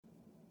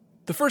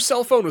The first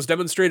cell phone was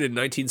demonstrated in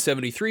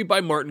 1973 by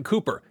Martin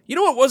Cooper. You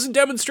know what wasn't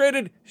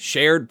demonstrated?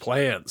 Shared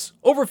plans.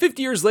 Over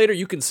 50 years later,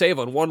 you can save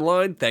on one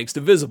line thanks to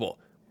Visible.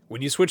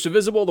 When you switch to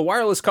Visible, the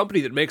wireless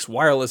company that makes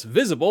wireless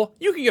visible,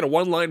 you can get a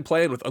one-line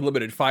plan with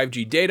unlimited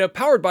 5G data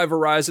powered by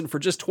Verizon for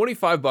just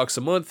 $25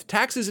 a month,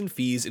 taxes and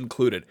fees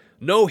included.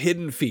 No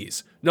hidden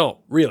fees. No,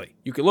 really.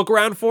 You can look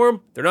around for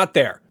them. They're not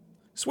there.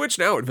 Switch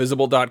now at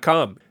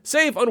Visible.com.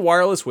 Save on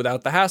wireless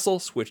without the hassle.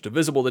 Switch to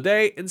Visible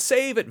today and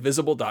save at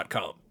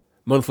Visible.com.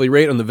 Monthly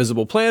rate on the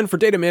Visible plan for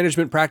data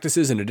management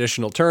practices and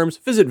additional terms.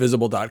 Visit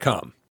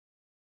Visible.com.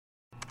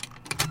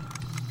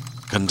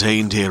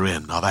 Contained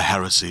herein are the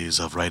heresies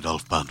of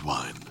Radolf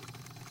Burntwine,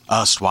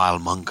 erstwhile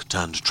monk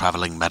turned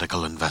traveling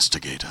medical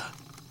investigator.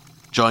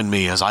 Join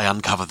me as I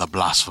uncover the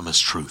blasphemous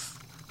truth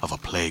of a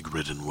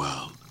plague-ridden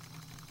world,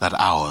 that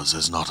ours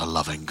is not a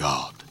loving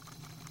God,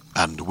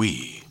 and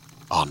we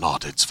are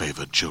not its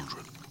favored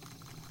children.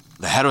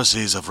 The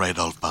heresies of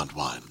Radolf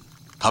Burntwine,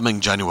 coming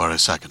January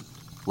 2nd,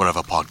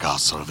 wherever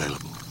podcasts are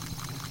available.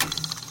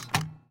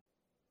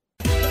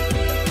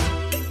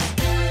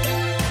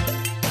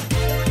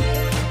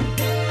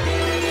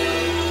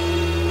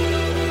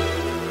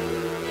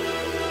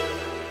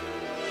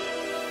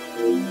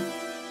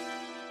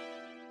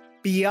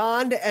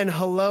 Beyond and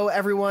hello,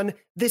 everyone.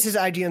 This is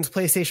IGN's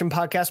PlayStation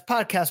Podcast,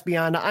 Podcast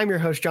Beyond. I'm your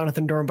host,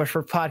 Jonathan Dornbush,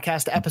 for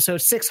podcast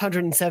episode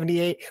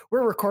 678.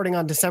 We're recording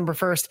on December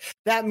 1st.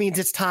 That means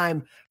it's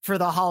time for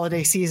the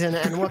holiday season.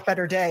 And what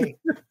better day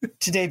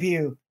to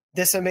debut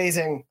this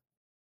amazing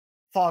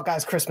Fall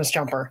Guys Christmas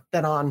jumper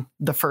than on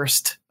the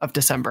 1st of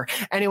December.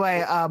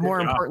 Anyway, more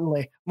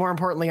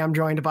importantly, I'm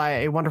joined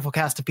by a wonderful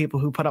cast of people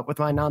who put up with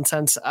my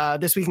nonsense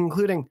this week,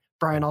 including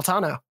Brian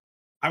Altano.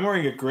 I'm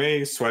wearing a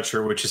gray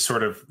sweatshirt, which is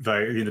sort of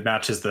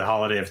matches the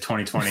holiday of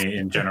 2020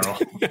 in general.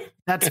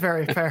 That's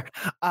very fair.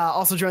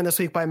 Also joined this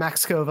week by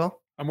Max Scoville.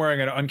 I'm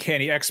wearing an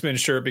Uncanny X-Men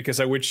shirt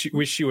because I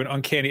wish you an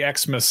Uncanny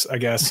Xmas, I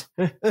guess.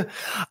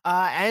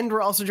 And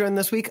we're also joined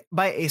this week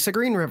by Asa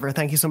Green River.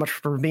 Thank you so much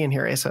for being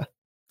here, Asa.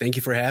 Thank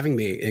you for having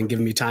me and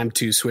giving me time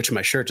to switch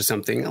my shirt to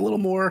something a little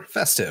more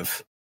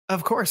festive.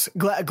 Of course.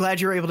 Glad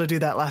you were able to do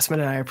that last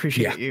minute. I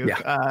appreciate you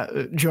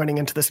joining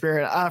into the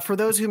spirit. For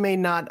those who may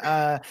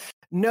not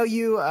know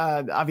you,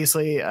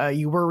 obviously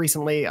you were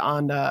recently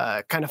on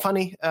Kind of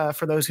Funny,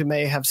 for those who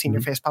may have seen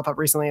your face pop up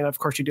recently, and of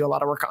course you do a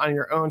lot of work on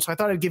your own, so I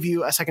thought I'd give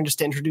you a second just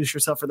to introduce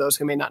yourself for those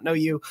who may not know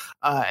you,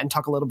 and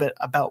talk a little bit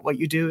about what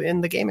you do in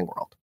the gaming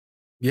world.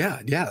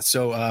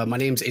 So my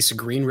name's Asa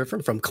Green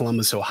River from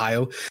Columbus,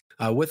 Ohio,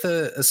 with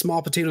a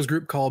small potatoes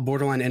group called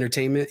Borderline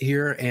Entertainment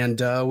here, and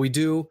we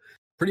do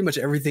pretty much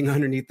everything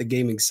underneath the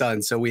gaming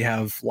sun. So we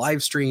have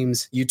live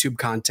streams, YouTube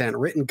content,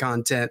 written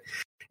content.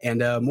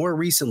 And more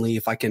recently,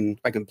 if I can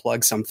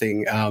plug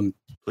something,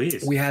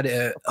 please. We had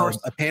a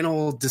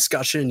panel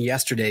discussion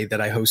yesterday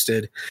that I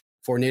hosted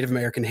for Native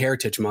American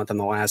Heritage Month on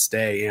the last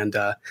day. And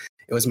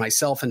it was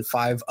myself and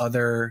 5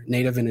 other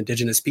Native and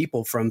Indigenous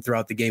people from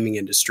throughout the gaming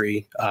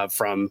industry,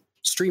 from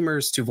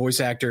streamers to voice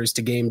actors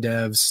to game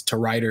devs to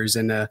writers.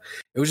 And it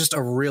was just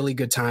a really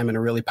good time and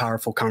a really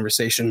powerful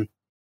conversation.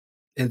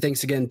 And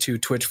thanks again to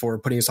Twitch for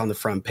putting us on the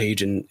front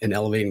page and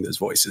elevating those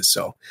voices.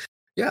 So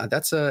yeah,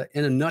 that's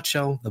in a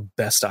nutshell the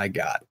best I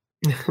got.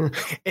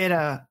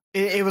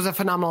 It was a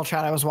phenomenal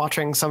chat. I was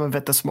watching some of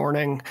it this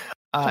morning,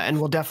 and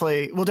we'll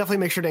definitely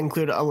make sure to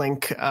include a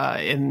link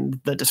in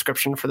the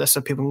description for this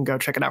so people can go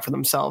check it out for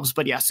themselves.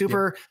 But yeah,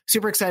 super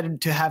excited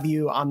to have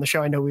you on the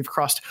show. I know we've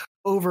crossed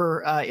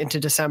over into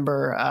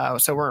December,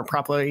 so we weren't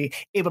properly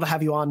able to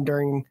have you on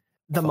during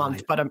the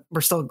month, but we're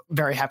still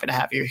very happy to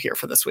have you here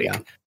for this week. Yeah.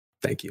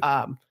 Thank you.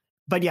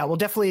 But yeah, we'll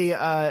definitely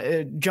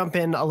jump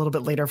in a little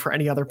bit later for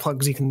any other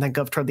plugs you can think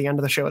of toward the end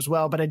of the show as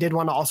well. But I did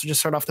want to also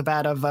just start off the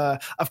bat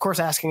of course,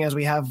 asking, as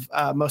we have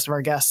most of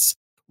our guests,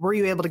 were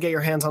you able to get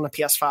your hands on a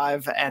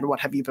PS5, and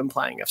what have you been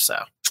playing, if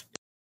so?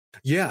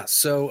 Yeah,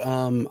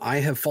 so I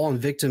have fallen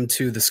victim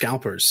to the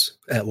scalpers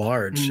at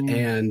large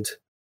and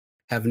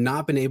have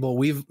not been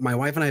able. My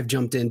wife and I have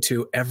jumped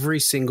into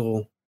every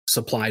single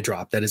supply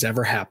drop that has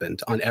ever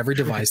happened on every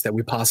device that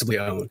we possibly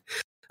own.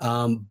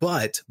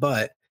 But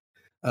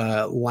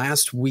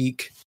last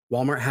week,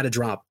 Walmart had a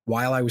drop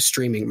while I was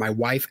streaming. My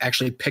wife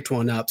actually picked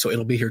one up, so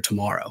it'll be here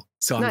tomorrow.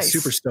 So I'm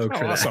super stoked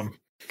for that.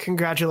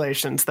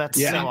 Congratulations.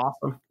 That's so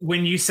awesome.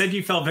 When you said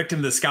you fell victim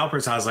to the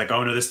scalpers, I was like,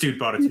 oh no, this dude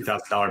bought a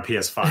 $2,000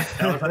 PS5.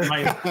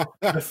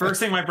 That was the first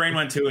thing my brain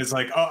went to is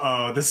like,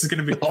 this is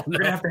going to be, we're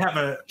going to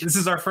have this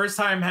is our first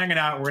time hanging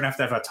out. We're going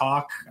to have a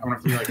talk. I'm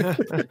going to be like,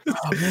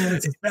 oh man,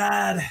 it's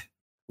bad.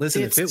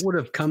 Listen, if it would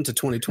have come to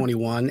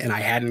 2021 and I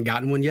hadn't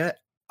gotten one yet,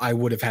 I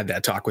would have had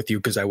that talk with you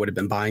because I would have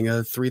been buying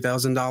a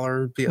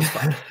 $3,000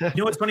 PS5. You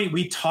know what's funny?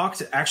 We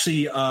talked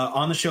actually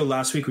on the show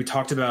last week. We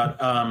talked about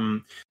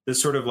the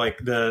sort of like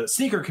the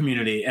sneaker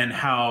community and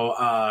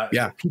how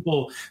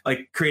people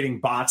like creating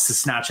bots to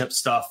snatch up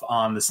stuff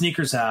on the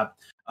sneakers app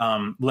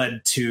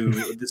led to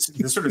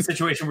this sort of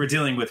situation we're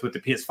dealing with the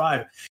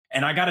PS5.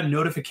 And I got a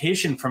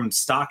notification from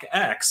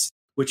StockX,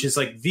 which is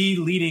like the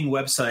leading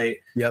website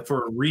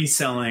for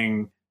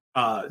reselling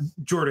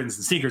Jordans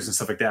and sneakers and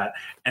stuff like that.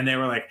 And they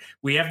were like,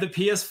 we have the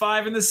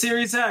PS5 and the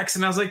Series X.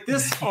 And I was like,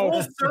 this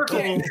whole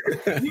circle,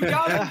 you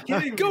gotta be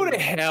kidding me. Go to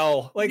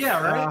hell. Like,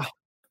 yeah, right.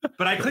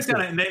 But I clicked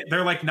on it and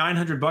they're like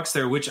 $900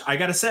 there, which I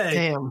gotta say,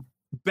 damn,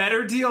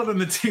 better deal than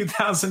the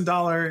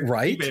 $2,000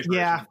 right? eBay version,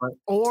 Yeah.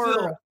 or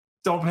still,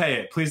 don't pay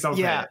it. Please don't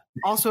pay it.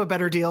 Also a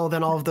better deal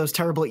than all of those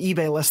terrible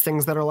eBay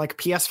listings that are like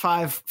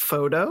PS5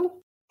 photo.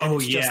 And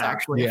it's just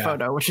actually a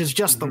photo, which is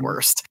just the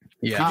worst.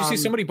 Yeah. Did you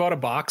see somebody bought a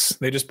box?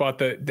 They just bought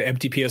the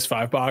empty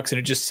PS5 box, and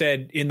it just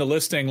said in the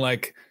listing,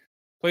 like,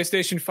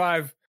 PlayStation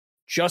 5,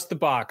 just the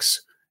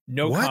box,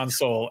 no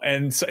console.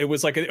 And so it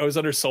was like, it was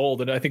undersold.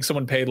 And I think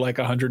someone paid like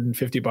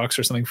 $150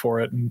 or something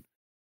for it. And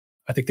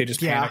I think they just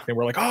panicked. They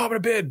were like, oh, I'm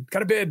going to bid. Got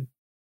to bid.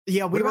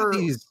 Yeah, we were.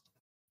 These?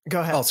 Go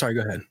ahead. Oh, sorry.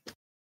 Go ahead.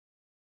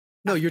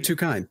 No, you're too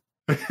kind.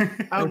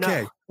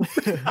 Okay.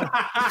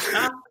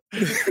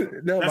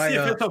 No, that's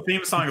the official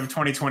theme song of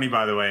 2020,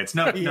 by the way. It's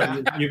no,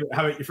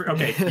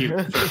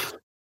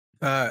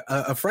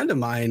 a friend of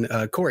mine,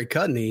 Corey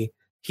Cudney,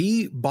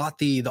 he bought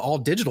the all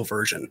digital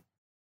version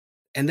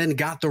and then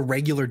got the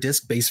regular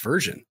disc based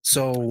version.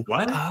 So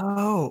what?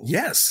 Oh,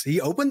 yes, he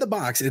opened the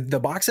box.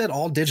 The box said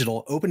all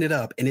digital. Opened it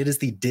up, and it is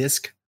the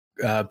disc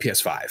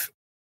PS5.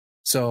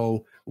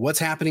 So what's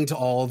happening to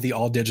all the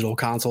all digital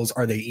consoles?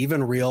 Are they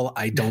even real?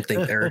 I don't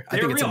think they're. I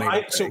think real. it's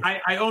amazing.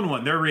 I own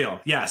one. They're real.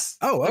 Yes.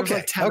 Oh, okay.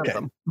 Like 10 of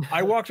them.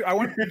 I went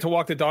to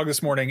walk the dog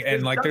this morning,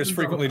 and like there's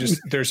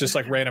just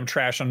like random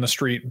trash on the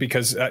street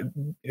because I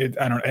don't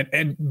know.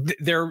 And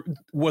there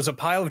was a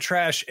pile of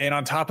trash, and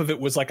on top of it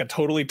was like a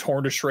totally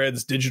torn to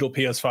shreds digital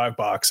PS5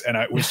 box, and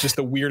it was just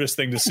the weirdest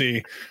thing to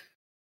see,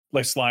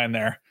 like lying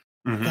there.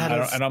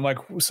 Mm-hmm. And I'm like,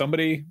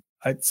 somebody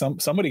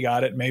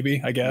got it,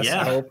 maybe. I guess.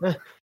 Yeah. I hope.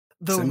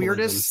 The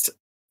weirdest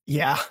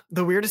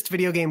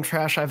video game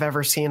trash I've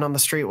ever seen on the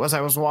street was I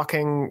was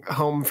walking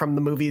home from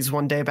the movies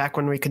one day back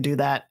when we could do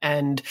that,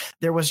 and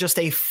there was just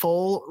a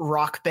full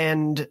Rock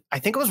Band, I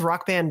think it was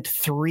Rock Band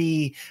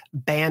 3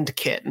 band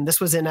kit, and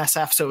this was in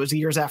SF, so it was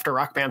years after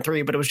Rock Band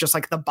 3, but it was just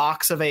like the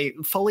box of a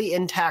fully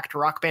intact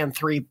Rock Band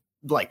 3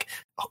 like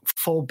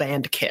full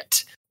band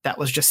kit that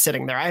was just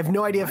sitting there. I have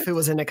no idea if it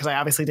was in it because I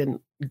obviously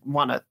didn't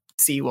want to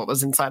see what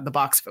was inside the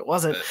box if it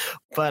wasn't,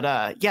 but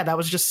that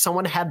was just,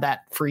 someone had that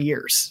for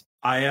years.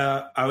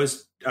 I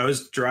was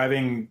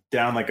driving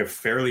down like a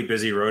fairly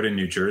busy road in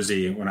New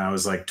Jersey when I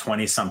was like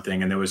 20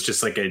 something, and there was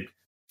just like a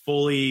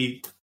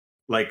fully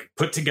like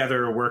put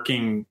together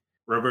working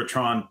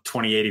Robotron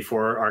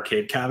 2084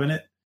 arcade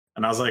cabinet,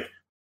 and I was like,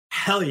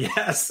 hell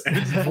yes. And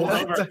just pulled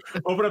over,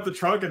 open up the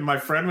trunk, and my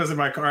friend was in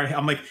my car.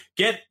 I'm like,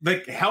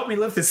 help me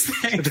lift this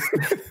thing.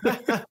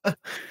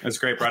 That's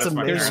great. Brought us to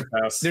my parents'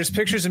 house. There's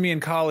pictures of me in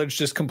college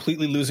just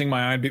completely losing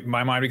my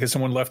mind because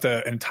someone left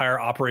an entire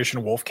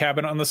Operation Wolf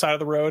cabin on the side of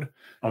the road.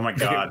 Oh my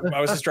God.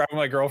 I was just driving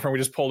with my girlfriend. We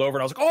just pulled over,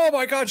 and I was like, oh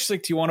my God. She's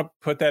like, do you want to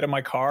put that in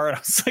my car? And I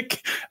was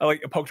like, I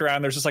poked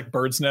around. There's just like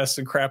bird's nests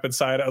and crap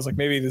inside. I was like,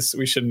 maybe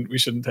we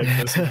shouldn't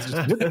take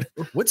this.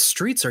 What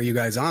streets are you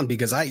guys on?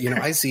 Because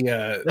I see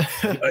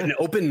an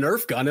open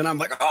Nerf gun, and I'm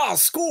like, oh,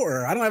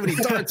 score. I don't have any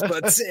darts,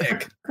 but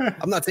sick.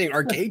 I'm not saying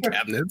arcade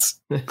cabinets.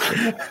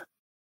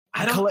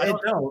 I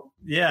don't know.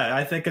 Yeah,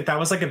 I think that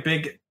was like a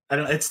big,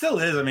 it still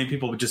is. I mean,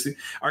 people would just,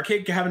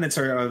 arcade cabinets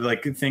are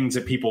like things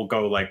that people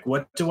go like,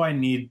 what do I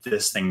need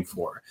this thing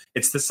for?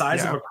 It's the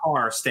size of a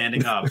car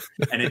standing up,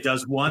 and it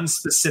does one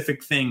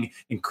specific thing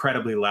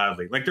incredibly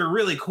loudly. Like, they're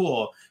really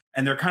cool,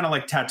 and they're kind of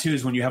like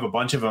tattoos. When you have a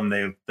bunch of them,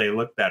 they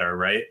look better,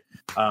 right?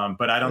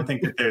 But I don't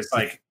think that there's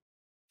like,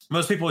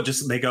 most people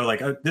they go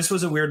like, oh, this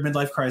was a weird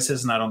midlife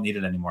crisis and I don't need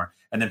it anymore.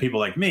 And then people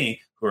like me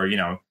who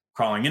are,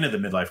 crawling into the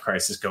midlife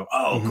crisis go,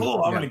 oh,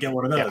 cool, I'm going to get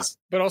one of those. Yeah.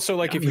 But also,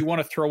 like, if you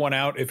want to throw one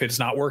out, if it's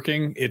not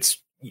working,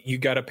 you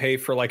got to pay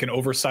for like an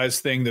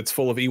oversized thing that's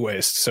full of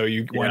e-waste. So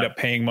you wind up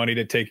paying money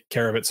to take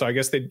care of it. So I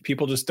guess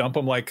people just dump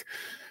them like,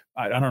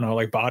 I don't know,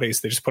 like bodies.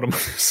 They just put them on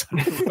the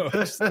side of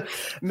the road.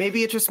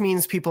 Maybe it just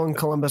means people in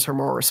Columbus are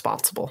more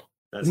responsible.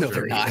 No,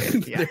 they're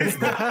not. Yeah. That's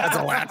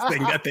the last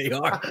thing that they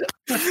are.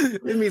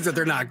 It means that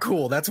they're not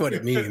cool. That's what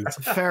it means.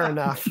 Fair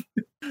enough.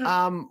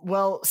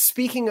 Well,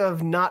 speaking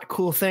of not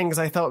cool things,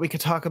 I thought we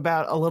could talk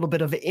about a little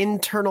bit of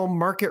internal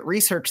market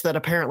research that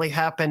apparently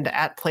happened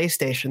at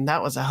PlayStation.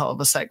 That was a hell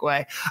of a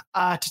segue.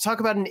 To talk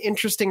about an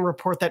interesting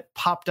report that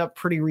popped up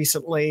pretty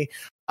recently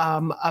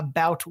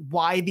about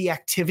why the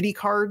activity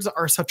cards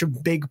are such a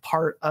big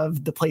part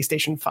of the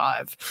PlayStation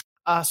 5.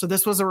 So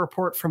this was a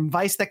report from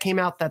Vice that came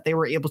out that they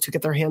were able to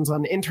get their hands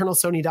on internal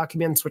Sony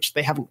documents, which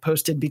they haven't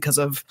posted because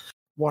of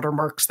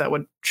watermarks that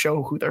would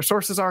show who their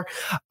sources are.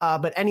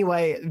 But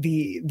anyway,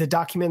 the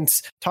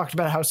documents talked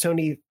about how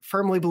Sony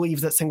firmly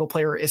believes that single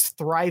player is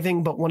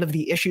thriving, but one of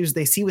the issues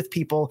they see with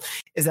people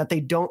is that they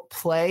don't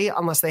play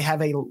unless they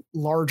have a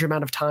large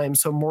amount of time,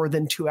 so more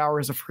than 2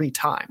 hours of free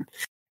time.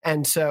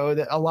 And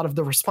so a lot of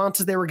the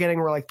responses they were getting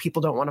were like,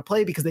 people don't want to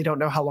play because they don't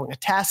know how long a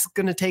task is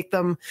going to take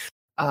them.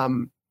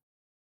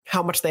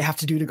 how much they have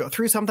to do to go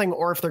through something,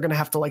 or if they're going to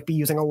have to like be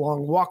using a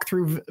long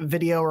walkthrough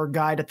video or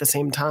guide at the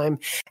same time.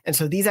 And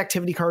so these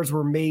activity cards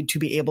were made to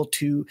be able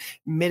to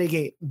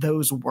mitigate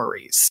those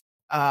worries,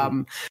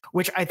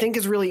 which I think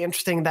is really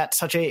interesting. That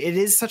it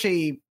is such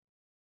a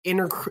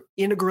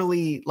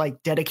integrally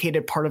like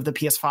dedicated part of the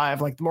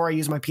PS5. Like the more I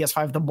use my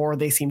PS5, the more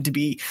they seem to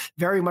be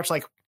very much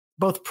like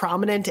both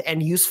prominent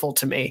and useful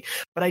to me.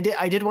 But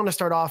I did want to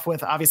start off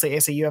with, obviously,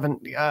 Asa, you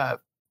haven't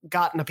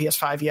gotten a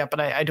PS5 yet, but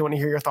I do want to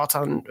hear your thoughts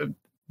on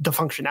the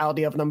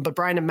functionality of them. But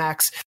Brian and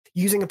Max,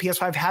 using a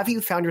PS5, have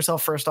you found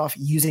yourself first off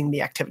using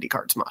the activity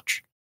cards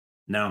much?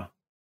 No.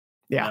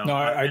 Yeah. No,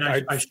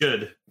 I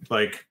should.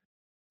 Like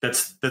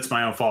that's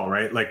my own fault,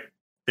 right? Like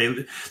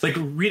they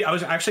I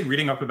was actually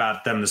reading up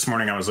about them this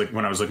morning.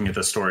 When I was looking at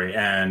this story,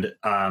 and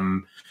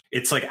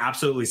it's like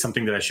absolutely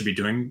something that I should be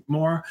doing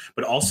more.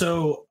 But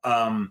also,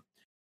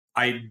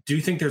 I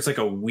do think there's like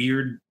a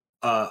weird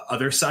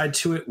other side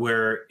to it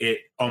where it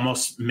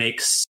almost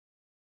makes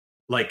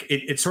like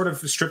it sort of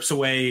strips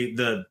away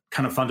the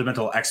kind of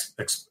fundamental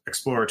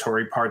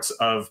exploratory parts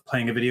of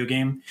playing a video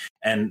game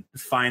and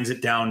finds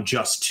it down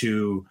just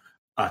to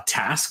a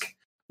task,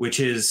 which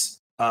is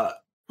a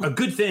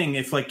good thing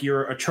if like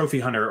you're a trophy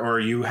hunter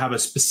or you have a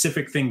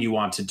specific thing you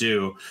want to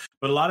do.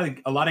 But a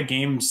lot of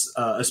games,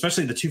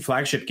 especially the two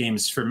flagship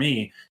games for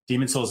me,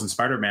 Demon's Souls and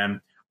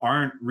Spider-Man,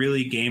 aren't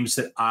really games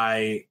that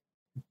I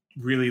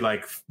really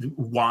like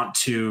want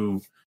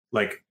to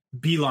like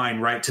beeline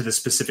right to the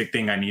specific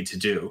thing I need to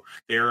do.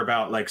 They're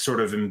about like sort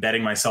of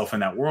embedding myself in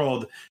that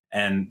world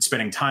and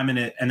spending time in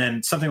it. And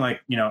then something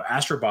like,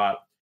 Astrobot,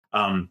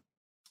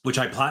 which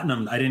I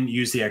platinumed, I didn't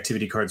use the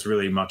activity cards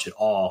really much at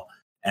all.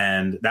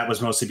 And that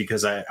was mostly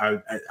because I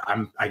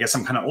guess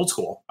I'm kind of old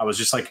school. I was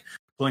just like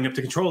pulling up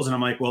the controls and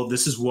I'm like, well,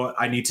 this is what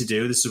I need to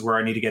do. This is where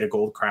I need to get a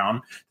gold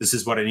crown. This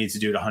is what I need to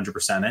do to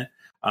 100% it.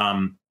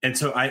 And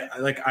so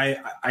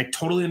I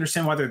totally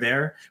understand why they're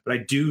there, but I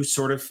do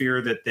sort of fear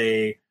that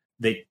they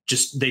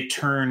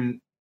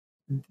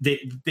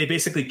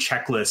basically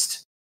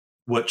checklist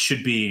what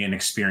should be an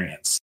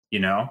experience,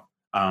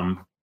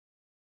 I'm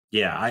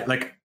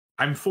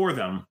for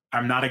them.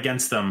 I'm not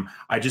against them.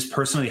 I just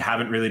personally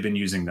haven't really been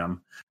using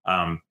them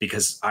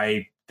because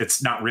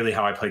that's not really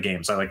how I play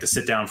games. I like to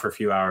sit down for a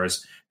few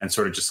hours and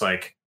sort of just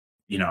like,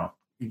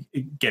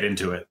 get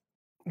into it.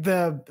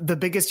 The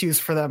biggest use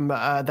for them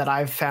that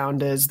I've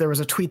found is there was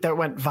a tweet that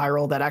went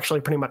viral that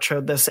actually pretty much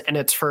showed this, and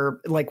it's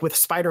for like with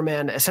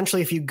Spider-Man.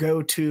 Essentially, if you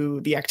go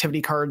to the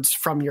activity cards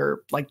from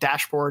your like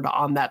dashboard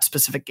on that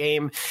specific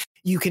game,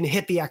 you can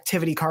hit the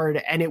activity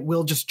card and it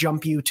will just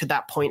jump you to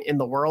that point in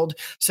the world.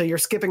 So you're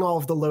skipping all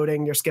of the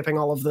loading, you're skipping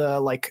all of the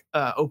like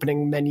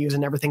opening menus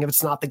and everything if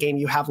it's not the game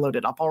you have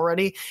loaded up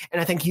already.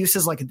 And I think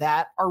uses like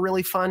that are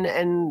really fun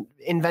and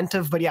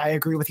inventive. But yeah, I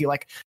agree with you.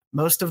 Like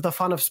most of the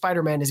fun of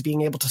Spider-Man is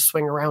being able to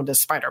swing around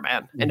as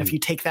Spider-Man. Mm-hmm. And if you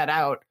take that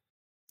out,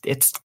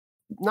 it's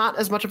not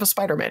as much of a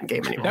Spider-Man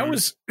game anymore.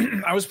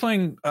 I was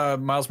playing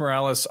Miles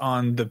Morales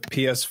on the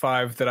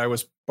PS5 that I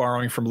was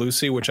borrowing from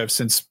Lucy, which I've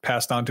since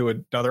passed on to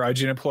another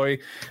IGN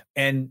employee.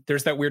 And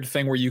there's that weird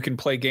thing where you can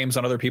play games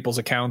on other people's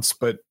accounts,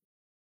 but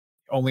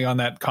only on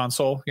that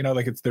console,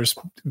 there's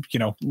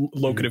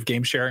locative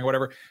game sharing,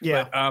 whatever.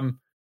 Yeah. But,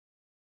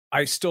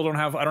 I don't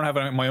have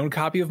my own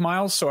copy of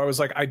Miles. So I was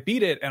like, I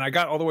beat it and I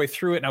got all the way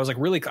through it. And I was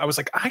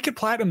like, I could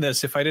platinum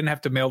this if I didn't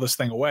have to mail this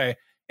thing away.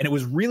 And it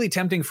was really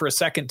tempting for a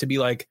second to be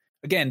like,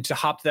 again, to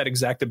hop to that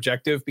exact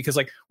objective, because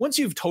like once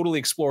you've totally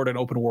explored an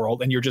open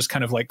world and you're just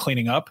kind of like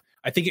cleaning up,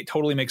 I think it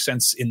totally makes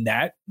sense in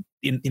that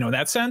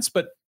sense.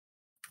 But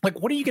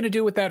like, what are you going to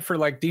do with that for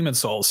like Demon's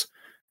Souls?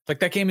 Like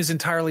that game is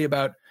entirely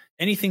about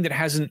anything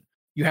that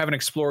you haven't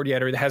explored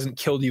yet or that hasn't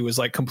killed you is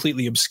like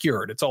completely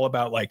obscured. It's all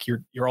about like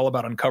you're all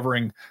about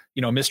uncovering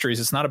mysteries.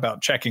 It's not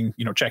about checking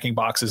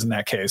boxes in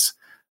that case.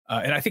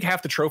 And I think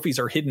half the trophies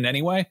are hidden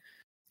anyway.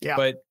 Yeah.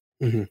 But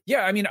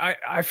yeah, I mean,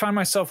 I find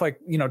myself like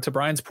to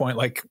Brian's point,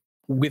 like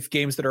with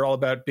games that are all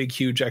about big,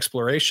 huge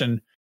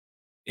exploration,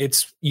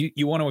 it's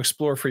you want to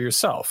explore for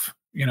yourself.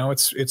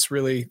 It's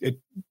really it.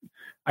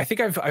 I think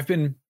I've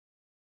been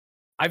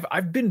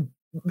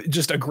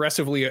just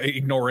aggressively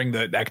ignoring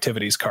the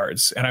activities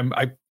cards, and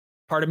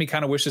part of me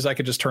kind of wishes I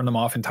could just turn them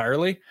off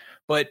entirely.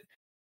 But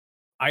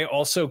I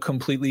also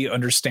completely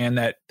understand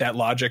that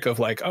logic of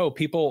like, oh,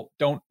 people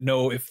don't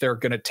know if they're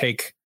going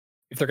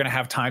to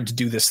have time to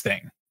do this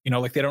thing.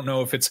 Like they don't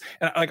know if it's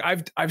like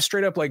I've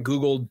straight up like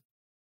Googled,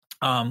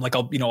 like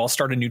I'll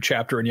start a new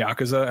chapter in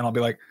Yakuza and I'll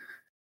be like,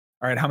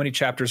 all right, how many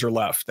chapters are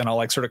left? And I'll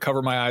like sort of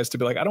cover my eyes to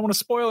be like, I don't want to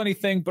spoil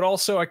anything, but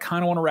also I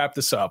kind of want to wrap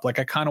this up. Like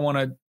I kind of want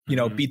to,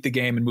 beat the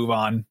game and move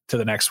on to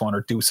the next one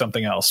or do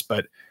something else.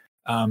 But,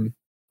 I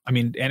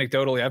mean,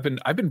 anecdotally,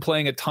 I've been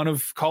playing a ton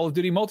of Call of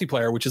Duty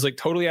multiplayer, which is like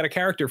totally out of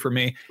character for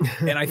me.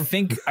 And I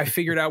think I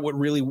figured out what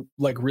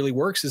really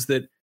works is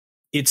that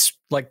it's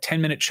like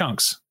 10-minute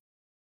chunks,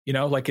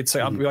 like it's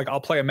I'll be like, I'll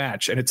play a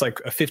match and it's like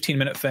a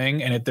 15-minute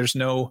thing. And there's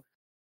no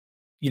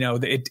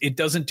it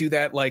doesn't do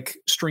that, like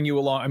string you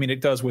along. I mean,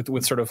 it does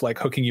with sort of like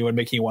hooking you and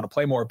making you want to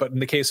play more. But in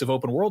the case of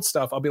open world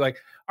stuff, I'll be like,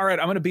 all right,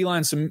 I'm going to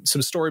beeline some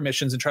story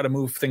missions and try to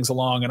move things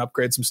along and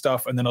upgrade some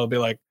stuff. And then I'll be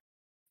like,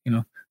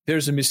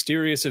 there's a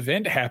mysterious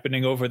event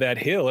happening over that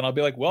hill. And I'll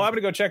be like, well, I'm going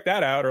to go check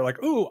that out. Or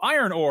like, ooh,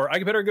 iron ore.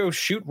 I better go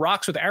shoot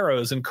rocks with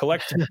arrows and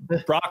collect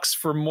rocks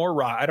for more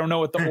rock. I don't know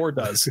what the ore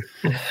does.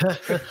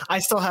 I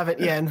still haven't.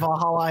 Yeah. In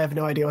Valhalla, I have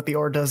no idea what the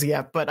ore does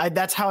yet, but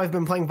that's how I've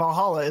been playing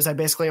Valhalla is I'm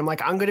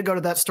like, I'm going to go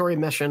to that story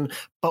mission,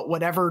 but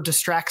whatever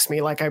distracts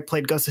me, like I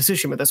played Ghost of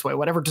Tsushima this way,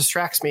 whatever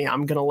distracts me,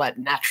 I'm going to let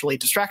naturally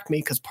distract me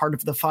because part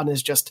of the fun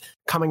is just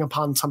coming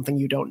upon something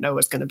you don't know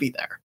is going to be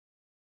there.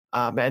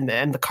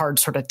 And the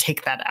cards sort of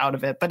take that out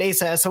of it. But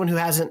Asa, as someone who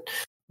hasn't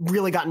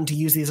really gotten to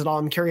use these at all,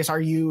 I'm curious,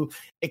 are you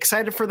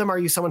excited for them? Are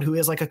you someone who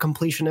is like a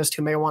completionist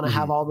who may want to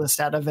have all this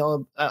data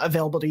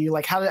available to you?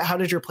 Like how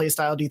does your play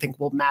style, do you think,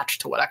 will match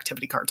to what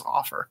activity cards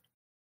offer?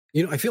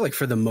 I feel like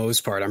for the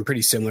most part, I'm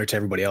pretty similar to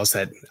everybody else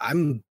that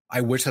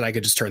I wish that I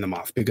could just turn them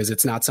off because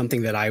it's not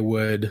something that I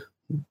would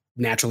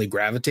naturally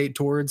gravitate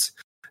towards.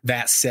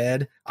 That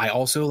said, I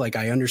also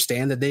I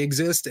understand that they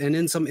exist. And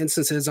in some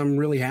instances, I'm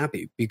really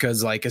happy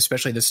because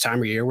especially this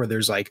time of year where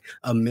there's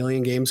a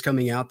million games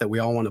coming out that we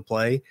all want to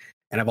play.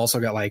 And I've also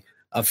got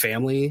a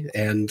family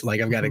and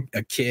I've got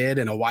a kid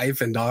and a wife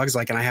and dogs,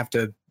 and I have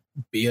to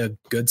be a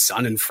good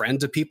son and friend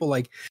to people.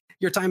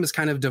 Your time is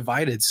kind of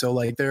divided.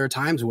 So there are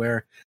times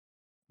where,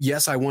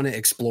 yes, I want to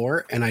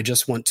explore and I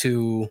just want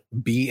to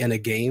be in a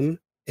game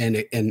and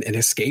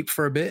escape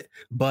for a bit.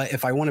 But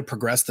if I want to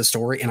progress the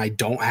story and I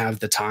don't have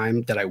the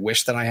time that I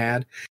wish that I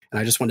had, and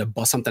I just want to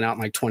bust something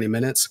out in 20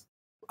 minutes,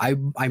 I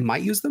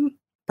might use them.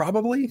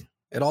 Probably.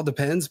 It all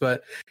depends.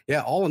 But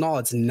yeah, all in all,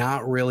 it's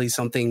not really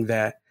something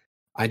that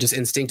I just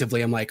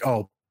instinctively I'm like,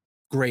 oh,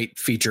 great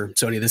feature,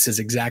 Sony. This is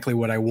exactly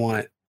what I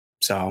want.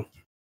 So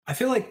I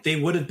feel like they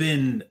would have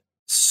been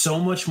so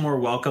much more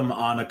welcome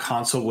on a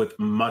console with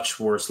much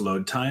worse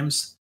load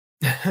times.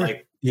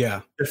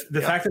 Yeah.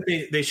 The fact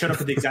that they showed up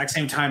at the exact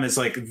same time as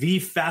the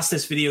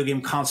fastest video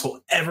game console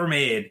ever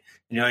made.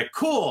 And you're like,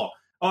 cool.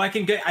 Oh,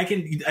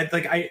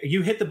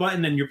 you hit the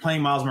button and you're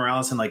playing Miles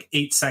Morales in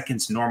 8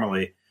 seconds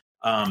normally.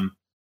 And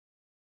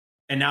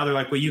now they're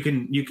like, well, you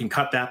can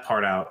cut that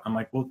part out. I'm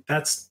like, well,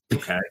 that's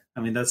okay. I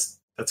mean, that's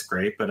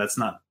great, but that's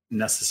not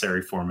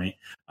necessary for me.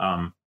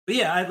 But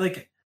yeah,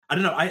 I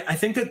don't know. I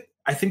think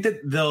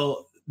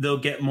that they'll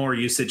get more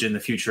usage in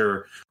the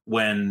future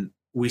when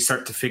we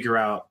start to figure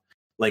out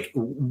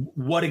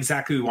what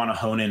exactly we want to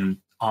hone in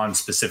on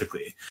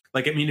specifically.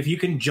 If you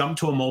can jump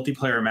to a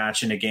multiplayer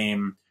match in a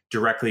game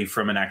directly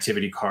from an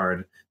activity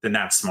card, then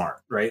that's smart,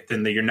 right?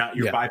 Then you're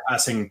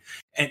bypassing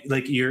and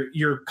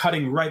you're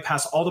cutting right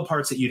past all the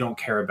parts that you don't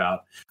care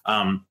about.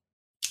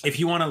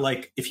 If you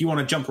want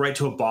to jump right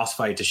to a boss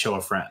fight to show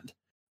a friend,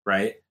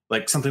 right?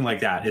 Something like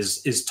that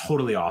is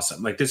totally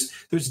awesome. There's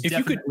if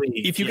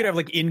you could have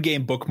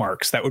in-game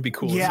bookmarks, that would be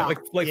cool. Yeah.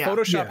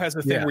 Photoshop has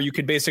a thing where you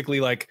could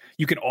basically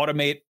you can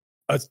automate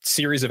a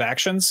series of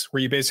actions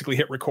where you basically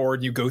hit record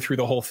and you go through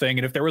the whole thing.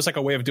 And if there was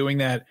a way of doing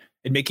that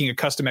and making a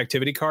custom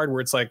activity card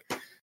where it's I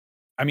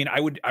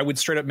would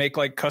straight up make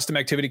custom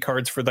activity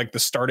cards for the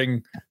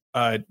starting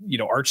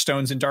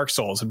archstones in Dark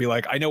Souls and be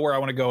I know where I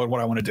want to go and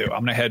what I want to do. I'm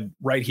gonna head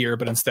right here,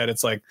 but instead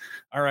it's all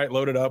right,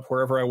 load it up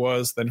wherever I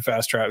was, then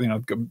fast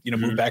travel,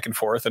 move back and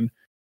forth. And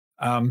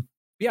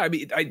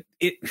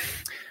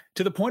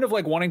to the point of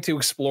wanting to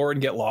explore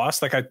and get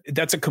lost,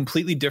 that's a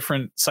completely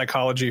different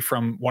psychology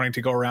from wanting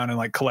to go around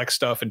and collect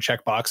stuff and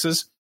check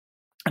boxes.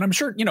 And I'm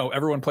sure,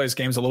 everyone plays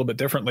games a little bit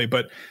differently,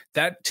 but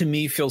that to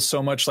me feels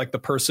so much like the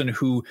person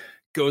who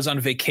goes on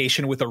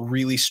vacation with a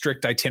really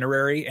strict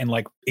itinerary and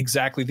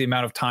exactly the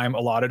amount of time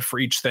allotted for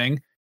each thing.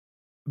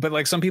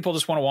 But some people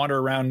just want to wander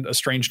around a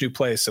strange new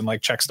place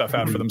and check stuff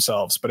out for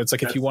themselves. But it's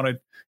if you want to,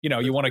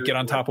 you want to get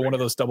on top of one of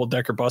those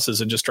double-decker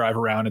buses and just drive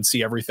around and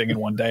see everything in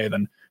one day,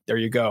 then there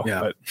you go.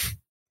 Yeah. But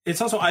it's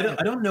also I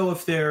don't know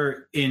if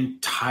they're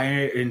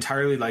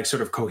entirely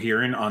sort of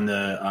coherent on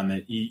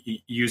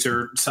the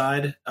user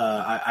side.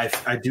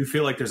 I do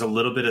feel like there's a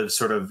little bit of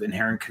sort of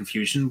inherent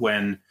confusion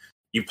when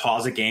you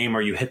pause a game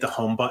or you hit the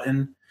home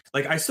button.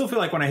 I still feel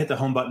like when I hit the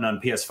home button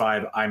on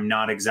PS5, I'm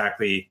not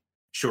exactly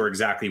sure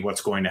exactly what's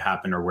going to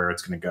happen or where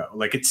it's going to go.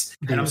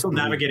 And I'm still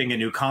navigating a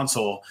new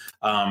console.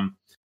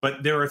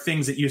 But there are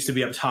things that used to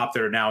be up top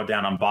that are now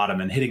down on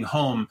bottom, and hitting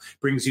home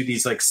brings you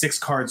these 6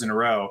 cards in a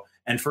row.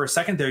 And for a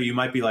second there, you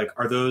might be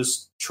are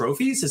those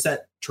trophies? Is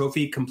that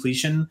trophy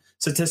completion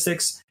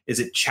statistics? Is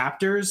it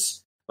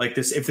chapters?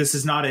 If this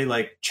is not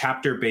a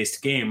chapter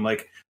based game,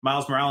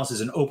 Miles Morales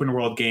is an open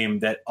world game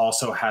that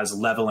also has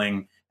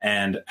leveling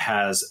and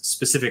has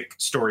specific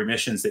story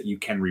missions that you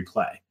can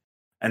replay.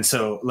 And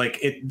so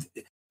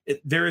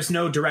there is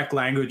no direct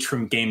language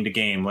from game to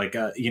game.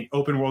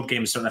 Open world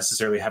games don't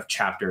necessarily have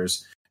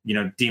chapters.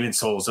 Demon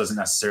Souls doesn't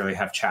necessarily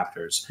have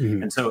chapters.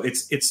 And so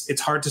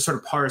it's hard to sort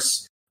of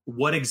parse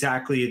what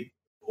exactly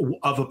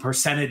of a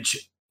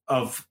percentage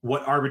of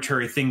what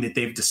arbitrary thing that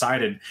they've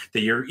decided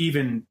that you're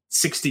even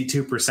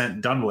 62%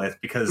 done with,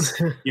 because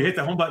you hit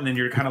the home button and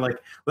you're kind of like,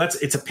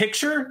 it's a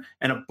picture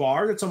and a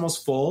bar that's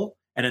almost full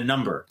and a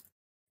number.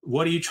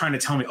 What are you trying to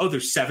tell me? Oh,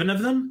 there's 7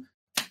 of them.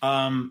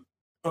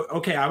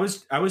 Okay. I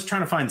was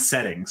trying to find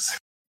settings,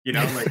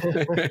 like,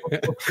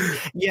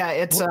 yeah,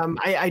 it's,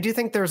 I do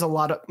think there's a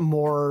lot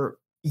more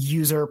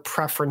user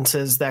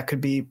preferences that could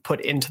be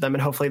put into them,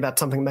 and hopefully that's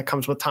something that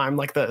comes with time.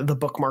 Like the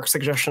bookmark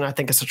suggestion I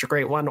think is such a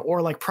great one,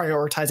 or like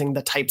prioritizing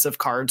the types of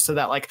cards so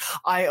that like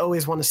I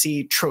always want to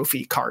see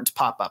trophy cards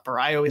pop up, or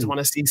I always want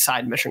to see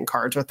side mission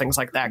cards or things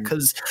like that,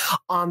 because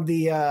on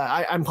the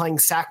I'm playing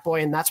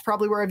Sackboy, and that's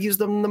probably where I've used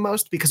them the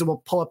most, because it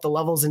will pull up the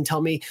levels and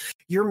tell me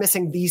you're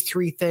missing these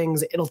 3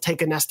 things. It'll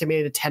take an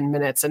estimated 10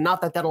 minutes, and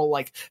not that that'll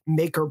like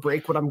make or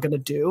break what I'm going to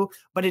do,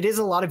 but it is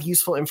a lot of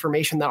useful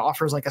information that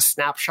offers like a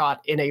snapshot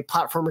in a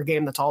platformer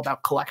game that's all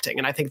about collecting,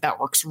 and I think that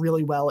works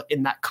really well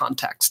in that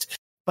context.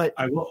 But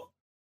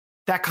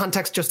that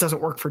context just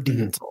doesn't work for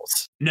Demon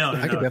Souls. No,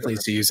 I could definitely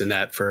see using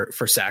that for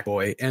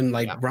Sackboy. And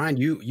like Brian,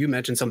 you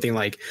mentioned something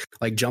like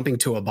jumping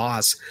to a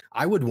boss.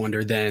 I would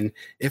wonder then,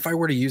 if I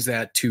were to use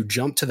that to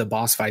jump to the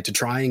boss fight to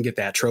try and get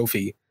that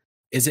trophy,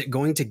 is it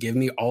going to give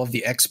me all of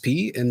the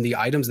XP and the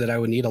items that I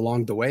would need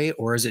along the way,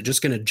 or is it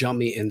just going to jump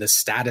me in the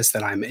status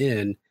that I'm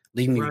in,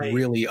 leaving me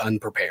really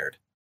unprepared?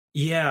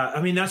 Yeah,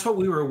 I mean, that's what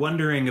we were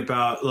wondering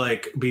about,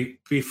 like,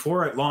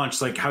 before it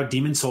launched, like how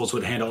Demon Souls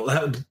would handle,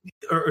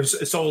 or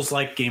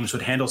Souls-like games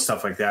would handle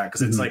stuff like that.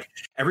 Because it's like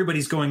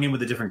everybody's going in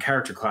with a different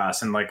character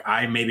class. And like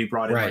I maybe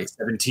brought in like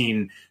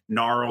 17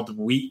 gnarled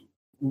wheat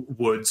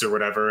woods or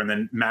whatever. And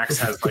then Max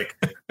has like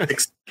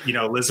 6,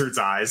 lizard's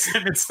eyes.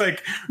 And it's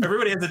like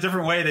everybody has a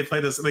different way they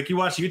play this. Like you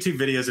watch YouTube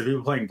videos of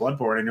people playing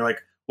Bloodborne and you're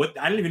like, what?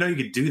 I didn't even know you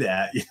could do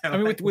that. I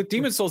mean, with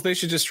Demon Souls, they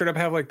should just straight up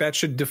have like that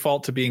should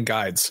default to being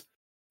guides.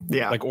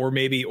 Yeah, like or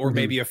maybe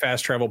a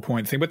fast travel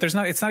point thing, but it's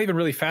not even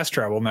really fast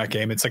travel in that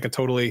game. It's like a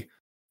totally,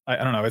 I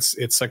don't know.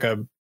 It's like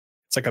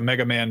a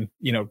Mega Man,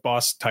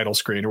 boss title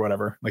screen or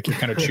whatever. Like you're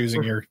kind of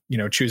choosing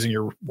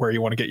your where you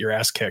want to get your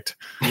ass kicked.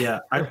 Yeah,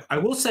 I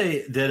will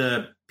say that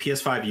a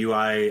PS5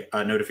 UI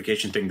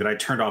notification thing that I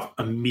turned off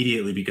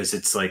immediately because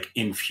it's like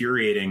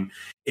infuriating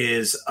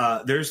is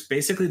there's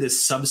basically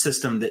this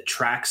subsystem that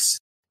tracks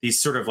these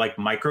sort of like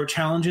micro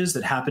challenges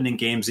that happen in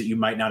games that you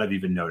might not have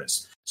even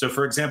noticed. So,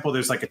 for example,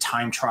 there's like a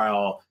time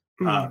trial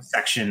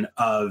section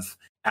of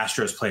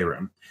Astro's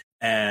Playroom.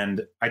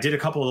 And I did a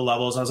couple of the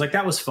levels. I was like,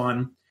 that was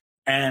fun.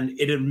 And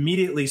it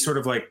immediately sort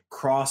of like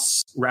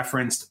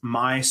cross-referenced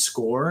my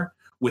score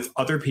with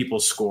other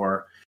people's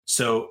score.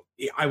 So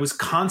I was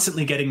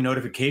constantly getting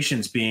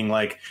notifications being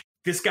like,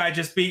 this guy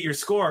just beat your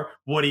score.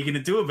 What are you going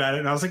to do about it?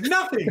 And I was like,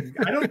 nothing.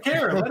 I don't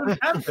care. Let him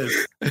have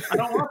this. I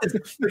don't want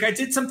this. Like I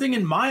did something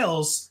in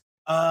Miles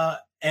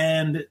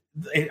and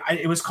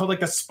it was called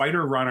like a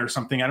spider run or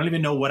something. I don't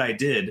even know what I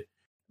did,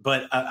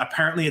 but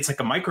apparently it's like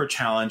a micro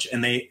challenge,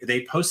 and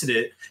they posted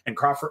it and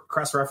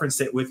cross-referenced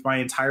it with my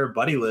entire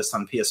buddy list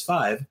on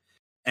PS5,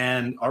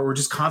 and were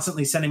just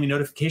constantly sending me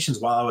notifications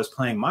while I was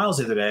playing Miles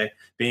the other day,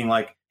 being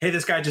like, "Hey,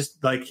 this guy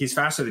just like he's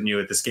faster than you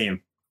at this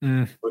game."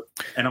 And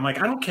I'm like,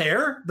 I don't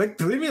care. Like,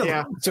 leave me alone.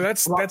 Yeah. So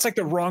that's like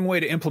the wrong way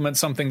to implement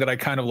something that I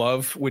kind of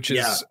love, which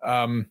is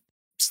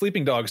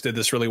Sleeping Dogs did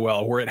this really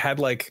well, where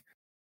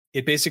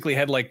it basically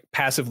had like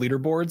passive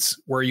leaderboards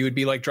where you would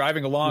be like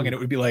driving along and it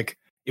would be like,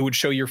 it would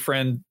show your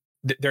friend,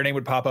 their name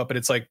would pop up and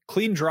it's like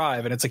clean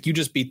drive. And it's like, you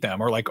just beat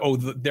them, or like, oh,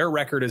 their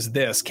record is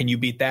this. Can you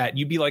beat that?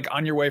 You'd be like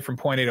on your way from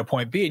point A to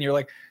point B. And you're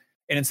like,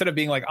 and instead of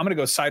being like, I'm going to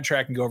go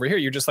sidetrack and go over here,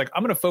 you're just like,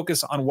 I'm going to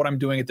focus on what I'm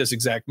doing at this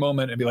exact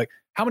moment and be like,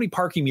 how many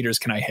parking meters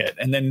can I hit?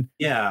 And then,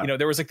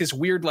 there was like this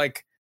weird,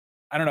 like,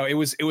 I don't know. It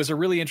was a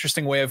really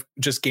interesting way of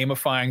just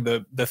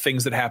gamifying the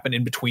things that happen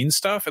in between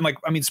stuff. And like,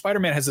 I mean,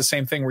 Spider-Man has the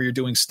same thing where you're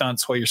doing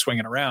stunts while you're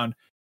swinging around.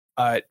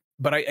 But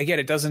I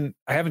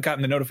haven't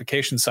gotten the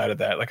notification side of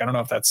that. Like, I don't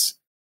know if that's,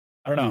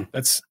 I don't know.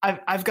 That's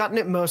I've gotten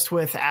it most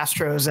with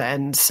Astros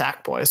and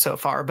Sackboy so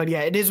far, but yeah,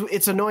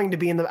 it's annoying to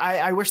be in the.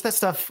 I wish that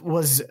stuff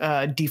was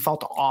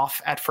default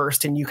off at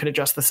first, and you could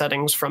adjust the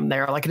settings from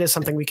there. Like it is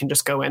something we can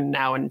just go in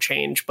now and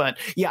change. But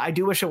yeah, I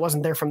do wish it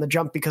wasn't there from the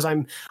jump, because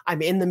I'm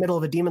in the middle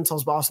of a Demon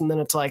Souls boss, and then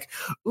it's like,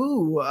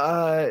 ooh,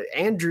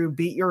 Andrew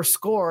beat your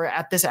score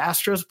at this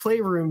Astros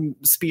Playroom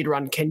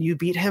speedrun. Can you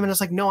beat him? And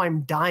it's like, no,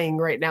 I'm dying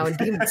right now in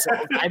Demon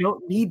Souls. I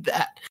don't need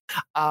that.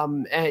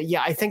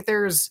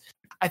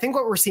 I think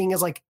what we're seeing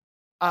is like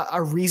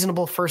a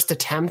reasonable first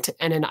attempt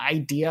and an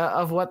idea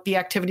of what the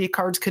activity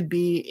cards could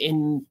be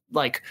in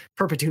like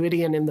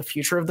perpetuity and in the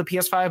future of the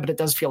PS5, but it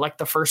does feel like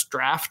the first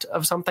draft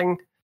of something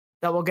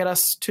that will get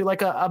us to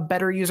like a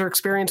better user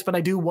experience. But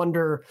I do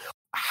wonder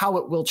how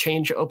it will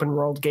change open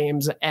world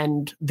games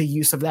and the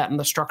use of that and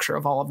the structure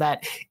of all of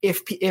that.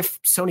 If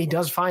Sony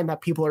does find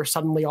that people are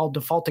suddenly all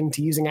defaulting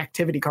to using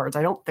activity cards,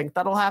 I don't think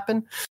that'll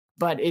happen.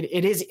 But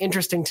it is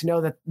interesting to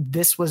know that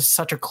this was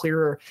such a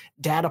clear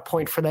data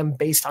point for them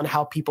based on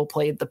how people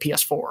played the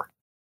PS4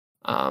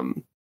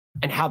 and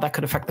how that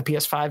could affect the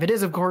PS5. It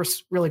is, of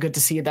course, really good to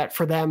see that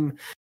for them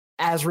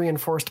as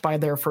reinforced by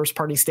their first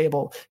party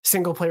stable,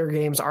 single player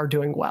games are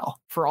doing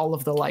well for all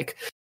of the like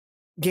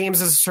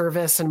games as a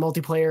service and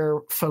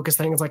multiplayer focused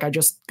things. Like I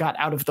just got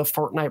out of the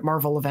Fortnite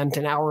Marvel event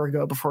an hour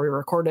ago before we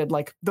recorded.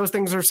 Like those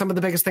things are some of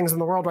the biggest things in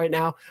the world right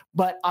now.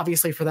 But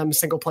obviously for them,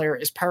 single player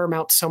is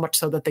paramount, so much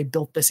so that they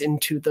built this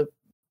into the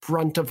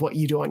brunt of what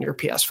you do on your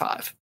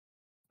PS5.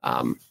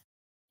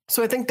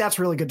 So I think that's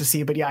really good to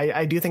see. But yeah,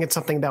 I do think it's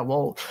something that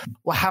we'll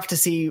have to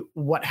see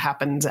what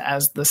happens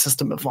as the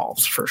system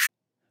evolves for sure.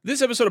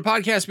 This episode of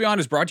Podcast Beyond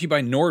is brought to you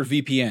by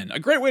NordVPN,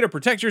 a great way to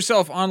protect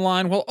yourself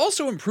online while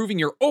also improving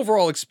your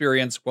overall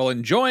experience while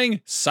enjoying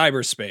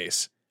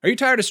cyberspace. Are you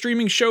tired of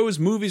streaming shows,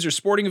 movies, or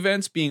sporting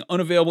events being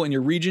unavailable in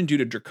your region due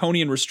to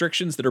draconian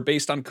restrictions that are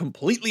based on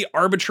completely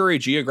arbitrary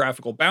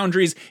geographical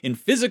boundaries in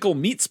physical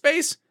meat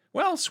space?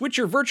 Well, switch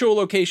your virtual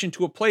location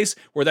to a place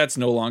where that's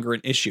no longer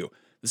an issue.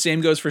 The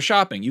same goes for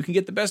shopping. You can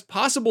get the best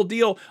possible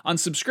deal on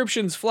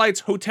subscriptions,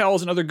 flights,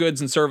 hotels, and other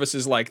goods and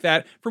services like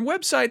that from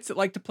websites that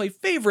like to play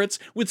favorites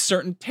with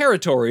certain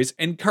territories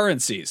and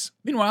currencies.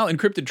 Meanwhile,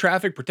 encrypted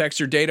traffic protects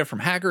your data from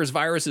hackers,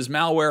 viruses,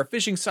 malware,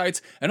 phishing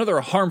sites, and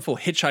other harmful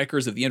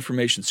hitchhikers of the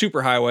information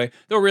superhighway,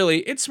 though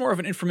really, it's more of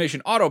an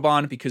information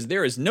autobahn because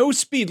there is no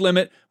speed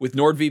limit with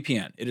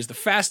NordVPN. It is the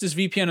fastest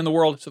VPN in the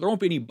world, so there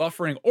won't be any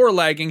buffering or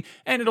lagging,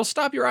 and it'll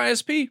stop your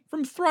ISP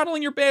from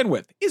throttling your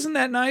bandwidth. Isn't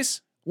that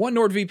nice? One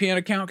NordVPN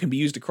account can be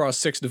used across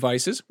 6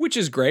 devices, which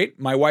is great.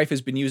 My wife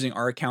has been using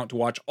our account to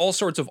watch all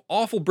sorts of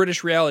awful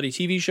British reality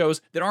TV shows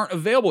that aren't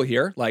available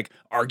here, like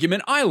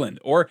Argument Island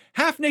or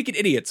Half-Naked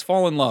Idiots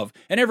Fall in Love,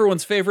 and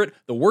everyone's favorite,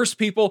 The Worst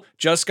People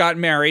Just Got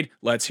Married.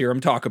 Let's hear them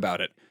talk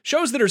about it.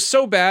 Shows that are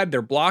so bad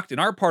they're blocked in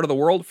our part of the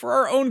world for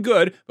our own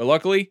good, but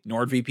luckily,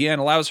 NordVPN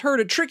allows her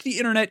to trick the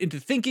internet into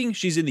thinking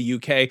she's in the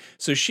UK,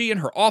 so she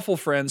and her awful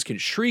friends can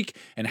shriek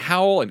and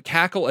howl and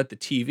cackle at the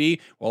TV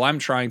while I'm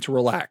trying to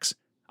relax.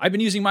 I've been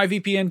using my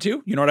VPN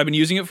too. You know what I've been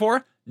using it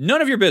for?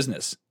 None of your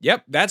business.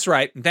 Yep, that's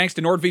right. And thanks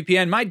to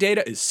NordVPN, my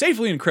data is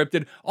safely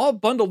encrypted, all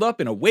bundled up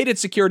in a weighted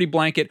security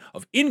blanket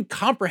of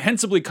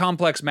incomprehensibly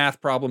complex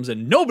math problems,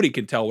 and nobody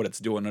can tell what it's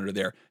doing under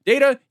there.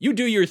 Data, you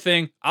do your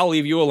thing. I'll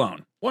leave you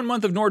alone. 1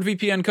 month of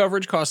NordVPN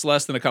coverage costs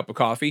less than a cup of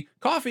coffee.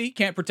 Coffee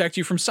can't protect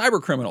you from cyber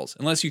criminals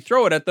unless you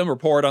throw it at them or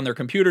pour it on their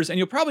computers, and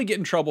you'll probably get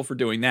in trouble for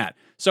doing that.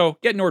 So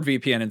get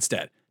NordVPN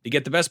instead. To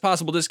get the best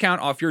possible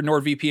discount off your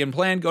NordVPN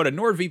plan, go to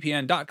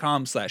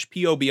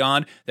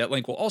nordvpn.com/POBeyond. That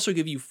link will also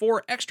give you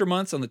 4 extra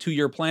months on the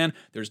 2-year plan.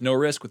 There's no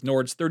risk with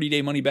Nord's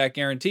 30-day money-back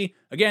guarantee.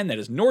 Again, that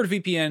is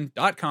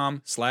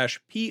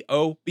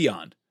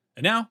nordvpn.com/POBeyond.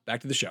 And now,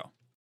 back to the show.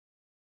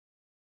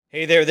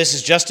 Hey there, this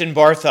is Justin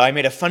Bartha. I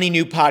made a funny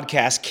new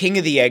podcast, King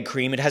of the Egg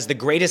Cream. It has the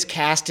greatest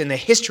cast in the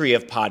history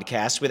of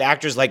podcasts with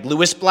actors like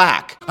Louis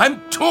Black.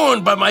 I'm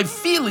torn by my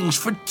feelings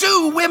for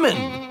 2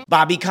 women.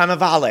 Bobby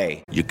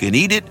Cannavale. You can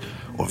eat it,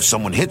 or if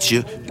someone hits you,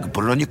 you can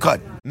put it on your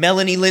cut.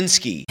 Melanie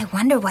Linsky. I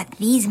wonder what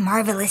these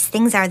marvelous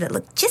things are that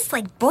look just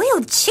like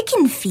boiled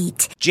chicken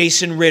feet.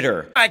 Jason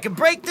Ritter. I can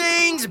break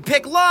things and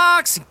pick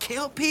locks and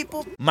kill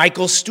people.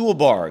 Michael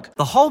Stuhlbarg.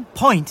 The whole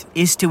point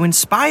is to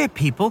inspire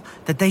people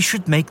that they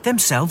should make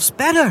themselves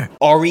better.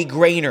 Ari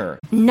Grainer.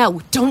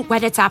 No, don't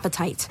whet its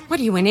appetite.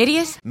 What are you, an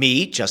idiot?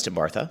 Me, Justin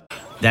Bartha.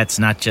 That's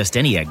not just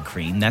any egg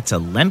cream, that's a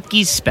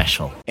Lemke's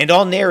special. And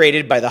all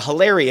narrated by the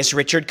hilarious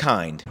Richard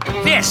Kind.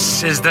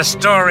 This is the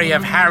story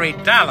of Harry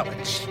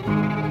Dalowitz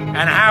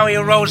and how he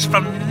rose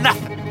from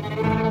nothing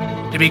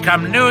to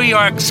become New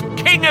York's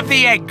King of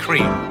the Egg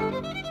Cream.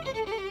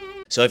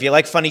 So if you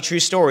like funny true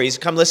stories,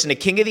 come listen to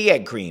King of the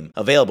Egg Cream,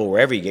 available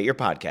wherever you get your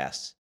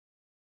podcasts.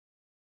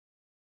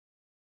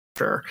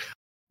 Sure.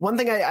 One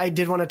thing I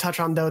did want to touch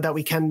on, though, that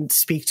we can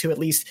speak to at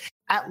least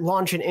at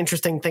launch, an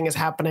interesting thing is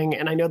happening.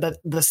 And I know that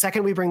the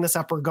second we bring this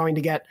up, we're going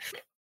to get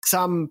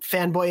some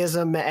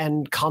fanboyism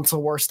and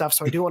console war stuff.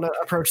 So I do want to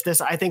approach this.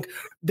 I think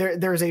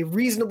there's a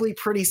reasonably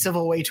pretty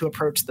civil way to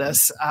approach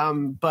this,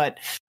 but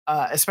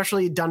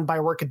especially done by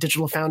work at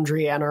Digital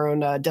Foundry, and our own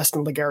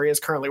Destin Ligari is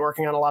currently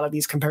working on a lot of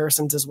these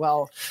comparisons as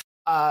well.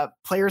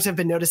 Players have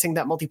been noticing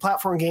that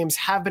multi-platform games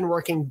have been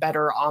working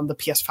better on the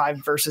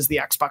PS5 versus the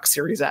Xbox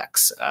Series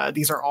X.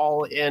 These are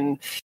all in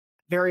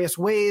various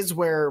ways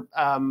where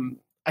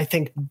I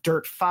think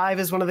Dirt 5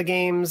 is one of the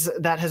games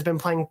that has been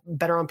playing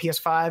better on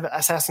PS5.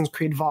 Assassin's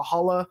Creed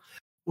Valhalla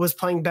was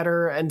playing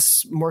better and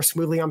more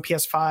smoothly on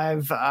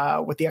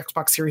PS5, with the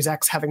Xbox Series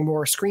X having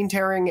more screen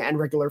tearing and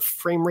regular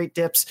frame rate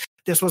dips.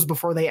 This was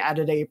before they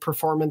added a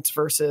performance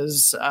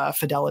versus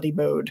fidelity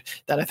mode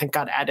that I think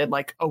got added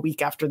like a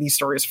week after these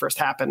stories first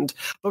happened.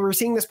 But we're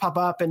seeing this pop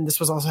up, and this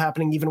was also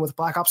happening even with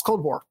Black Ops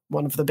Cold War,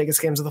 one of the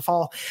biggest games of the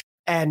fall.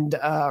 And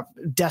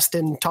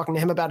Destin, talking to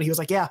him about it, he was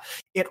like, yeah,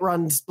 it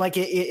runs like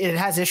it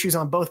has issues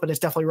on both, but it's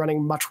definitely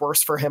running much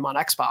worse for him on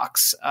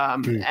Xbox.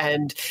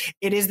 And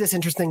it is this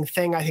interesting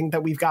thing, I think,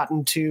 that we've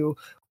gotten to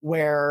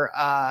where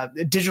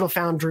Digital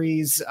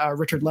Foundry's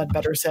Richard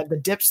Ledbetter said the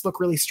dips look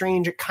really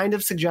strange. It kind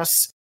of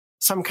suggests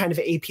some kind of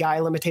API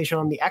limitation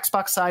on the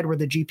Xbox side where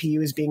the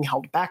GPU is being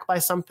held back by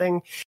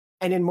something.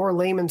 And in more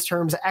layman's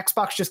terms,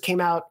 Xbox just came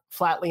out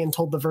flatly and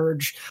told The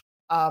Verge,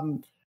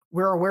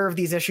 we're aware of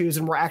these issues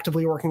and we're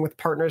actively working with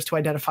partners to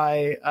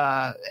identify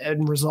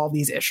and resolve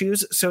these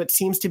issues. So it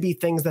seems to be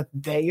things that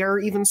they are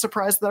even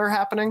surprised that are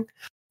happening.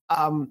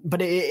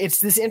 But it's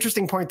this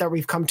interesting point that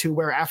we've come to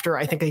where after,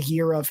 I think, a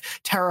year of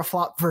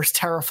teraflop versus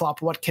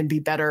teraflop, what can be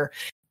better,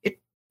 it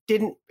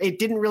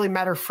didn't really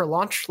matter for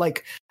launch.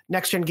 Like,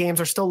 next-gen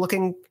games are still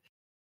looking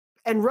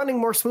and running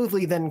more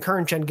smoothly than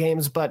current-gen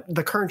games, but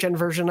the current-gen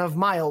version of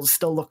Miles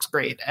still looks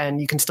great, and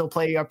you can still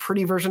play a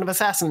pretty version of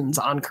Assassins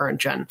on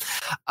current-gen.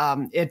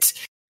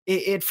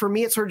 It for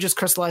me, it sort of just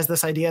crystallized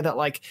this idea that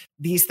like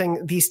these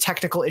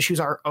technical issues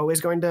are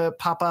always going to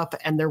pop up,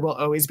 and there will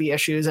always be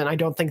issues. And I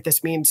don't think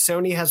this means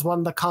Sony has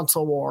won the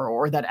console war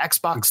or that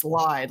Xbox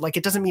lied. Like,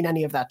 it doesn't mean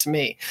any of that to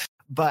me.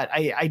 But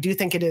I do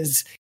think it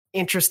is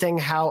interesting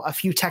how a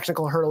few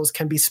technical hurdles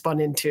can be spun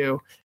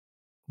into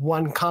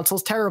one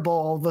console's terrible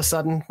all of a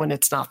sudden when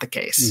it's not the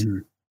case.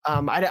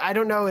 Mm-hmm. I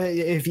don't know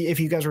if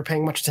you guys were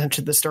paying much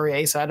attention to the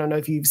story, Asa. I don't know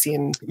if you've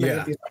seen many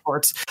of these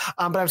reports,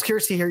 but I was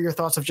curious to hear your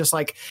thoughts of just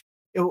like,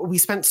 we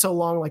spent so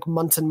long, like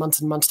months and months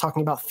and months,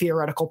 talking about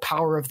theoretical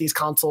power of these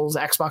consoles.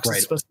 Xbox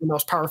is supposed to be the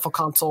most powerful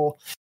console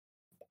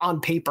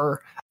on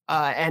paper.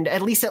 And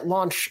at least at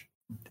launch,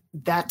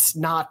 that's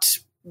not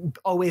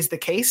always the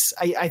case.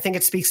 I think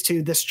it speaks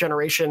to this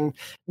generation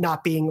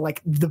not being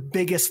like the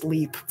biggest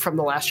leap from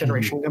the last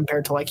generation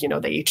compared to like, the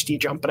HD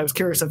jump. But I was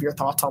curious of your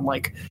thoughts on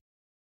like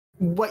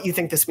what you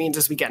think this means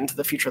as we get into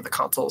the future of the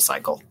console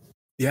cycle.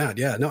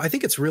 Yeah. No, I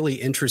think it's really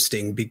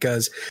interesting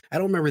because I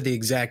don't remember the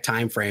exact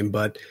time frame,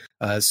 but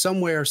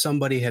somewhere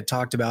somebody had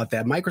talked about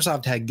that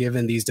Microsoft had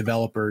given these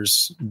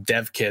developers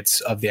dev kits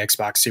of the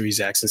Xbox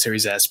Series X and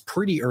Series S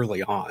pretty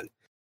early on,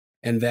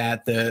 and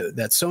that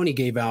that Sony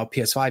gave out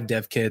PS5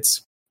 dev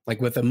kits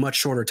like with a much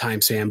shorter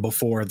time span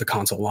before the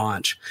console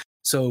launch.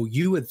 So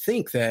you would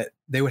think that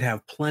they would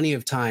have plenty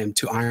of time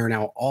to iron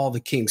out all the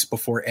kinks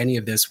before any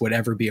of this would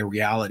ever be a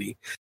reality.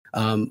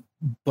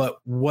 But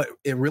what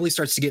it really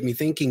starts to get me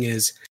thinking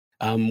is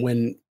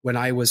when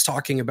I was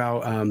talking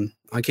about on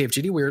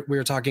KFGD, we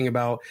were talking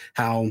about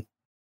how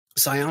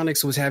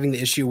Psyonix was having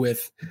the issue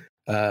with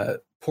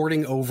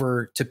porting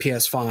over to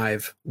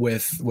PS5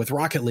 with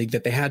Rocket League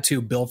that they had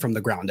to build from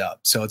the ground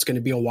up. So it's going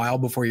to be a while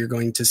before you're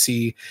going to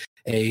see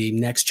a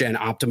next-gen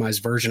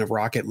optimized version of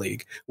Rocket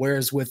League.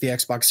 Whereas with the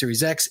Xbox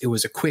Series X, it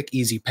was a quick,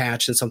 easy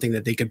patch and something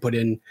that they could put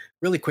in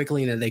really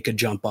quickly and that they could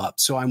jump up.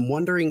 So I'm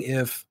wondering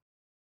if,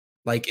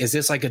 like, is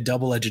this like a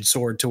double-edged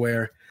sword to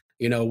where,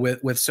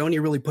 with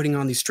Sony really putting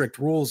on these strict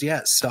rules, yeah,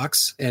 it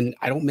sucks. And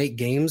I don't make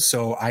games,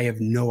 so I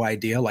have no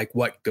idea like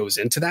what goes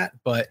into that.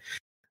 But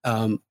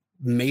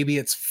maybe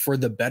it's for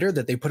the better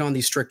that they put on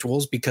these strict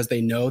rules because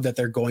they know that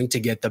they're going to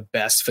get the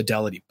best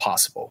fidelity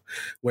possible.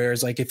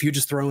 Whereas like if you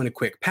just throw in a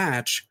quick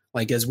patch,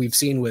 like as we've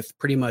seen with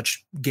pretty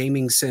much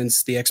gaming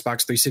since the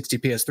Xbox 360,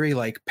 PS3,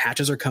 like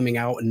patches are coming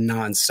out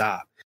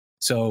nonstop.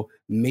 So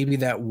maybe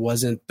that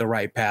wasn't the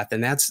right path.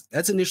 And that's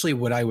initially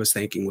what I was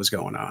thinking was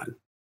going on.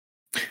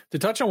 To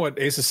touch on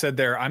what Asa said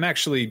there, I'm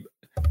actually,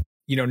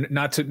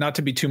 not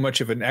to be too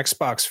much of an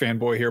Xbox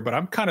fanboy here, but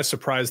I'm kind of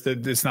surprised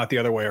that it's not the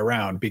other way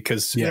around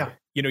because,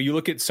 you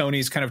look at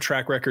Sony's kind of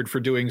track record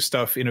for doing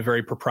stuff in a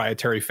very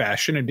proprietary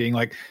fashion and being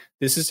like,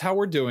 this is how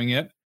we're doing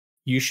it.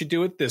 You should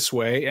do it this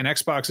way. And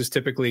Xbox is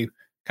typically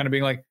kind of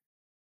being like,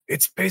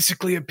 it's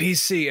basically a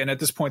PC. And at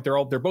this point,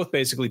 they're both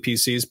basically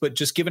PCs, but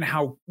just given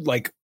how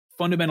like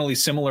fundamentally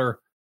similar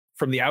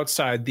from the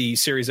outside, the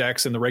Series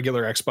X and the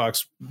regular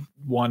Xbox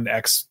One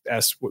X,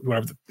 S,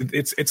 whatever,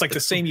 it's like the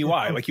same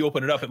UI. Like you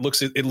open it up, it looks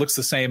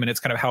the same, and it's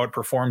kind of how it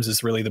performs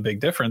is really the big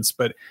difference.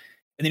 But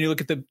and then you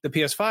look at the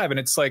PS5, and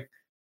it's like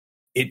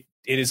it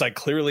is like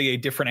clearly a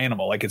different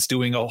animal. Like it's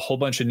doing a whole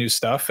bunch of new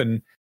stuff,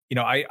 and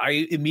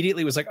I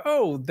immediately was like,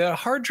 oh, the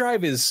hard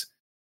drive is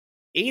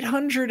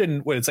 800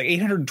 and what it's like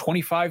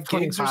 825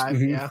 gigs or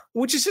something,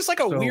 which is just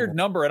like a weird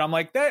number. And I'm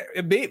like,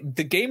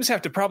 the games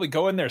have to probably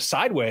go in there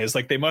sideways.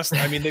 Like they must,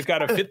 they've got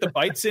to fit the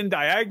bytes in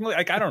diagonally.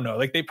 Like, I don't know.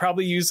 Like they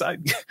probably use,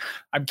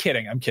 I'm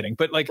kidding.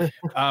 But like,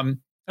 and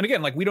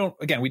again, like we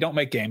don't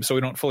make games, so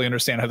we don't fully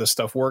understand how this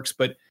stuff works,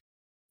 but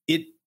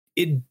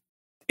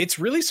it's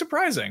really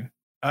surprising.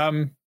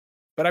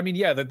 But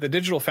the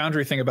Digital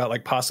Foundry thing about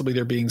like possibly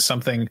there being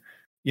something,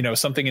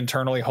 something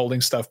internally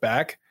holding stuff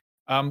back.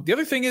 The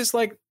other thing is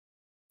like,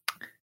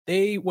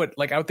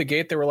 out the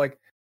gate, they were like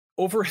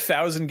over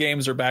 1,000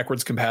 games are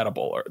backwards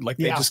compatible, or like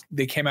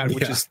they came out,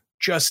 which is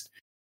just,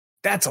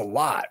 that's a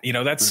lot,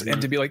 that's,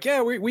 and to be like,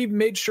 we've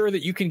made sure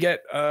that you can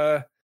get,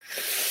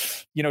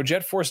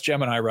 Jet Force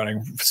Gemini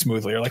running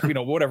smoothly, or like,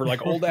 whatever,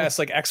 like old ass,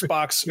 like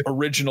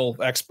original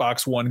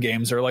Xbox One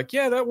games are like,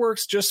 that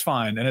works just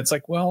fine. And it's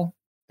like, well,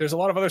 there's a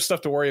lot of other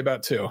stuff to worry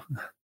about too.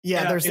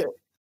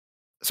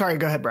 Sorry,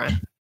 go ahead,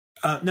 Brian.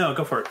 No,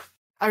 go for it.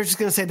 I was just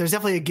going to say there's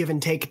definitely a give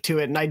and take to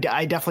it. And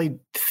I definitely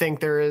think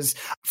there is,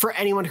 for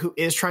anyone who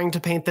is trying to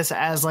paint this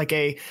as like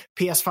a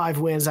PS5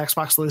 wins,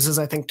 Xbox loses,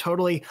 I think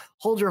totally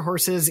hold your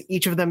horses.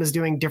 Each of them is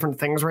doing different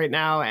things right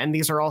now. And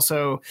these are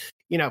also,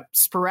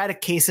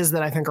 sporadic cases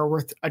that I think are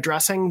worth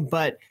addressing.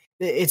 But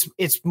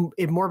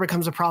it more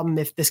becomes a problem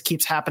if this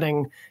keeps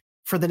happening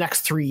for the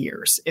next 3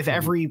 years. If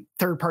every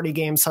third-party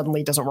game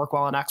suddenly doesn't work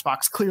well on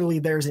Xbox, clearly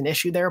there's an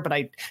issue there, but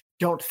I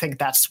don't think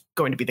that's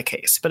going to be the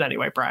case. But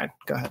anyway, Brian,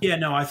 go ahead. Yeah,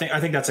 no, I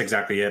think that's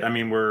exactly it. I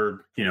mean, we're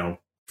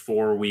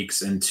 4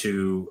 weeks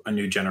into a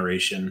new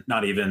generation,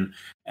 not even,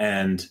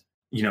 and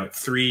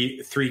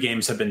three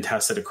games have been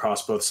tested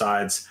across both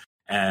sides,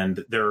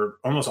 and they're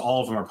almost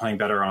all of them are playing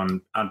better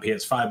on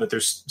PS5. But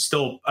there's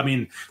still, I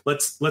mean,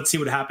 let's see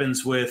what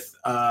happens with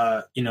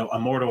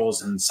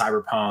Immortals and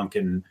Cyberpunk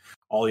and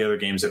all the other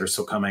games that are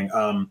still coming.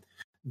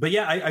 But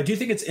yeah, I do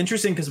think it's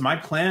interesting because my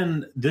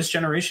plan this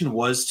generation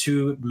was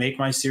to make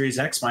my Series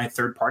X my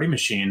third party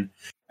machine,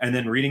 and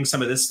then reading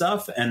some of this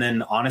stuff, and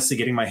then honestly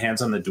getting my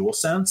hands on the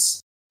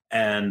DualSense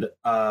and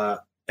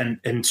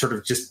sort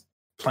of just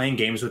playing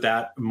games with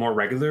that more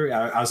regular.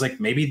 I was like,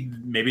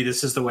 maybe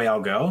this is the way I'll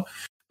go.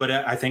 But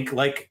I think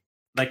like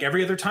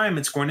every other time,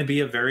 it's going to be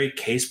a very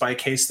case by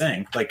case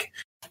thing. Like,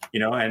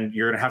 and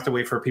you're going to have to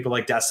wait for people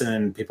like Destin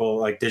and people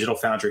like Digital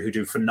Foundry who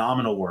do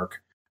phenomenal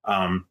work.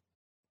 And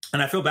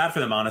I feel bad for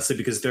them, honestly,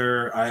 because they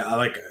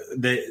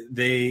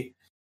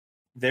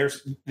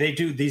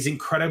do these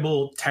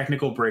incredible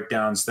technical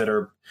breakdowns that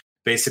are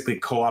basically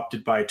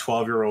co-opted by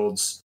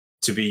 12-year-olds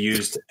to be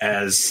used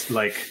as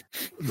like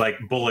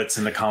bullets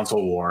in the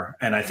console war.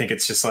 And I think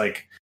it's just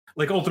like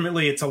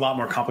ultimately it's a lot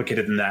more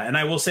complicated than that. And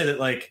I will say that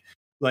like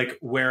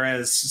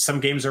whereas some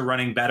games are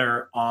running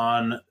better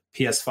on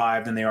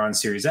PS5 than they are on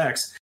Series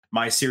X,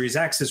 my Series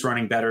X is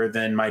running better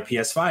than my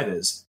PS5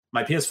 is.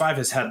 My PS5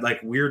 has had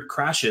like weird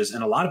crashes,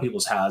 and a lot of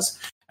people's has,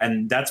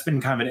 and that's been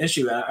kind of an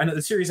issue. I know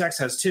the Series X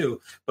has too,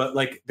 but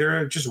like there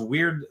are just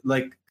weird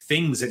like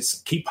things that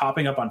keep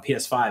popping up on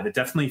PS5. It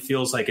definitely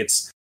feels like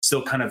it's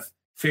still kind of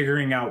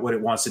figuring out what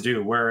it wants to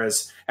do,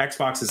 whereas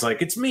Xbox is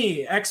like, it's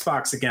me,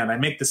 Xbox again. I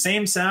make the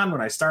same sound when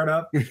I start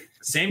up, the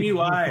same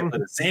UI,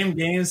 the same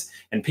games,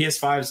 and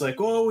PS5 is like,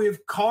 oh, we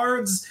have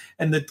cards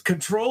and the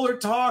controller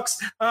talks.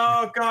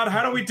 Oh God,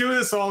 how do we do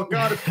this? Oh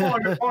God, it's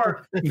falling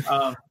apart.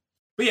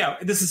 But yeah,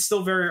 this is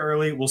still very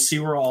early. We'll see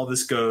where all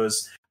this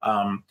goes.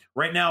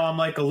 Right now, I'm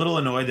like a little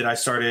annoyed that I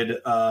started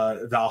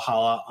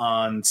Valhalla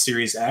on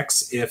Series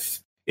X if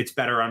it's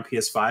better on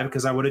PS5,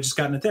 because I would have just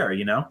gotten it there,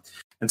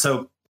 And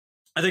so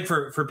I think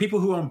for people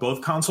who own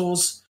both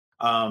consoles,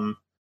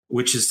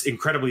 which is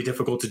incredibly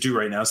difficult to do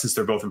right now since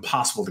they're both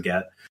impossible to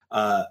get,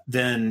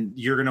 then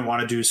you're going to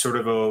want to do sort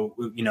of a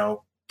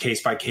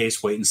case by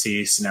case wait and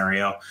see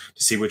scenario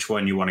to see which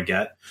one you want to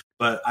get.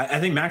 But I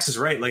think Max is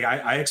right. Like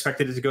I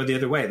expected it to go the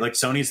other way. Like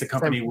Sony's the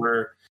company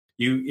where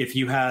if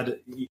you had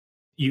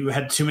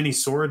too many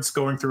swords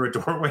going through a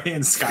doorway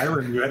in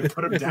Skyrim, you had to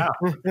put them down.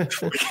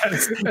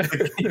 Because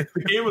the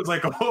game was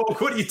like, oh,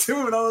 what are you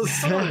doing? All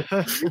this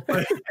swords?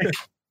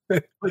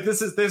 Like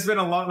there's been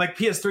a long, like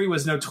PS3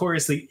 was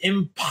notoriously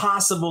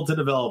impossible to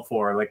develop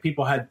for. Like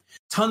people had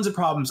tons of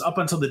problems up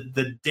until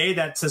the day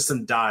that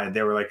system died.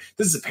 They were like,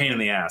 this is a pain in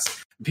the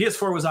ass.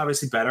 PS4 was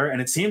obviously better,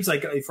 and it seems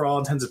like for all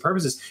intents and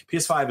purposes,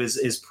 PS5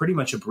 is pretty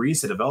much a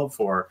breeze to develop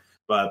for.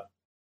 But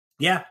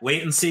yeah,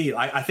 wait and see.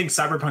 I think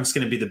Cyberpunk's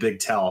going to be the big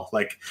tell.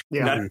 Like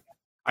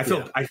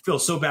I feel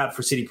so bad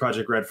for CD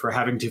Projekt Red for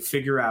having to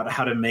figure out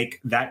how to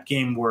make that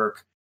game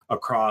work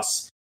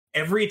across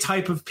every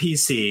type of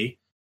PC.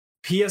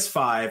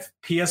 PS5,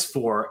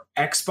 PS4,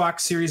 Xbox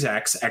Series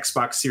X,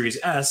 Xbox Series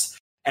S,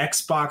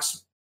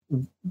 Xbox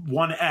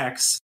One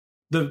X,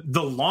 the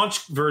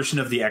launch version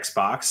of the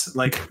Xbox,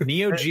 like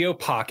Neo Geo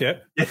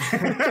Pocket,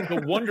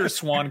 the Wonder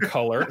Swan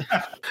color,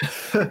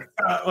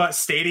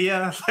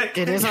 Stadia.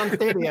 It is on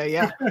Stadia,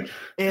 yeah.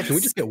 Can we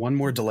just get one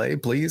more delay,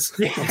 please?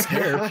 I'm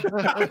scared.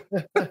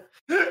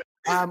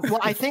 Well,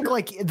 I think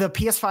like the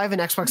PS5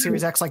 and Xbox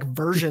Series X like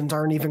versions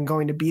aren't even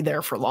going to be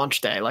there for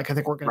launch day. Like I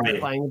think we're going to be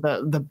playing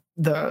the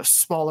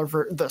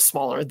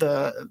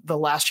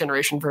last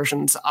generation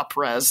versions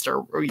up-resed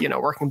or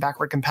working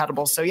backward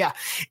compatible. So yeah,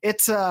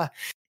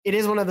 it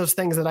is one of those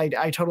things that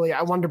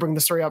I wanted to bring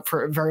the story up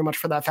for very much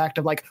for that fact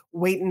of like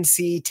wait and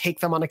see, take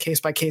them on a case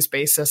by case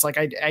basis. Like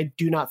I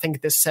do not think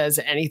this says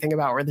anything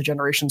about where the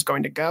generation's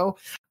going to go.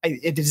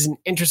 It is an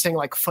interesting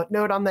like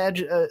footnote on the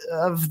edge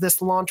of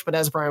this launch, but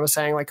as Brian was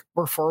saying, like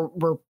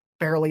we're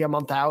barely a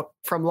month out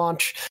from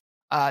launch.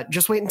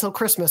 Just wait until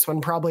Christmas when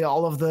probably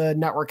all of the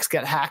networks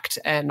get hacked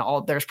and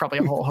there's probably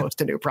a whole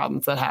host of new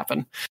problems that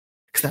happen,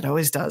 because that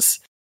always does.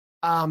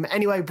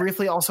 Anyway,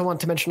 briefly also want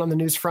to mention on the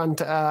news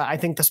front, I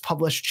think this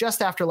published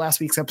just after last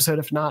week's episode.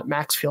 If not,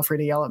 Max, feel free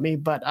to yell at me.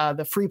 But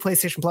the free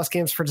PlayStation Plus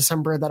games for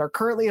December that are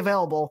currently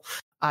available,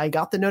 I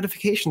got the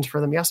notifications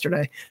for them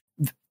yesterday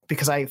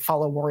because I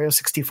follow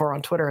Wario64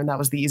 on Twitter, and that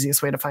was the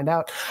easiest way to find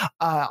out.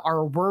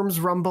 Are Worms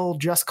Rumble,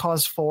 Just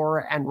Cause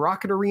 4, and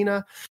Rocket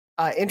Arena.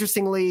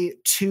 Interestingly,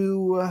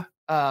 2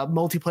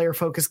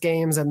 multiplayer-focused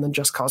games, and then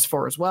Just Cause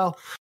 4 as well.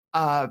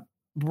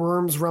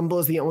 Worms Rumble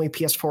is the only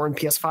PS4 and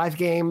PS5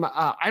 game.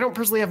 I don't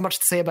personally have much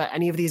to say about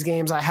any of these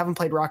games. I haven't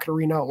played Rocket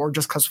Arena or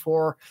Just Cause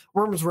 4.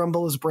 Worms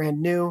Rumble is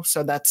brand new,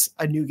 so that's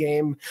a new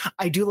game.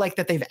 I do like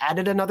that they've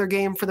added another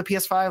game for the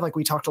PS5. Like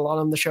we talked a lot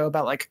on the show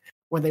about like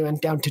when they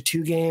went down to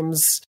 2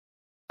 games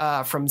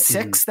from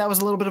 6. That was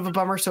a little bit of a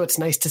bummer, so it's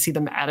nice to see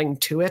them adding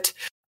to it.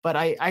 But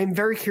I'm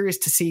very curious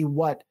to see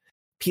what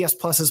PS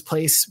Plus's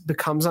place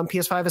becomes on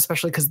PS5,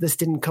 especially because this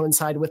didn't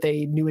coincide with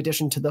a new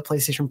addition to the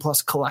PlayStation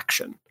Plus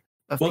collection.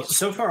 Well,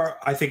 so far,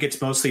 I think it's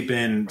mostly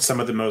been some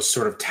of the most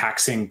sort of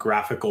taxing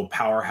graphical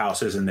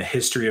powerhouses in the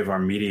history of our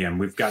medium.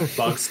 We've got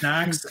Bug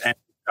Snacks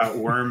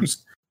and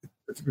Worms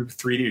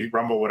 3D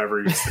Rumble,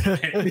 whatever you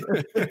say.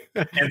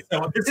 And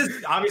so this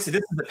is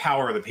the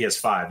power of the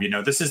PS5. You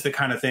know, this is the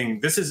kind of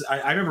thing.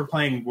 I remember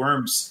playing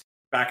Worms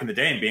back in the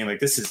day and being like,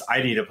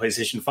 I need a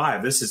PlayStation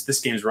 5. This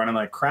game's running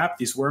like crap.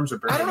 These worms are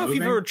barely I don't know moving.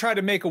 if you've ever tried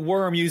to make a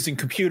worm using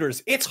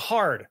computers. It's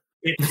hard.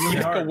 It's really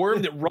hard. A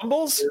worm that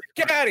rumbles?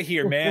 Get out of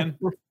here, man.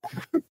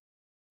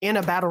 In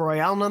a battle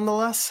royale,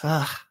 nonetheless.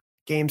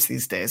 Games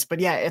these days. But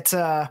yeah, it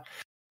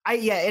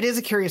is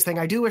a curious thing.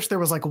 I do wish there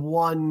was like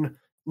one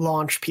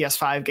launch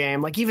PS5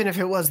 game, like even if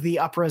it was the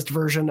up-resed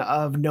version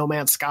of No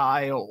Man's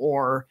Sky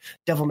or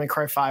Devil May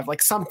Cry 5,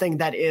 like something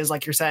that is,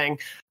 like you're saying,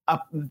 a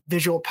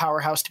visual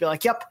powerhouse to be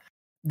like, yep,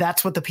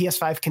 that's what the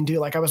PS5 can do.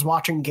 Like I was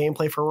watching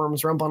gameplay for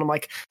Worms Rumble and I'm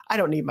like, I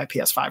don't need my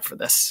PS5 for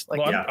this. Like,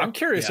 well, I'm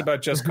curious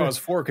about Just Cause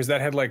 4 because that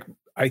had like,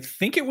 I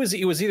think it was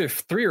either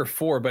 3 or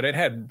 4, but it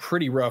had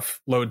pretty rough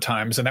load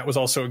times. And that was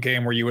also a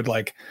game where you would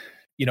like,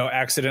 you know,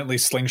 accidentally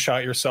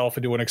slingshot yourself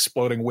into an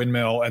exploding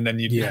windmill. And then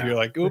you're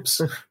like,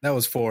 oops. That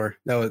was 4.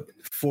 That was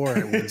 4.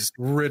 It was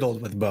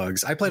riddled with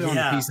bugs. I played it on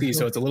the PC,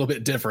 so it's a little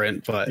bit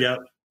different, but yeah.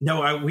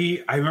 No, I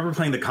remember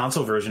playing the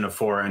console version of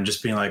 4 and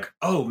just being like,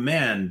 "Oh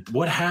man,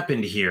 what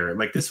happened here?"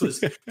 Like it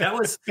was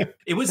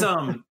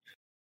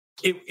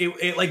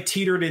like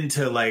teetered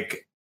into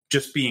like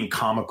just being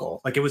comical.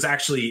 Like it was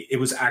actually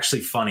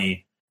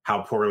funny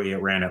how poorly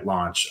it ran at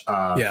launch.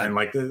 And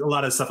like a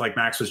lot of stuff like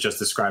Max was just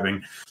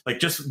describing, like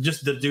just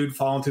the dude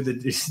falling through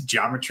the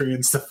geometry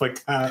and stuff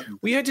like that.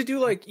 You had to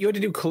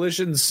do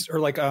collisions or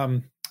like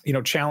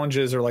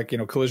challenges or like,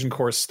 collision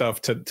course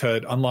stuff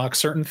to unlock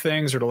certain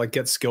things or to like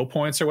get skill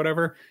points or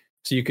whatever.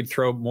 So you could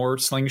throw more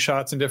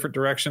slingshots in different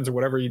directions or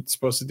whatever you're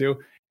supposed to do.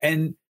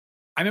 And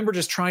I remember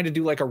just trying to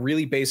do like a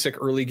really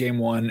basic early game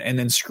one and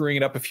then screwing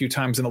it up a few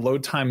times. And the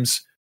load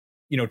times,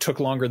 took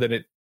longer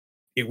than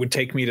it would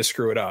take me to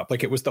screw it up.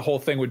 Like it was, the whole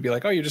thing would be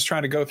like, oh, you're just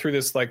trying to go through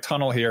this like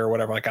tunnel here or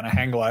whatever, like on a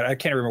hang glide. I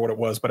can't remember what it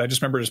was, but I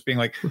just remember just being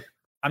like,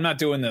 I'm not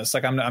doing this.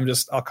 Like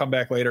I'll come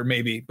back later,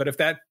 maybe. But if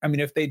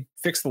they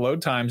fix the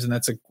load times and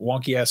that's a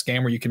wonky ass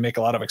game where you can make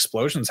a lot of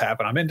explosions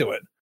happen, I'm into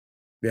it.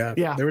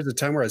 Yeah. There was a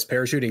time where I was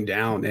parachuting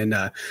down and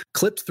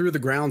clipped through the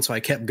ground. So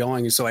I kept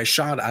going. So I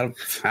shot, I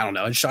don't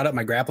know, I shot up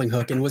my grappling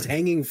hook and was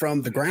hanging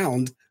from the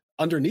ground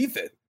underneath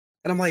it.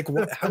 And I'm like,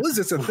 how is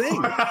this a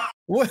thing?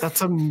 What?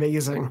 That's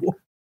amazing.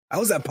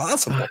 How is that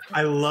possible?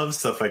 I love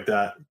stuff like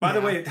that. By the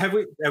way, have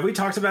we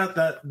talked about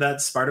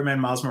that Spider-Man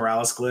Miles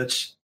Morales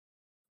glitch?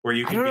 Where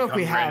you can, I don't know if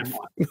we have.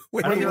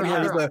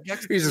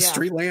 He's a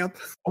street lamp.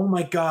 Oh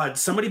my God!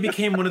 Somebody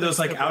became one of those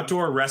like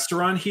outdoor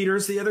restaurant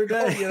heaters the other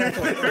day.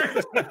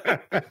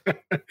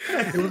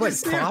 It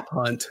was like Prop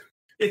Hunt.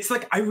 It's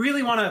like I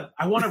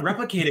want to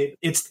replicate it.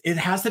 It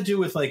has to do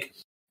with like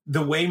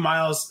the way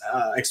Miles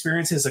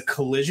experiences a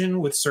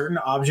collision with certain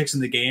objects in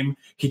the game.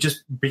 He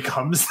just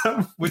becomes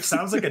them, which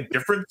sounds like a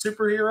different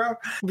superhero.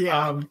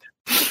 Yeah.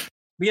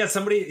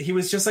 He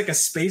was just like a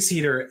space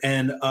heater,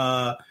 and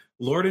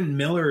Lord and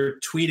Miller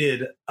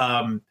tweeted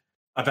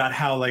about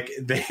how like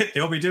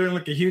they'll be doing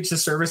like a huge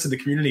disservice in the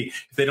community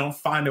if they don't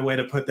find a way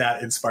to put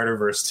that in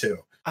Spider-Verse too.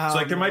 So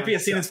like there might be a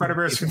scene in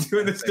Spider-Verse for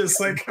doing this, just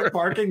like a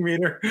parking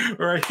meter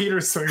or a heater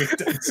swinging.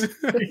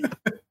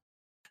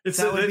 It's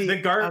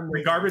the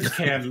garbage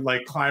can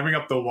like climbing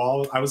up the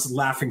wall. I was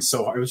laughing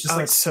so hard. It was just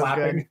like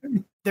slapping.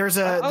 So there's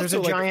a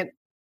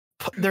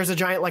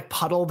giant like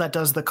puddle that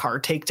does the car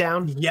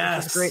takedown. Yes,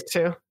 which is great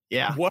too.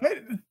 Yeah. What?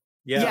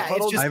 Yeah,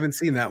 I haven't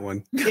seen that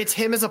one. It's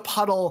him as a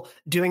puddle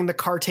doing the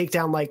car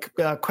takedown, like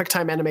quick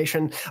time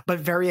animation, but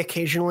very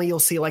occasionally you'll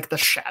see like the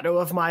shadow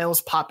of Miles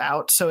pop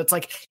out. So it's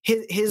like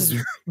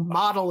his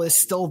model is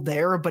still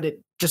there, but it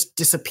just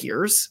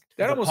disappears.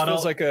 That almost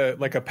feels like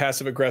a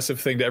passive aggressive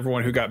thing to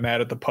everyone who got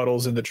mad at the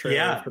puddles in the trailer.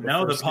 Yeah, the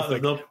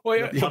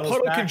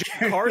puddle can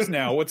jump cars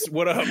now.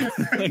 What up?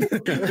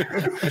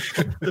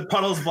 The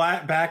puddle's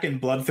back and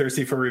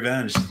bloodthirsty for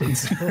revenge.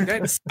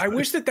 I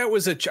wish there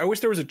was a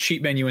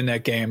cheat menu in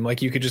that game.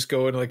 Like you could just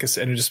go and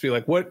and just be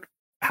like, what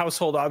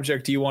household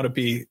object do you want to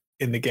be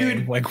in the game?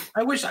 Dude, like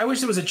I wish there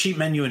was a cheat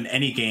menu in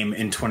any game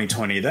in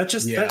 2020. That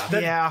just it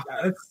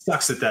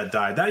sucks that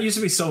died. That used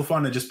to be so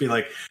fun to just be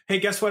like, hey,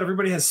 guess what?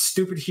 Everybody has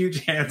stupid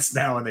huge hands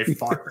now and they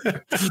fart.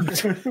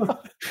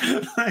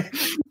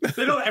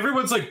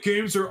 Everyone's like,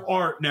 games are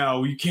art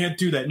now. You can't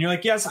do that. And you're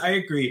like, yes, I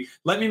agree.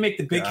 Let me make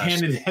the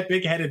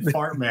big-headed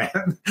fart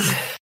man.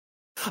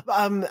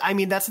 I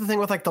mean, that's the thing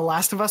with like The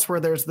Last of Us,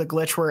 where there's the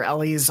glitch where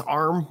Ellie's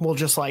arm will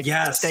just like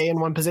stay in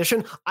one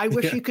position. I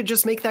wish you could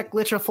just make that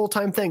glitch a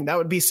full-time thing. That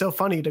would be so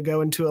funny to go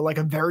into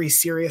a very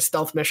serious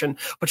stealth mission,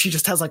 but she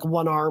just has like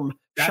one arm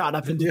shot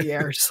up into the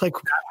air, just like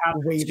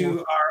waving. To our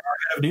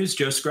head of news,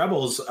 Joe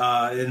Screbbles,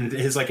 in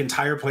his like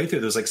entire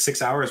playthrough, there's like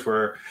 6 hours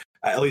where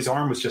Ellie's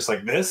arm was just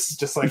like this,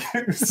 just like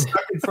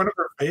stuck in front of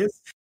her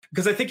face.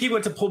 Because I think he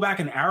went to pull back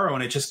an arrow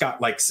and it gets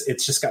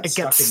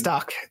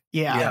stuck.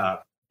 Yeah.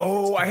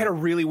 Oh, I had a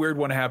really weird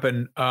one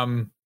happen.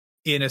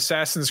 In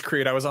Assassin's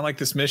Creed, I was on like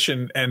this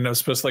mission and I was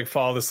supposed to like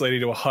follow this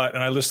lady to a hut,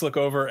 and I just look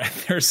over and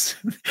there's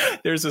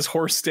this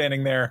horse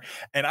standing there,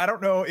 and I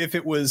don't know if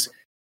it was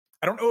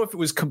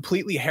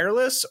completely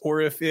hairless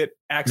or if it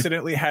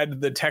accidentally had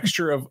the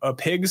texture of a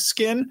pig's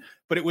skin,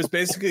 but it was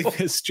basically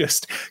this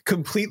just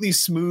completely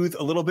smooth,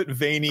 a little bit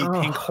veiny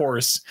pink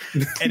horse.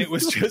 And it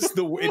was just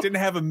it didn't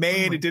have a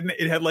mane.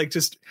 It had like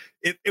just,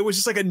 it was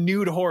just like a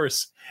nude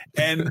horse.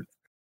 And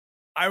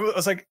I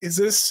was like,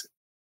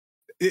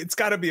 it's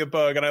got to be a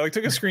bug. And I like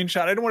took a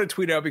screenshot. I didn't want to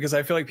tweet out because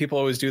I feel like people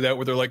always do that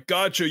where they're like,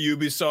 gotcha,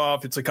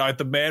 Ubisoft. It's like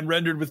the man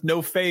rendered with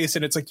no face.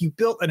 And it's like, you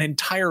built an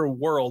entire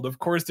world. Of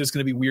course, there's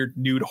going to be weird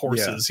nude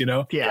horses, you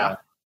know? Yeah.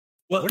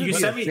 Well, you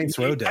sent me Saints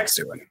Row devs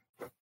doing.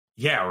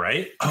 Yeah,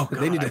 right? Oh,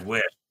 God, they need to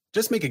wish.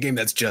 Just make a game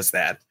that's just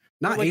that.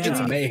 Not Agents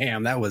of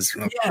Mayhem. That was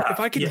if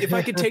I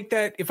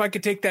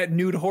could take that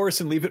nude horse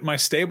and leave it in my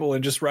stable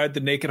and just ride the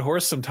naked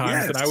horse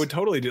sometimes, then I would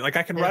totally do. Like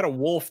I can ride a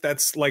wolf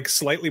that's like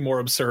slightly more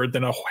absurd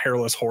than a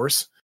hairless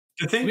horse.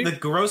 The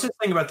grossest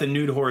thing about the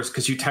nude horse,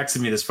 because you texted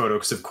me this photo,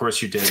 because of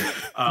course you did,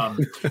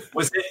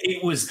 was that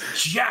it was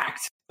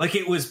jacked. Like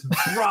it was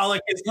brolic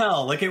as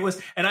hell. Like it was,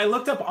 and I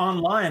looked up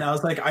online. I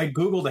was like, I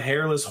Googled a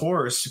hairless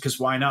horse because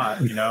why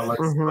not? You know,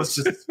 let's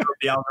just throw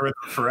the algorithm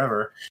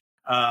forever.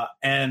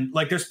 And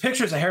like there's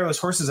pictures of hairless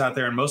horses out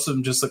there, and most of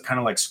them just look kind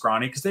of like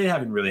scrawny because they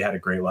haven't really had a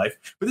great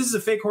life. But this is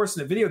a fake horse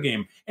in a video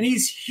game, and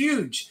he's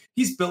huge.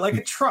 He's built like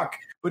a truck,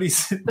 but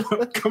he's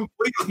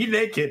completely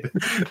naked.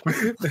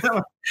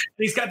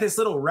 He's got this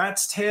little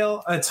rat's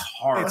tail. It's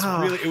hard.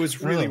 It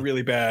was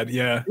really bad.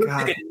 Yeah,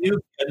 like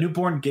a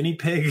newborn guinea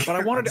pig. But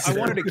I wanted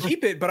to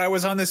keep it. But I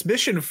was on this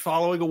mission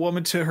following a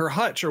woman to her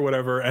hutch or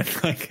whatever,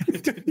 and like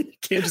you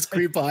can't just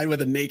creep behind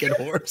with a naked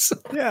horse.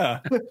 Yeah,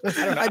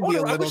 I'd be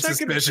a little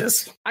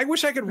suspicious. I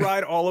wish I could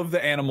ride all of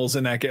the animals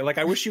in that game. Like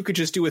I wish you could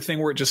just do a thing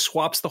where it just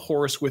swaps the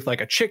horse with like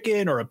a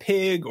chicken or a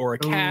pig or a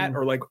cat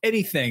or like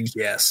anything.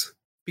 Yes,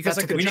 because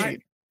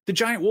like the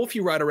giant wolf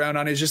you ride around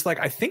on is just like,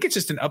 I think it's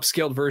just an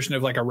upscaled version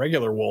of like a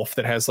regular wolf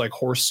that has like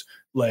horse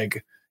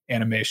leg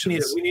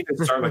animations. We need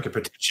to start like a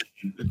petition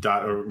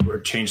or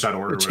change.org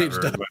or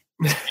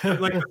whatever.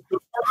 Like we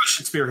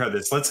should spearhead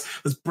this. Let's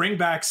bring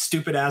back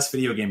stupid ass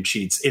video game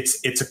cheats.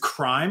 It's a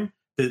crime.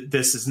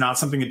 This is not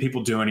something that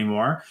people do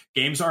anymore.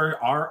 Games are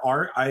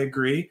art. I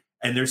agree.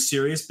 And they're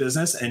serious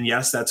business, and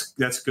yes, that's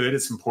good.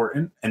 It's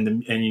important,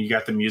 and you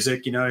got the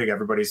music. You know, you got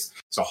it's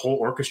a whole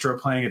orchestra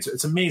playing.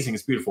 It's amazing.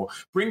 It's beautiful.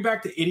 Bring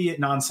back the idiot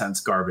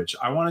nonsense garbage.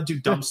 I want to do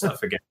dumb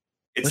stuff again.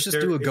 Let's just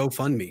do a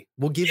GoFundMe.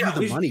 We'll give you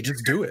the money.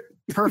 Just do it.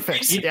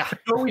 Perfect. Yeah.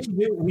 You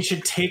know what we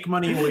should take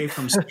money away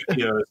from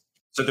studios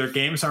so their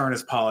games aren't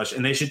as polished,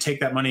 and they should take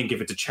that money and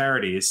give it to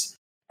charities.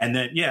 And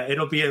then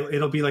it'll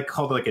be like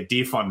called like a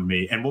defund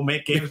me, and we'll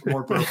make games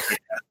more broken.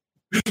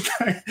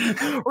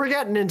 We're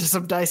getting into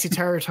some dicey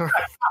territory.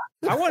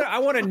 I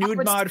want a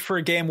nude mod for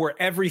a game where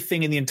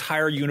everything in the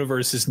entire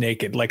universe is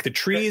naked. Like the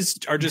trees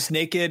are just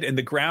naked, and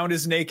the ground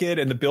is naked,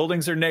 and the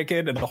buildings are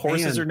naked, and the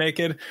horses are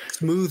naked.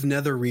 Smooth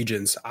nether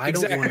regions. I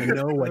don't want to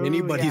know what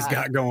anybody's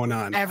got going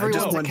on. I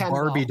just want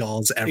Barbie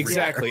dolls everywhere.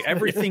 Exactly.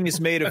 Everything is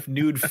made of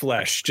nude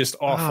flesh. Just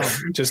awful.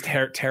 Just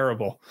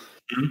terrible.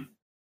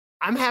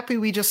 I'm happy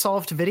we just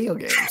solved video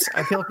games.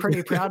 I feel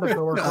pretty proud of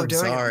the work we're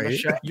doing.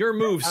 Sorry. Your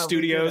move,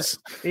 studios.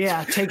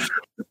 Yeah, take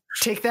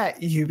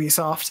that,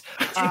 Ubisoft.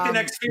 Take the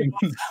next few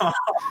months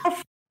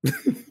off.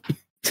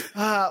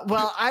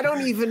 Well, I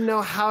don't even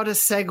know how to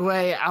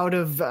segue out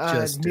of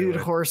nude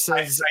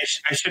horses.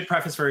 I should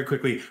preface very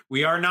quickly.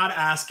 We are not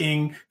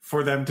asking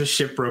for them to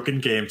ship broken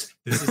games.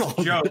 This is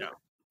a joke.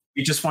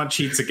 We just want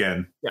cheats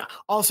again. Yeah.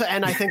 Also,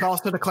 and I think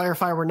also to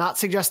clarify, we're not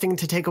suggesting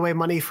to take away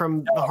money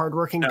from the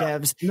hardworking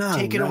devs.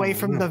 Take it away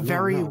from the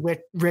very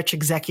rich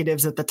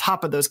executives at the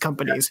top of those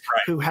companies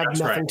who have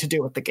nothing to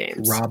do with the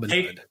games.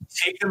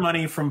 Take the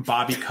money from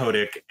Bobby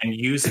Kotick and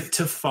use it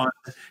to fund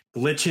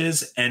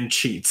glitches and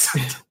cheats.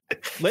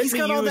 Let me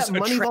use a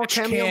trash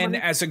can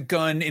as a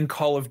gun in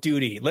Call of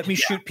Duty. Let me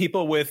shoot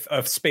people with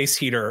a space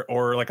heater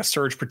or like a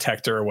surge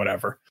protector or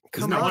whatever.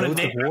 Come on,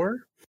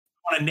 war.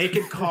 On a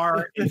naked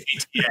car in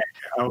GTA,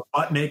 a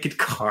butt naked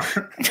car.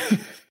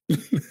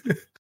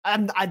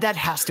 And that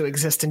has to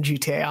exist in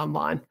GTA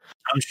Online.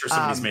 I'm sure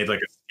somebody's made like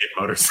a skid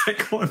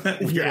motorcycle in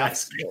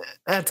that.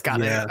 That's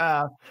got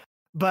it.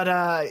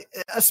 But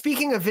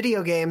speaking of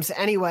video games,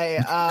 anyway,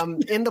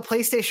 in the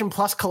PlayStation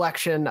Plus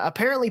collection,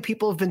 apparently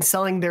people have been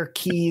selling their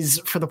keys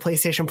for the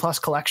PlayStation Plus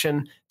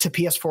collection to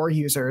PS4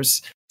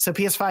 users. So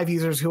PS5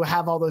 users who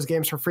have all those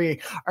games for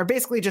free are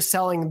basically just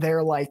selling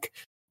their like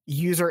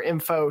user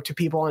info to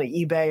people on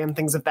eBay and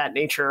things of that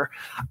nature.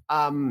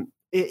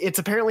 It's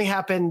apparently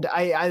happened.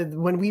 I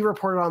when we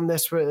reported on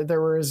this,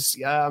 there was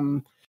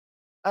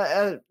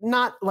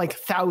not like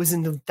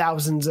thousands and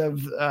thousands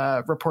of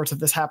reports of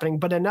this happening,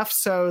 but enough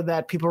so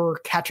that people were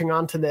catching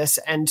on to this,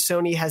 and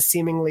Sony has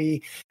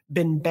seemingly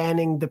been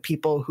banning the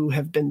people who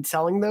have been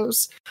selling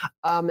those.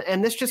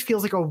 And this just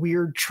feels like a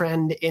weird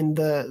trend in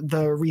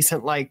the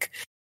recent, like,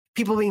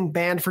 people being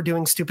banned for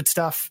doing stupid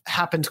stuff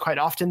happens quite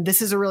often.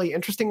 This is a really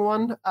interesting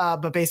one,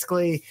 but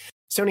basically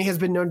Sony has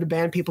been known to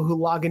ban people who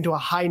log into a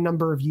high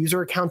number of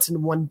user accounts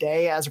in one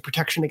day as a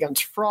protection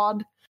against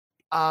fraud.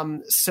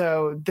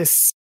 So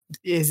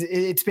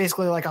it's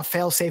basically like a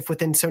fail-safe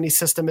within Sony's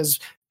system is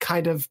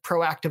kind of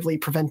proactively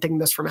preventing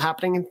this from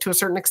happening to a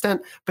certain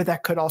extent, but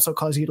that could also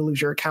cause you to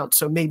lose your account.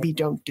 So maybe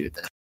don't do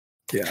this.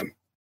 Yeah.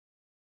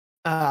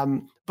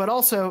 But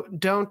also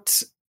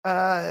don't,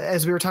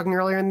 as we were talking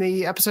earlier in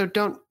the episode,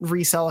 don't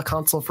resell a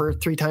console for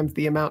 3 times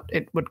the amount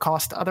it would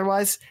cost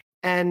otherwise.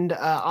 And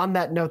on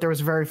that note, there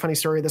was a very funny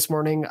story this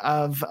morning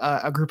of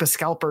a group of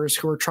scalpers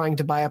who were trying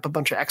to buy up a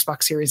bunch of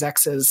Xbox Series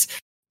X's,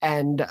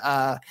 and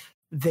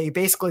they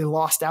basically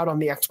lost out on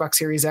the Xbox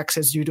Series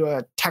X's due to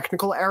a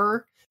technical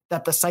error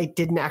that the site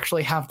didn't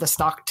actually have the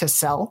stock to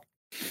sell.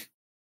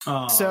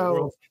 Oh,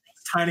 so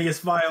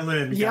tiniest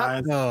violin,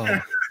 guys. Oh.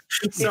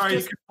 Sorry,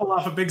 you could pull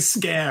off a big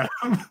scam.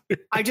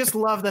 I just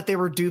love that they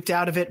were duped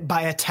out of it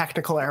by a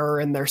technical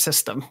error in their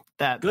system.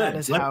 That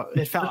is how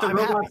it felt. Let the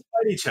robots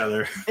fight each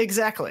other.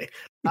 Exactly.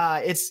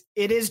 I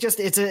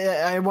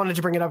wanted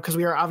to bring it up because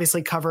we are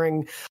obviously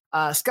covering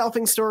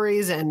scalping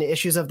stories and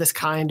issues of this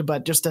kind,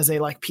 but just as a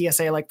like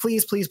PSA, like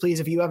please,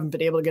 if you haven't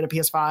been able to get a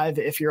PS5,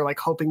 if you're like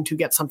hoping to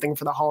get something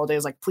for the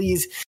holidays, like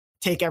please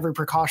take every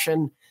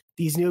precaution.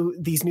 These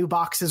new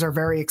boxes are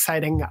very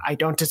exciting. I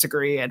don't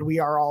disagree, and we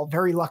are all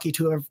very lucky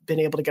to have been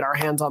able to get our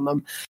hands on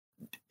them.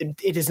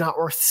 It is not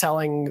worth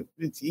selling,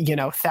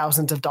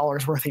 thousands of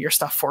dollars worth of your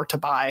stuff for to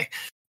buy.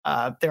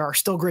 There are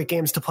still great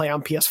games to play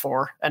on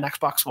PS4 and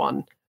Xbox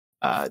One.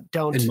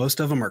 And most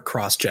of them are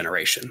cross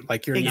generation.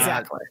 Like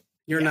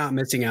you're not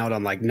missing out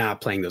on like not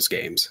playing those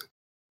games.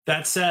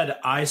 That said,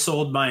 I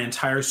sold my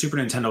entire Super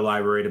Nintendo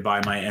library to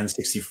buy my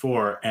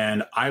N64,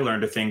 and I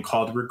learned a thing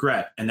called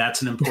regret, and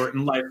that's an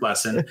important life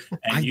lesson.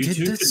 And I did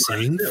the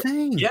same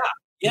thing.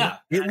 Yeah.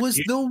 It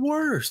was the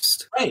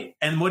worst. Right.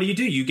 And what do?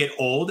 You get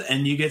old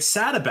and you get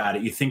sad about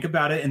it. You think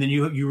about it, and then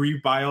you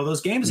rebuy all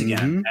those games again,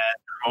 and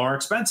they're more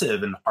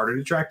expensive and harder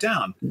to track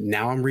down.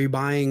 Now I'm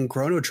rebuying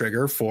Chrono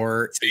Trigger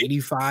for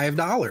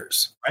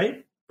 $85.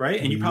 Right.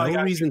 And you probably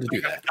got reason to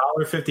do that.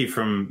 $1.50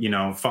 from,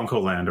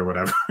 Funkoland or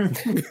whatever.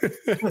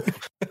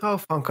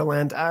 Oh,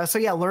 Funkoland. So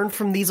yeah, learn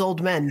from these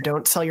old men.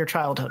 Don't sell your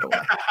childhood away.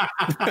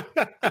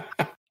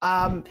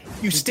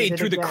 You stayed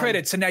through the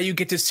credits, and now you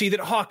get to see that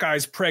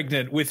Hawkeye's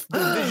pregnant with the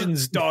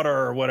Vision's daughter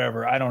or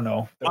whatever. I don't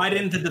know. Why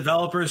didn't the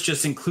developers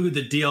just include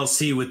the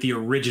DLC with the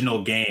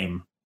original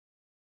game?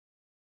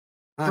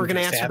 We're going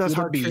to answer those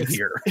hard truths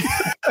here.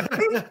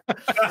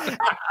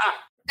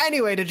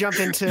 Anyway, to jump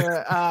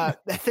into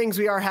things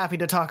we are happy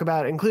to talk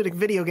about, including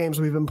video games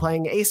we've been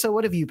playing. Asa,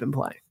 what have you been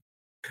playing?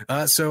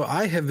 So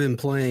I have been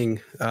playing,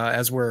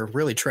 as we're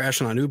really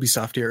trashing on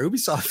Ubisoft here,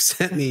 Ubisoft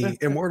sent me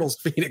Immortals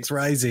Phoenix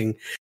Rising,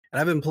 and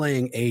I've been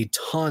playing a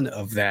ton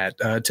of that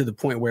to the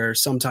point where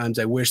sometimes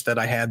I wish that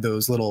I had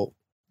those little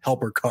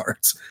helper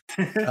cards.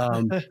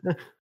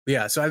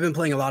 Yeah, so I've been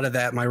playing a lot of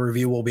that. My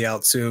review will be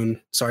out soon.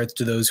 Sorry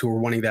to those who are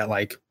wanting that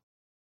like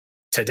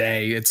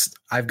today.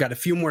 I've got a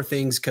few more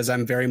things because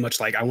I'm very much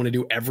like I want to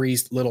do every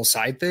little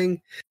side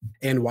thing.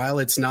 And while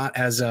it's not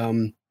as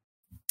it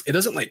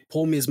doesn't like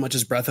pull me as much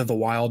as Breath of the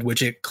Wild,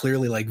 which it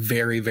clearly like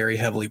very, very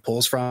heavily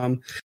pulls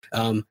from.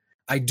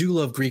 I do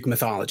love Greek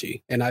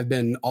mythology, and I've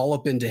been all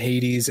up into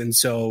Hades, and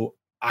so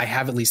I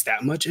have at least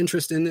that much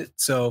interest in it.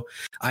 So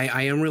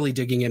I am really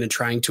digging in and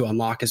trying to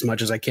unlock as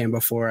much as I can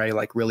before I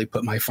like really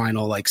put my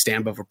final like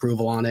stamp of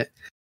approval on it.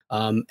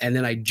 And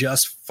then I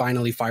just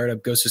finally fired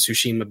up Ghost of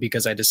Tsushima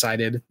because I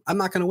decided I'm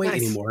not going to wait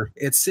anymore.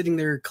 It's sitting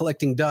there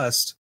collecting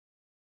dust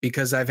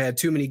because I've had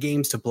too many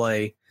games to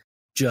play.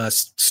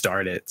 Just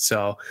start it.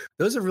 So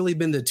those have really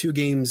been the two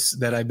games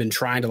that I've been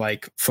trying to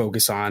like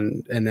focus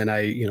on. And then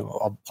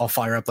I'll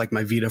fire up like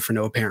my Vita for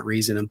no apparent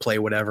reason and play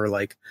whatever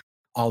like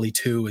Ollie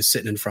 2 is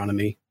sitting in front of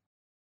me.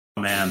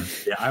 Oh, man.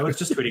 Yeah. I was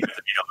just tweeting with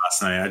the Vita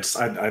last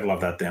night. I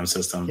love that damn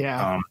system.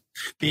 Yeah.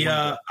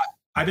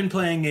 I've been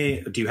playing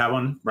do you have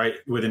one right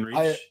within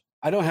reach?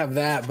 I don't have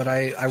that, but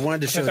I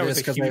wanted to show this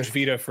because I was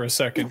Vita for a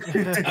second.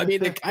 I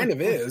mean, it kind of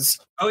is.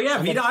 Oh yeah.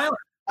 Vita Island.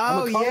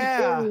 Oh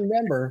yeah.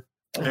 Remember.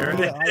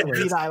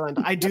 Vita Island.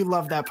 I do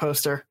love that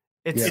poster.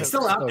 It's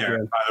still out there,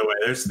 by the way.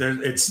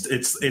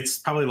 It's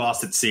probably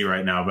lost at sea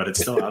right now, but it's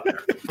still out there.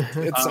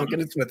 It's sunken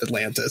with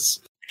Atlantis.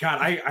 God,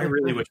 I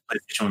really wish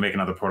PlayStation would make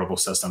another portable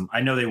system.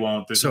 I know they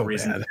won't. There's no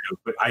reason to,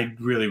 but I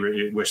really,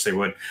 really wish they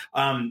would.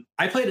 I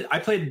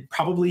played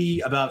probably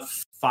about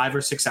 5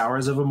 or 6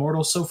 hours of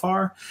Immortals so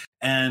far,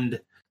 and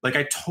like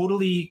I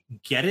totally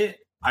get it.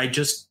 I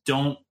just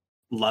don't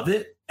love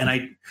it, and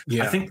I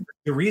think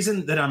the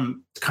reason that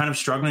I'm kind of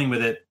struggling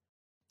with it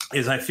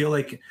is I feel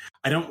like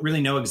I don't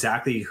really know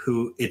exactly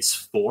who it's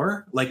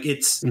for. Like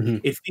it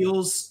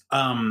feels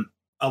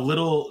a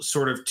little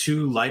sort of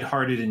too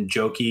lighthearted and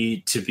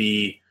jokey to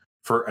be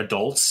for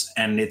adults,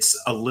 and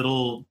it's a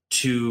little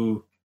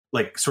too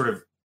like sort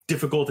of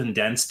difficult and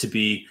dense to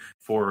be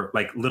for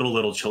like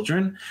little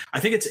children. I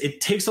think it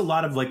takes a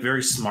lot of like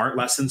very smart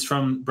lessons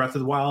from Breath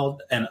of the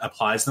Wild and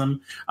applies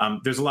them.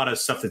 There's a lot of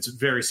stuff that's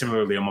very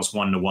similarly almost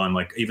one-to-one,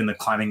 like even the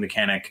climbing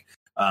mechanic,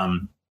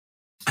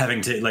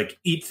 having to like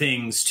eat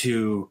things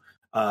to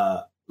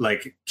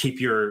like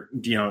keep your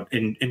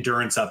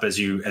endurance up as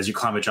you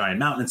climb a giant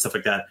mountain and stuff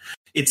like that.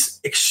 It's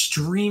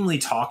extremely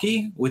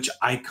talky, which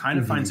I kind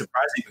of find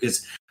surprising,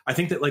 because I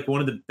think that like one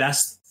of the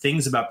best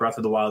things about Breath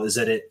of the Wild is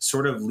that it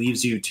sort of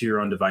leaves you to your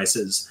own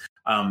devices.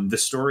 The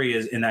story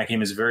is in that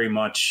game is very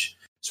much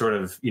sort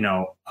of in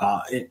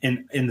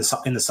the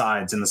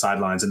sides, in the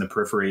sidelines, in the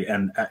periphery,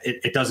 and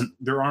it doesn't.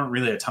 There aren't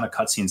really a ton of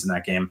cutscenes in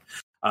that game.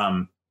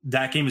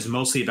 That game is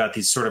mostly about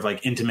these sort of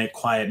like intimate,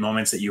 quiet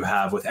moments that you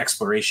have with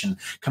exploration,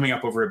 coming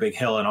up over a big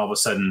hill, and all of a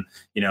sudden,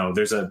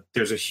 there's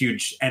a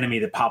huge enemy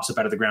that pops up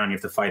out of the ground. You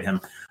have to fight him.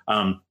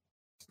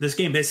 This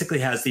game basically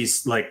has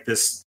these like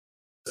this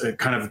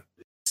kind of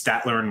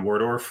Statler and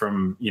Wardorf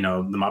from the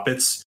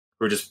Muppets,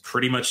 who are just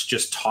pretty much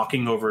just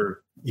talking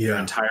over your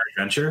entire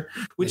adventure,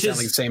 which is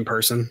like the same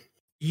person.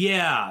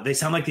 Yeah, they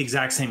sound like the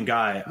exact same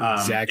guy.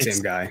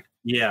 Same guy.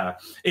 Yeah,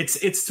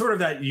 it's sort of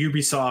that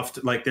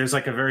Ubisoft, like there's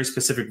like a very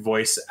specific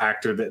voice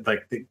actor that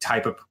like the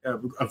type of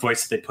a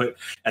voice that they put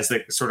as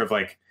the sort of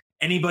like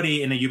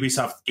anybody in a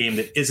Ubisoft game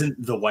that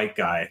isn't the white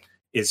guy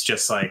is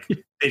just like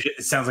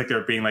it sounds like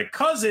they're being like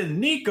cousin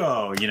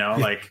Nico,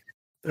 like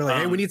they're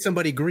like, hey, we need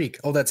somebody Greek.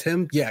 Oh, that's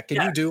him. Yeah,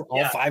 can you do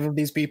all 5 of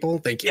these people?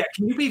 Thank you. Yeah,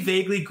 can you be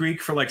vaguely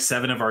Greek for like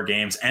 7 of our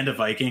games and a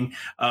Viking?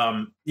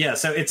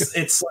 So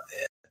it's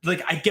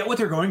like I get what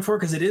they're going for,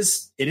 because it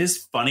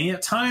is funny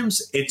at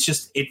times. It's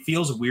just it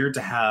feels weird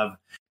to have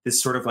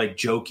this sort of like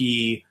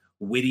jokey,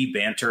 witty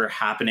banter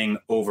happening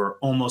over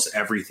almost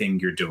everything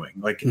you're doing.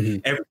 Like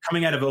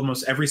coming out of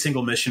almost every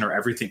single mission or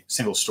every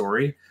single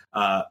story,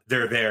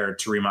 they're there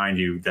to remind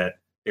you that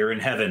they're in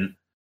heaven,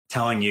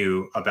 telling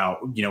you about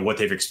what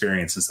they've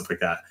experienced and stuff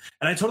like that.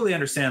 And I totally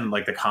understand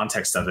like the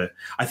context of it.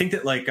 I think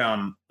that like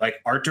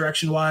art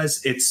direction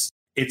wise,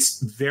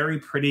 it's very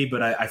pretty,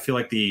 but I feel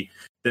like the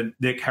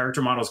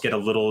character models get a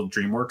little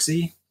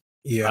DreamWorksy.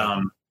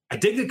 Yeah. I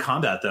dig the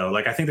combat though.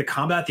 Like I think the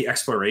combat, the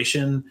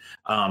exploration,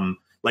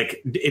 like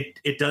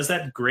it does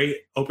that great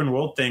open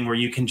world thing where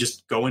you can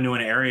just go into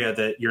an area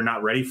that you're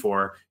not ready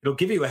for. It'll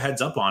give you a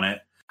heads up on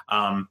it.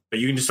 But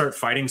you can just start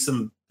fighting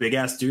some big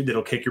ass dude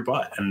that'll kick your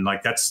butt. And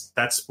like, that's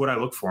what I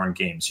look for in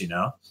games,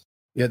 Yeah.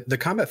 The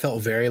combat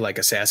felt very like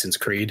Assassin's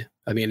Creed.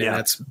 I mean, and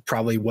that's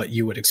probably what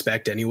you would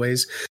expect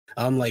anyways.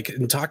 Like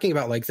talking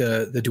about like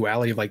the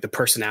duality of like the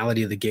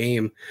personality of the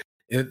game,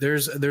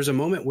 there's a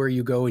moment where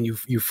you go and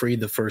you free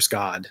the first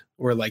god,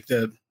 or like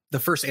the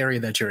first area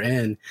that you're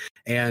in,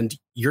 and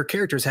your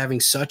character is having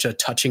such a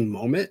touching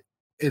moment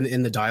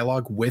in the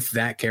dialogue with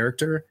that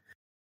character.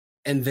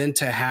 And then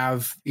to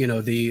have,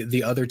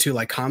 the other two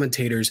like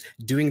commentators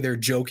doing their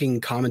joking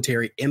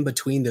commentary in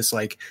between this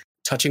like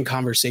touching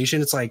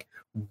conversation, it's like,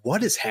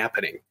 what is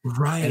happening?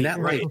 Right. And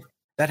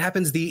that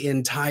happens the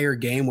entire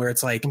game, where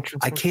it's like,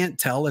 I can't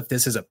tell if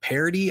this is a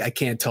parody. I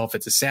can't tell if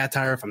it's a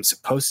satire, if I'm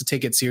supposed to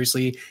take it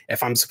seriously,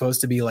 if I'm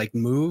supposed to be like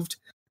moved,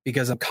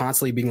 because I'm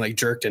constantly being like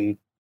jerked in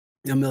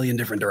a million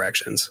different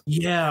directions.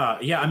 Yeah.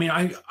 I mean,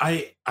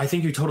 I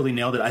think you totally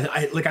nailed it.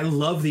 I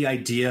love the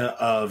idea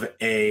of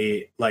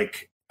a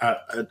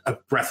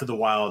Breath of the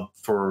Wild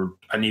for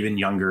an even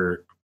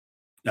younger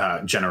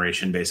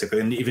generation, basically,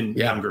 an even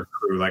younger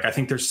crew. Like, I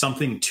think there's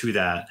something to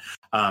that.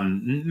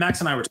 Max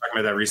and I were talking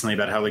about that recently,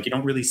 about how like you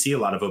don't really see a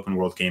lot of open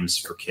world games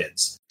for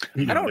kids.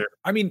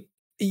 I mean,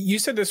 you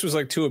said this was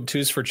like too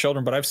obtuse for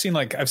children, but I've seen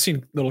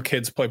little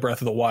kids play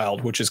Breath of the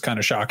Wild, which is kind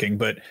of shocking.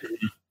 But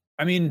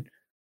I mean,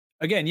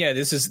 again,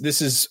 this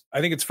is I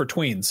think it's for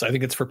tweens. I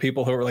think it's for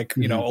people who are like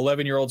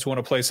 11-year-olds who want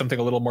to play something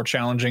a little more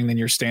challenging than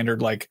your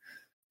standard like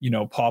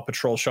Paw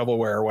Patrol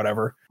shovelware or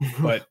whatever.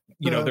 But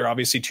they're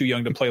obviously too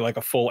young to play like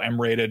a full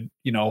M-rated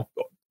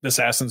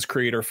Assassin's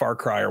Creed or Far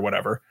Cry or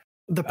whatever.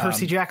 The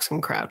Percy Jackson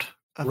crowd.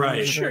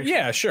 Right. Sure.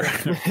 Yeah, sure.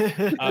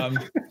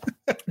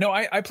 No,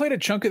 I played a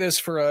chunk of this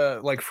for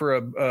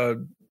a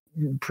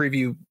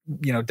preview,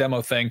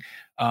 demo thing,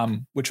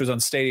 which was on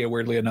Stadia,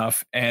 weirdly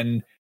enough.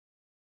 And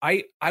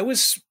I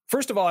was,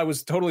 first of all, I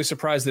was totally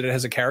surprised that it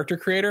has a character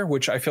creator,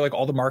 which I feel like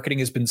all the marketing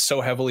has been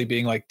so heavily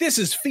being like, this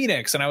is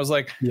Phoenix. And I was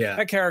like,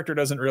 that character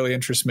doesn't really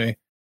interest me.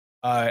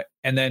 And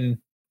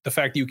then the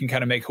fact that you can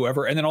kind of make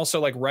whoever, and then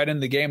also like right in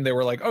the game, they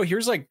were like, oh,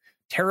 here's like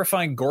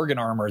terrifying Gorgon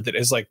armor that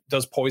is like,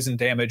 does poison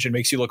damage and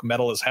makes you look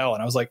metal as hell.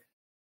 And I was like,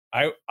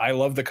 I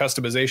love the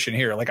customization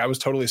here. Like I was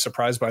totally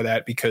surprised by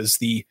that, because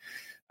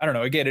I don't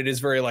know, again, it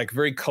is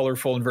very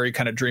colorful and very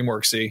kind of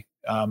DreamWorksy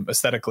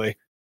aesthetically.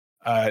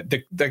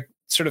 The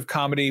sort of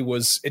comedy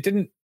it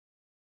didn't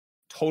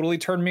totally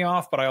turn me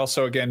off, but I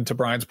also, again, to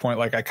Brian's point,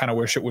 like I kind of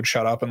wish it would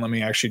shut up and let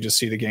me actually just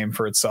see the game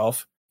for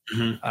itself.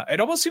 It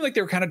almost seemed like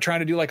they were kind of trying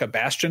to do like a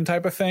Bastion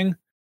type of thing,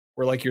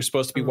 where like you're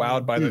supposed to be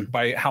wowed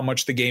by how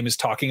much the game is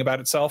talking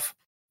about itself,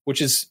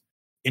 which is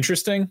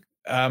interesting.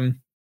 One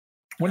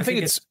thing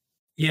it's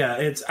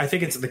I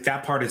think it's like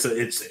that part is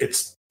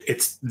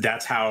it's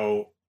that's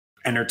how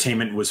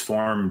entertainment was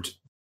formed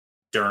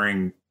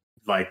during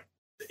like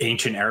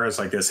ancient eras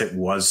like this. It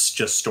was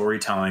just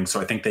storytelling.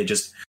 So I think they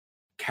just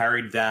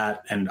carried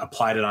that and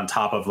applied it on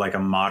top of like a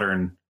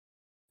modern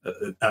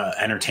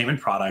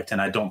entertainment product.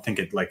 And I don't think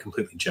it like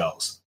completely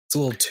gels. It's a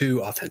little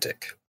too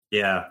authentic.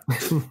 Yeah.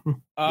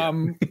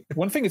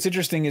 One thing that's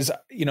interesting is,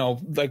 you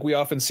know, like we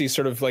often see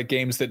sort of like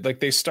games that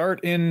like they start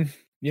in,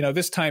 you know,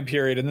 this time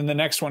period and then the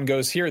next one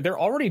goes here. They're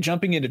already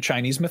jumping into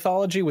Chinese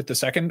mythology with the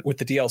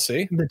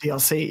DLC. The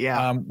DLC,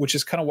 yeah. Which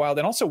is kind of wild.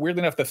 And also,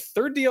 weirdly enough, the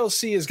third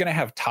DLC is going to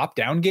have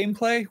top-down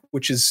gameplay,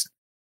 which is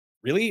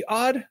really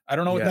odd. I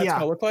don't know what that's going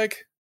to look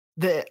like.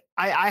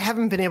 I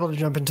haven't been able to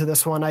jump into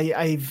this one.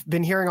 I've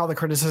been hearing all the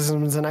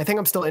criticisms, and I think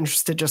I'm still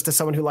interested just as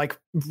someone who like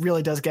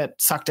really does get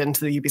sucked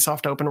into the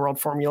Ubisoft open world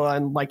formula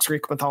and likes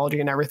Greek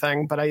mythology and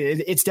everything. But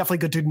it's definitely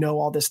good to know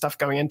all this stuff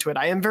going into it.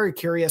 I am very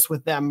curious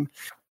with them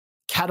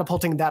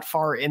catapulting that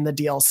far in the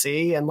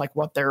DLC and like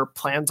what their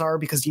plans are,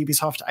 because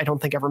Ubisoft, I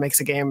don't think ever makes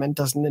a game and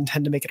doesn't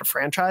intend to make it a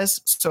franchise.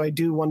 So I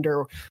do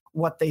wonder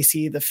what they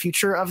see the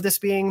future of this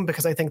being,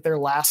 because I think their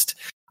last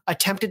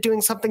attempt at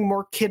doing something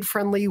more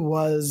kid-friendly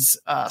was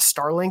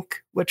Starlink,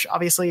 which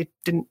obviously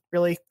didn't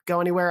really go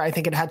anywhere. I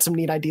think it had some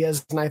neat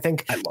ideas, and I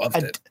think I loved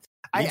it.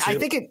 I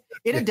think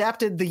it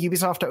adapted the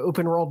Ubisoft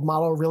open world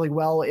model really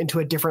well into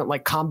a different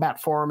like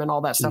combat form and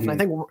all that stuff. And I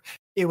think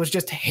it was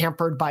just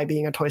hampered by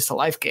being a Toys to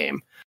Life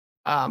game.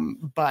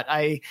 But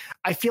I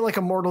feel like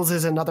Immortals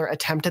is another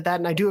attempt at that.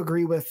 And I do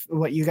agree with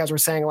what you guys were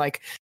saying.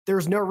 Like,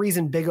 there's no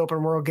reason big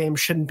open world games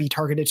shouldn't be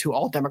targeted to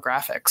all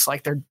demographics.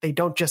 Like they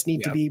don't just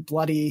need to be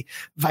bloody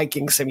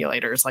Viking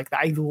simulators. Like,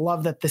 I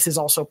love that this is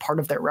also part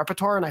of their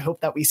repertoire, and I hope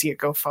that we see it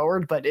go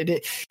forward. But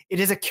it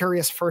is a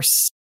curious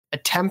first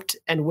attempt.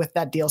 And with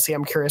that DLC,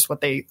 I'm curious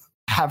what they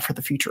have for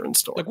the future in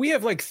store. Like, we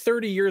have like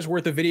 30 years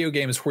worth of video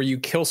games where you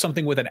kill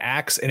something with an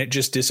axe and it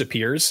just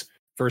disappears,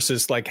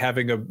 versus like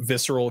having a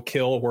visceral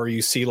kill where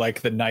you see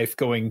like the knife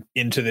going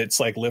into its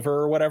like liver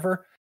or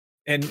whatever.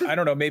 And I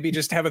don't know, maybe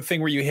just have a thing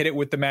where you hit it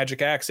with the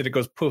magic axe and it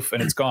goes poof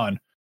and it's gone.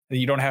 And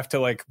you don't have to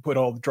like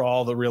draw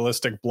all the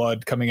realistic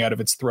blood coming out of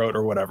its throat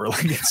or whatever.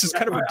 Like, it's just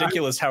kind of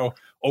ridiculous how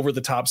over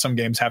the top some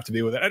games have to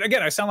be with it. And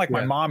again, I sound like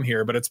my mom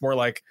here, but it's more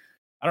like,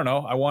 I don't know,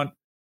 I want,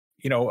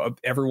 you know,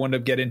 everyone to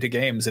get into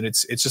games, and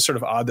it's just sort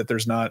of odd that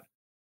there's not,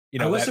 you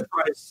know. I was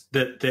surprised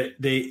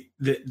that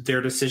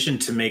their decision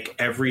to make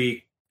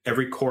every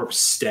corpse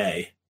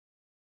stay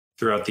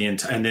throughout the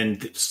entire, and then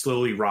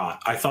slowly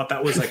rot. I thought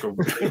that was like a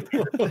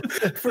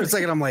for a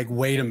second. I'm like,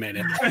 wait a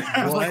minute.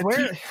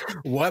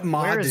 What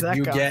mod did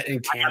you get,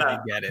 and can I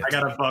get it? I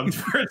got a bug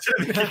for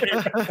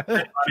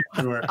it.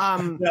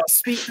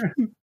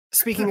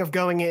 Speaking of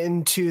going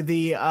into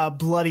the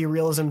bloody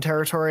realism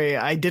territory,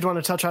 I did want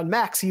to touch on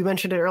Max. You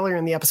mentioned it earlier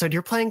in the episode.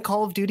 You're playing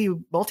Call of Duty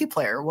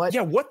multiplayer. What?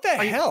 Yeah. What the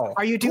hell?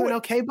 Are you doing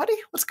okay, buddy?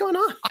 What's going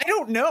on? I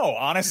don't know,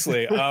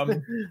 honestly.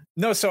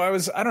 No. So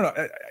I don't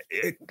know.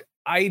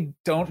 I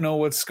don't know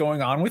what's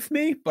going on with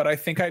me, but I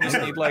think I just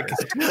need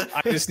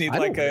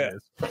like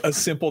a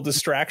simple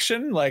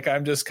distraction. Like,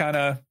 I'm just kind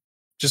of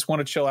just want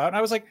to chill out. And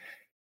I was like,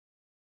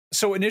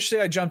 so initially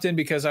I jumped in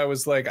because I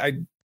was like,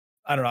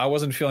 I don't know, I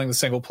wasn't feeling the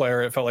single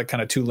player. It felt like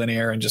kind of too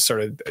linear and just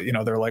sort of, you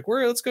know, they're like,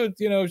 let's go,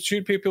 you know,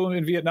 shoot people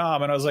in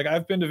Vietnam. And I was like,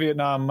 I've been to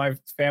Vietnam. My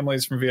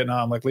family's from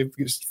Vietnam. Like, leave,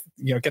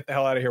 you know, get the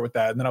hell out of here with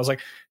that. And then I was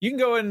like, you can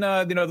go in,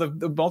 you know,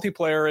 the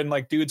multiplayer and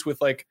like dudes with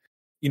like,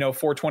 you know,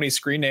 420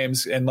 screen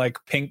names and like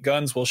pink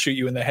guns will shoot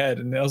you in the head.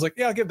 And I was like,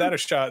 yeah, I'll give that a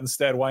shot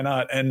instead. Why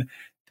not? And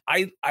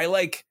I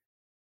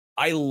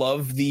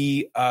love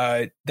the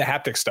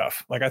haptic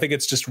stuff. Like, I think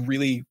it's just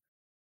really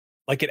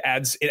like, it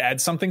adds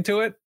something to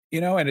it, you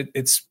know, and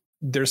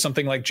there's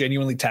something like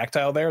genuinely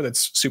tactile there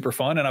that's super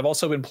fun. And I've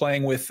also been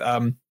playing with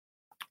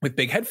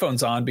big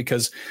headphones on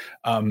because,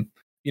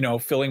 you know,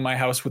 filling my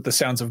house with the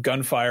sounds of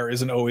gunfire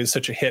isn't always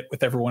such a hit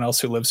with everyone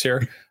else who lives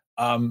here.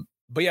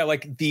 But yeah,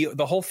 like the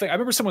whole thing, I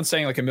remember someone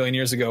saying like a million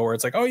years ago where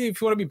it's like, oh,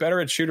 if you want to be better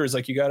at shooters,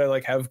 like you got to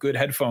like have good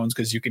headphones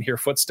because you can hear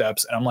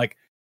footsteps. And I'm like,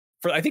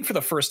 I think for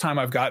the first time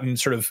I've gotten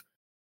sort of,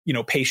 you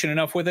know, patient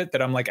enough with it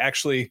that I'm like,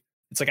 it's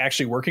like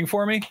actually working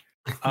for me.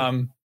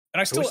 And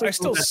I still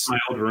that's my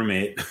old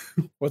roommate.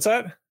 What's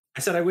that?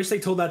 I said, I wish they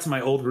told that to my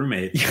old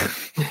roommate.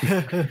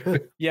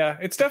 Yeah,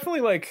 it's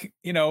definitely like,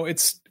 you know,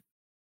 it's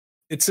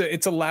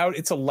a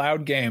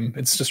loud game.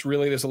 It's just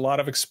really, there's a lot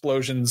of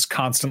explosions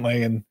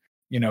constantly, and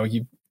you know,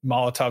 you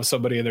Molotov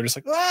somebody and they're just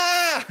like,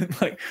 ah!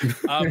 Like,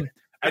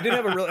 I did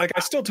have a real, like, I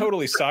still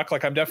totally suck.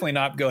 Like, I'm definitely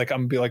not like,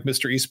 I'm gonna be like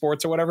Mr.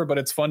 Esports or whatever, but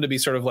it's fun to be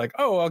sort of like,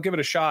 oh, I'll give it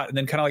a shot. And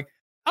then kind of like,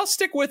 I'll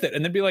stick with it.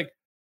 And then be like,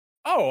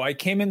 oh, I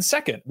came in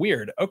second.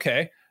 Weird.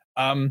 Okay.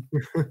 I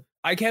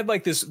had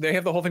like this, they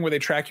have the whole thing where they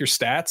track your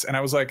stats. And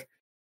I was like,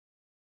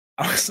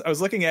 I was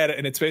looking at it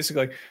and it's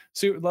basically like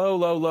low,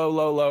 low, low,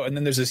 low, low. And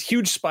then there's this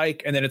huge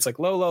spike and then it's like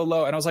low, low,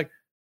 low. And I was like,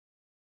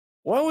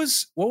 what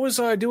was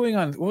I doing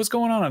what was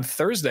going on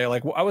Thursday?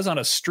 Like, I was on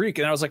a streak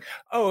and I was like,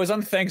 oh, it was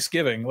on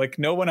Thanksgiving. Like,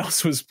 no one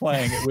else was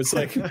playing. It was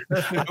like,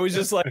 I was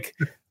just like,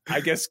 I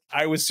guess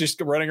I was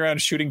just running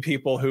around shooting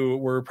people who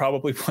were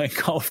probably playing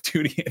Call of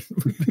Duty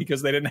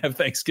because they didn't have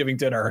Thanksgiving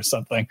dinner or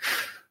something.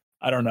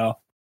 I don't know.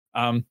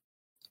 But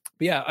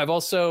yeah, I've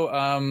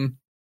also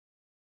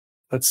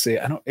let's see.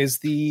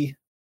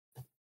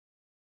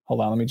 Hold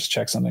on, let me just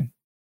check something.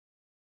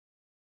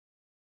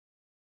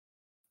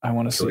 I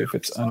want to see if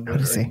it's under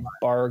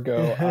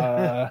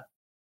embargo.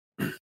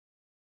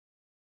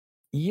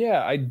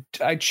 Yeah,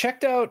 I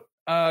checked out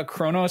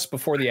Chronos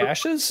Before the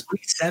Ashes.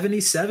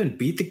 77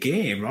 beat the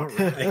game. All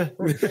right.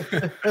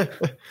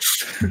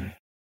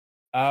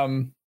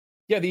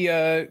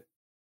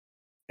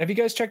 Have you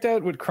guys checked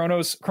out what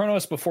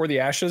Chronos Before the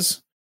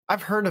Ashes?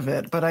 I've heard of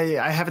it, but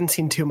I haven't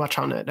seen too much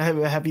on it.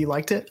 Have you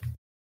liked it?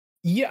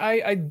 Yeah,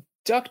 I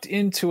ducked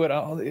into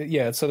it.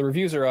 Yeah, so the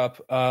reviews are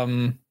up.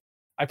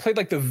 I played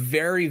like the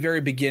very, very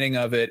beginning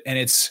of it, and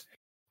it's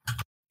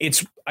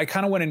I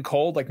kind of went in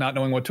cold, like not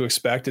knowing what to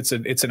expect. It's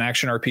an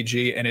action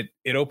RPG, and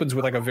it opens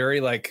with like a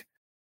very like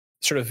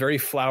sort of very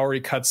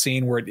flowery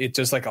cutscene where it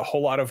does like a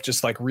whole lot of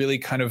just like really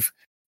kind of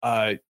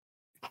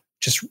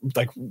just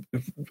like,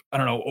 I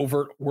don't know,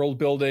 overt world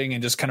building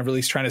and just kind of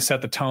really trying to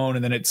set the tone,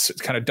 and then it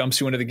kind of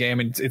dumps you into the game,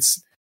 and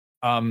it's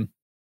kind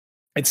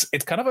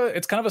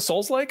of a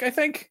Souls-like, I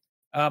think.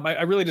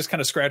 I really just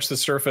kind of scratched the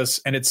surface,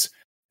 and it's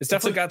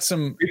definitely got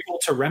some prequel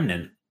to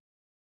Remnant.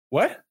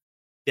 What?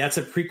 Yeah, it's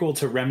a prequel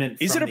to Remnant.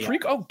 Is it a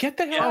prequel? Oh, get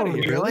the hell out of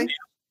here! Really?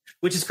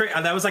 Which is great.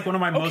 That was like one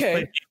of my most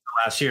played games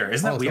last year.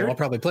 Isn't that weird? I'll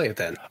probably play it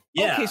then.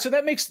 Yeah. Okay, so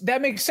that makes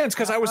sense,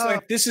 because I was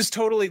like, this is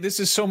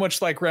so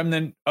much like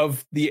Remnant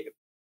of the.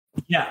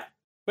 Yeah,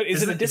 but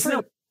is it a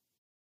different?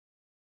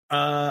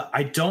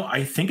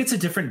 I think it's a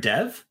different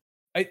dev.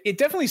 It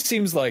definitely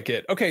seems like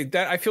it. Okay,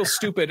 that I feel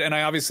stupid, and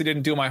I obviously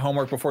didn't do my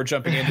homework before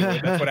jumping into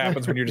it. That's what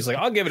happens when you're just like,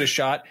 I'll give it a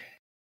shot.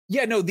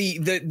 Yeah, no,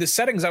 the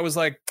settings. I was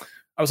like,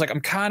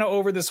 I'm kind of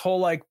over this whole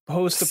like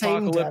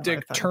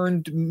post-apocalyptic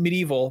turned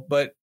medieval.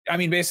 But I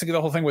mean, basically,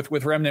 the whole thing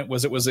with Remnant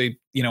was it was a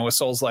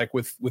Souls-like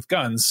with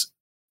guns,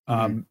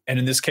 and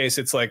in this case,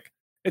 it's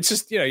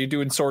just you're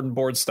doing sword and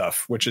board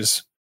stuff, which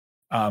is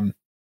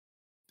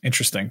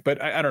interesting.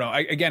 But I don't know.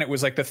 Again, it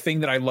was like the thing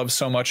that I love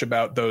so much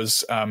about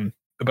those.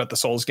 About the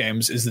Souls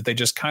games is that they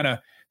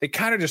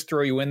kind of just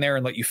throw you in there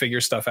and let you figure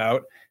stuff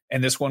out.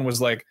 And this one was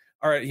like,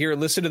 all right, here,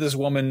 listen to this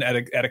woman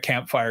at a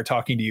campfire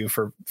talking to you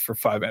for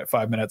 5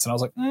 minutes. And I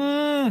was like,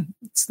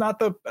 that's not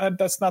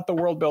the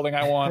world building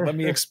I want. Let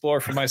me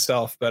explore for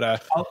myself. But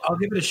I'll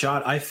give it a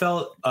shot. I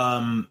felt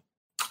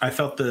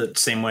the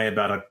same way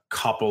about a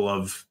couple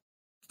of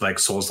like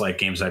Souls-like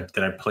games that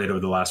I played over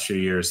the last few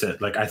years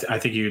that like, I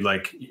think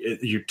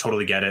you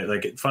totally get it.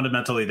 Like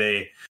fundamentally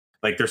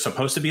they're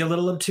supposed to be a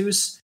little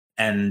obtuse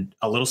and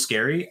a little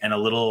scary and a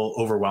little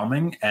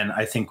overwhelming. And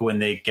I think when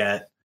they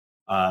get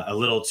a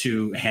little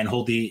too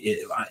handholdy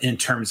in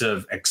terms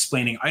of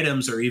explaining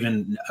items or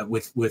even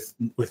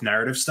with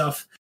narrative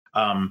stuff,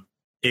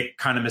 it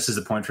kind of misses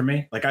the point for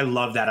me. Like I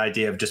love that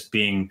idea of just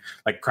being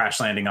like crash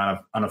landing on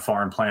a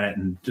foreign planet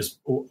and just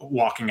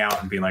walking out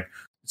and being like,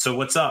 so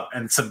what's up?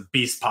 And some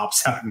beast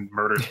pops out and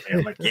murders me.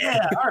 I'm like,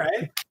 yeah, all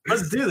right,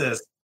 let's do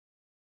this.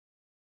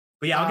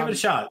 But yeah, I'll give it a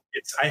shot.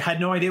 I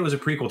had no idea it was a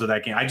prequel to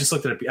that game. I just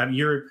looked at it. I mean,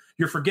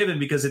 you're forgiven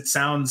because it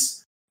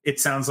sounds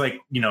like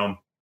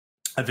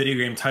a video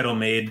game title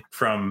made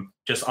from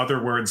just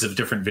other words of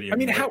different video. I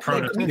mean,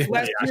 games.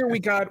 last year we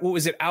got, what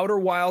was it, Outer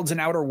Wilds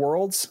and Outer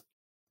Worlds?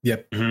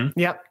 Yep. Mm-hmm.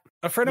 Yep.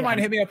 A friend of mine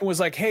hit me up and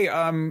was like, "Hey,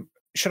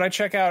 should I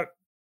check out?"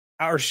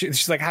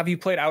 She's like, "Have you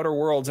played Outer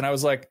Worlds?" And I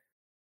was like,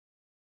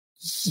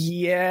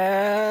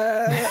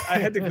 yeah. I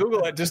had to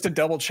Google it just to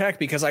double check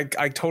because I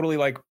totally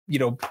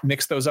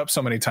mix those up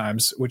so many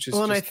times, which is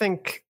and I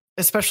think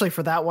especially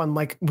for that one,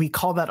 like we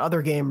call that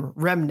other game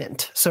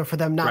Remnant. So for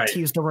them not to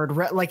use the word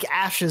like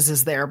Ashes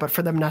is there, but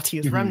for them not to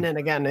use Remnant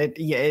again,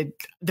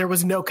 there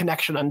was no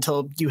connection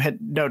until you had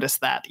noticed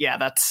that. Yeah,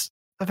 that's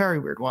a very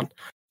weird one.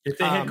 If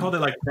they had called it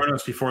like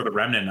Chronos Before the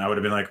Remnant, I would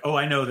have been like, oh,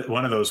 I know that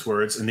one of those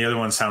words, and the other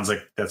one sounds like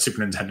that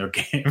Super Nintendo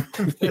game.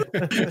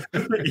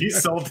 You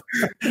sold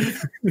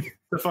the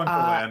Funko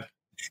Land.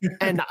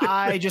 And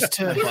I just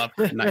to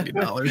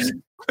 $90.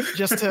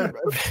 Just to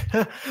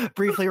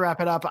briefly wrap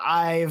it up,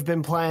 I've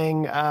been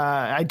playing.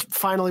 I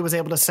finally was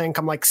able to sync.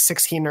 I'm like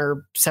 16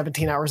 or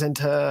 17 hours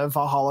into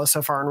Valhalla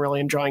so far, and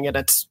really enjoying it.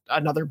 It's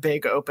another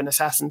big open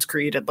Assassin's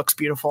Creed. It looks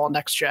beautiful on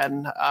next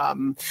gen.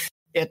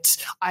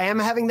 I am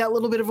having that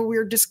little bit of a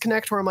weird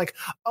disconnect where I'm like,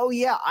 oh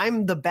yeah,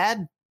 I'm the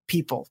bad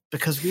people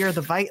because we are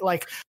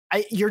the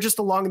you're just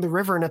along the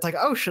river, and it's like,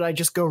 oh, should I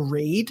just go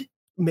raid?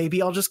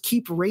 Maybe I'll just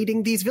keep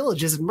raiding these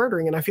villages and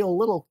murdering, and I feel a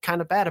little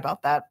kind of bad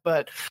about that.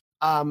 But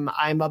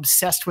I'm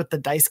obsessed with the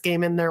dice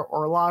game in there,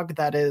 Orlog.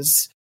 That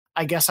is,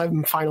 I guess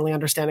I'm finally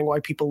understanding why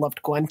people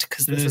loved Gwent,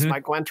 because this is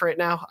my Gwent right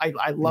now.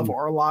 I love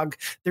Orlog.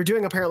 They're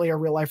doing apparently a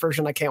real life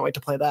version. I can't wait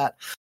to play that.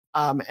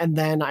 And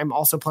then I'm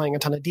also playing a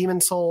ton of Demon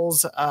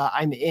Souls.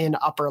 I'm in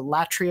Upper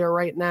Latria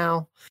right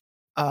now.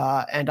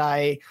 And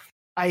I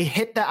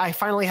hit that. I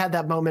finally had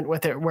that moment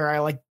with it where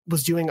I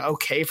was doing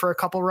okay for a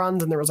couple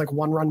runs. And there was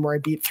one run where I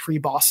beat 3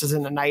 bosses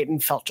in a night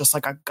and felt just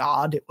like a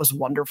god. It was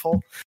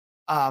wonderful.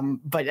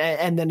 But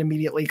and then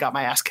immediately got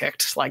my ass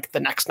kicked like the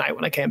next night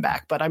when I came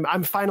back. But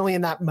I'm finally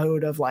in that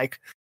mode of like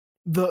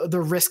the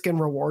risk and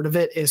reward of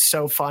it is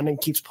so fun and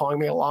keeps pulling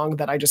me along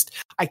that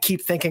I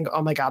keep thinking,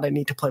 oh my God, I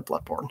need to play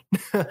Bloodborne.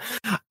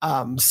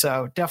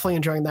 So definitely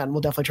enjoying that, and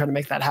we'll definitely try to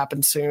make that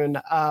happen soon.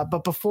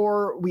 But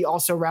before we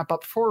also wrap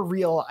up for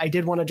real, I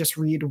did want to just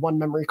read one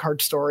memory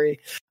card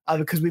story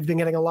because we've been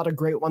getting a lot of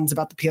great ones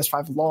about the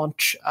PS5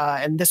 launch.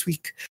 And this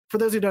week, for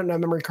those who don't know,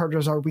 Memory Card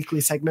is our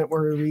weekly segment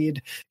where we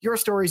read your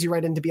stories you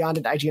write into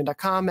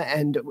beyond@ign.com.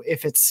 And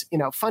if it's,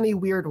 funny,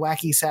 weird,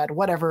 wacky, sad,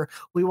 whatever,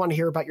 we want to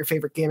hear about your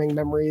favorite gaming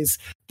memories.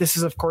 This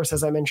is, of course,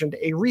 as I mentioned,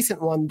 a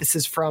recent one. This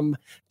is from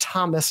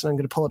Thomas, and I'm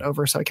going to pull it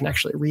over so I can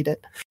actually read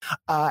it.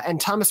 And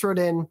Thomas wrote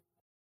in,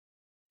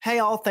 "Hey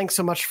all, thanks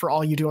so much for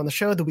all you do on the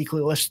show. The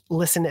weekly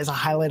listen is a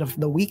highlight of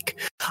the week.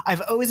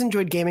 I've always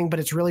enjoyed gaming, but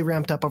it's really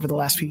ramped up over the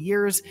last few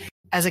years.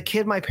 As a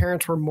kid, my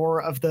parents were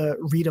more of the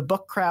read a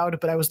book crowd,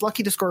 but I was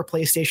lucky to score a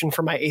PlayStation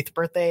for my 8th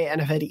birthday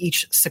and have had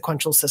each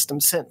sequential system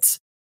since.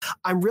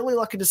 I'm really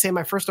lucky to say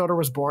my first daughter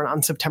was born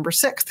on September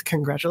 6th.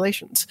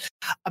 Congratulations.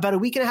 About a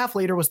week and a half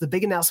later was the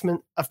big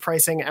announcement of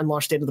pricing and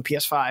launch date of the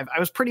PS5. I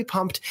was pretty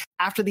pumped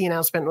after the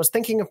announcement and was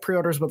thinking of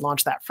pre-orders would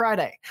launch that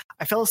Friday.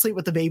 I fell asleep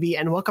with the baby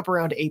and woke up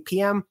around 8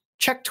 p.m.,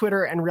 checked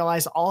Twitter, and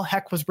realized all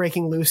heck was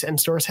breaking loose and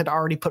stores had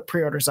already put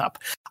pre-orders up.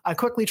 I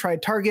quickly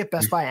tried Target,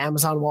 Best Buy,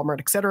 Amazon, Walmart,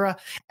 etc.,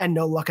 and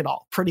no luck at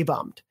all. Pretty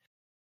bummed.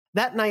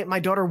 That night, my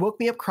daughter woke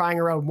me up crying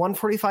around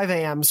 1:45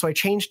 a.m., so I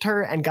changed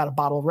her and got a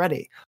bottle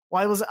ready.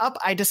 While I was up,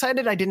 I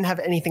decided I didn't have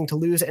anything to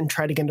lose and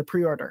tried again to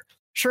pre-order.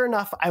 Sure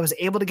enough, I was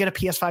able to get a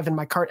PS5 in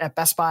my cart at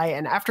Best Buy,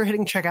 and after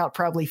hitting checkout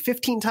probably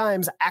 15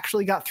 times,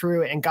 actually got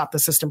through and got the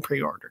system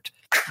pre-ordered.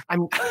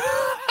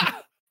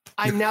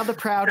 I'm now the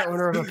proud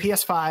owner of a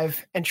PS5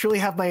 and truly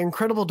have my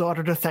incredible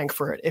daughter to thank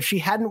for it. If she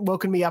hadn't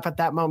woken me up at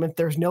that moment,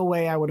 there's no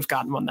way I would have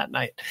gotten one that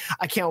night.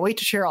 I can't wait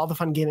to share all the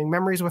fun gaming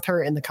memories with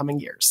her in the coming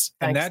years.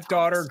 Thanks, and that Thomas.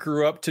 Daughter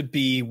grew up to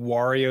be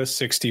Wario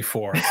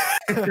 64.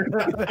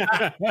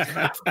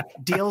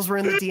 Deals were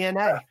in the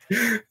DNA.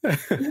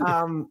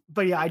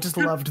 But yeah, I just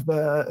loved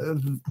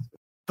the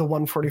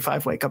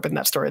 1:45 wake up in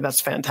that story.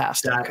 That's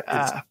fantastic.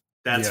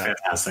 That's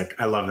fantastic.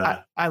 I love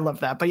that. I love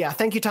that. But yeah,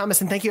 thank you,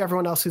 Thomas. And thank you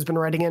everyone else who's been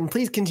writing in.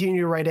 Please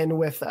continue to write in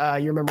with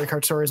your memory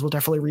card stories. We'll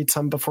definitely read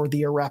some before the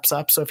year wraps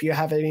up. So if you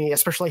have any,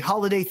 especially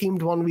holiday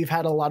themed one, we've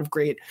had a lot of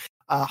great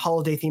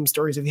holiday themed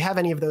stories. If you have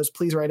any of those,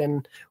 please write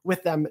in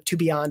with them to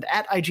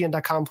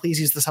beyond@ign.com. Please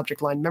use the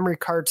subject line memory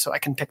card so I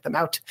can pick them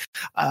out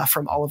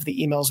from all of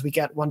the emails we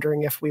get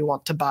wondering if we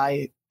want to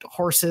buy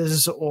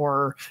horses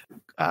or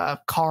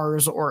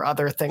cars or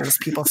other things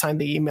people sign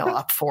the email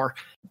up for.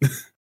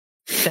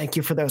 Thank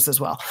you for those as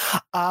well.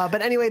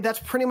 But anyway, that's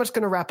pretty much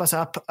going to wrap us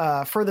up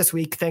for this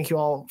week. Thank you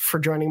all for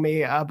joining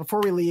me. Before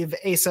we leave,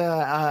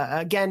 Asa,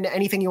 again,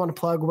 anything you want to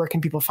plug? Where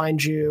can people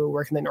find you?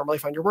 Where can they normally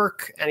find your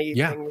work?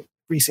 Anything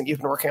recent you've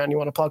been working on you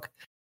want to plug?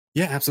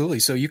 Yeah, absolutely.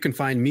 So you can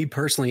find me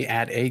personally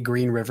at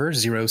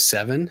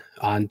agreenriver07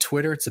 on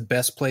Twitter. It's the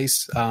best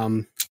place.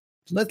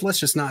 Let's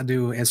just not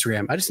do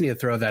Instagram. I just need to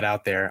throw that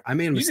out there. I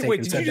made a mistake.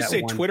 Wait, did you just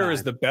say Twitter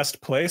is the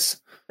best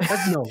place?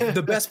 No,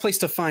 the best place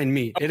to find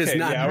me. Okay, it is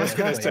not. Yeah, I was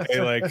going to say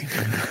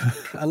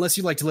unless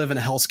you like to live in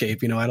a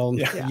hellscape, I don't.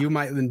 Yeah. You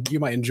might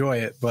enjoy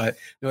it, but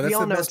no, that's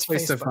the best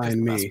place to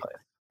find me.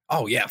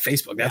 Oh yeah,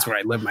 Facebook. That's where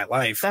I live my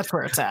life. That's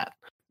where it's at.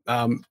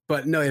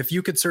 But no, if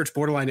you could search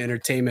Borderline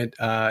Entertainment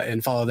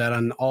and follow that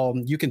on all,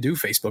 you can do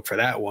Facebook for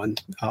that one.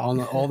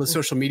 On all the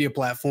social media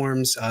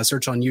platforms,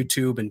 search on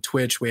YouTube and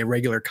Twitch. We have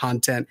regular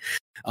content.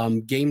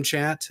 Game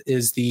Chat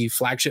is the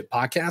flagship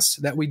podcast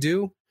that we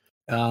do.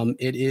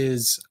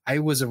 I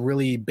was a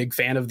really big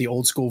fan of the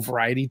old school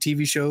variety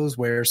TV shows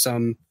where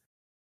some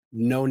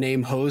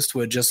no-name host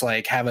would just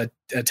like have a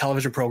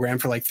television program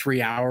for like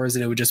 3 hours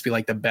and it would just be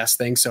like the best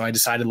thing. So I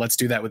decided let's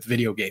do that with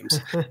video games.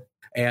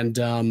 And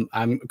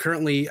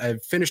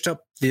I've finished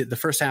up the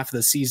first half of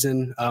the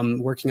season,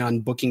 working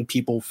on booking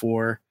people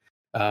for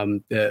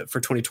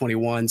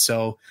 2021.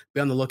 So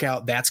be on the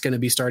lookout. That's going to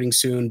be starting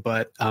soon.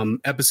 But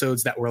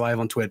episodes that were live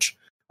on Twitch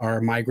are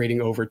migrating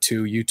over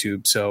to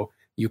YouTube. So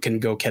you can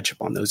go catch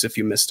up on those if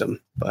you missed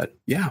them. But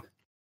yeah.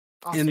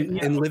 Awesome.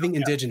 And living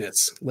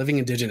indigenous.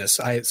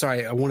 I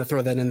want to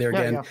throw that in there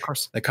again. Yeah, of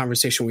course. The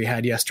conversation we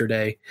had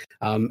yesterday.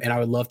 And I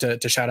would love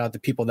to shout out the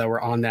people that were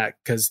on that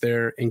because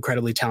they're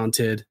incredibly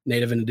talented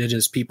Native and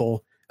Indigenous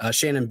people.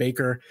 Shannon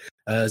Baker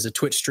is a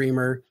Twitch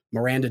streamer.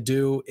 Miranda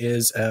Dew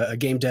is a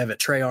game dev at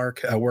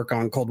Treyarch, work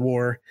on Cold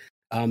War.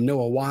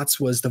 Noah Watts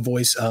was the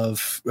voice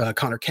of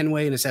Connor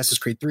Kenway in Assassin's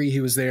Creed 3.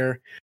 He was there.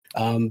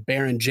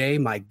 Baron J,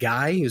 my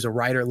guy, who's a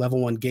writer at Level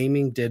 1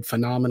 Gaming, did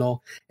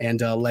phenomenal. And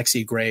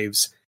Lexi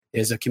Graves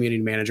is a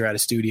community manager at a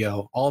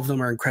studio. All of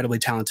them are incredibly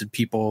talented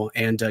people,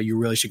 and you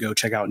really should go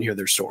check out and hear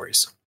their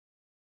stories.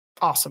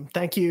 Awesome.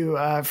 Thank you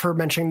for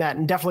mentioning that.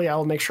 And definitely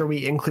I'll make sure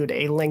we include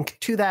a link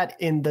to that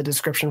in the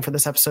description for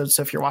this episode.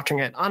 So if you're watching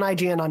it on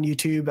IGN on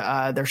YouTube,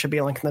 there should be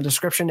a link in the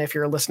description. If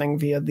you're listening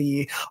via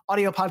the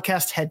audio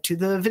podcast, head to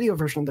the video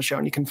version of the show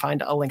and you can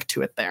find a link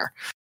to it there.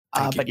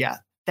 But yeah,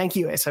 thank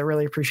you, Ace. I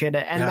really appreciate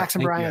it. And Max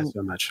and Brian, thank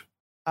you guys so much.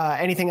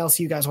 Anything else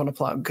you guys want to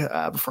plug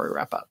before we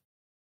wrap up?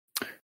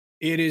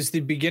 It is the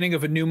beginning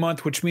of a new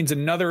month, which means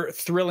another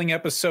thrilling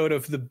episode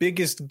of the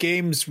biggest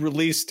games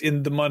released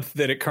in the month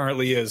that it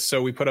currently is.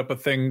 So we put up a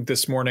thing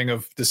this morning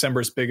of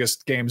December's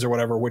biggest games or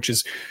whatever, which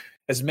is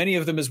as many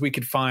of them as we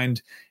could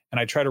find. And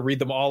I try to read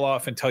them all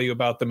off and tell you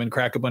about them and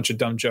crack a bunch of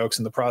dumb jokes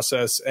in the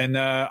process. And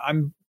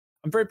I'm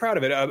very proud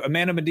of it.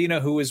 Amanda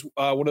Medina, who is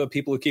one of the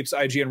people who keeps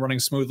IGN running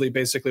smoothly,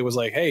 basically was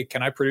like, "Hey,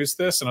 can I produce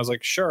this?" And I was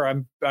like, "Sure."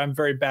 I'm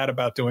very bad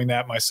about doing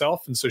that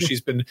myself, and so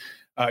she's been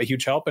a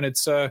huge help. And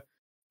it's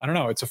I don't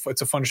know,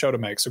 it's a fun show to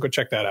make. So go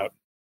check that out.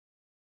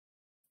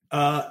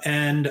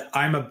 And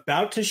I'm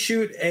about to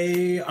shoot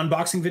a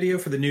unboxing video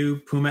for the new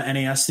Puma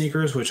NAS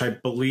sneakers, which I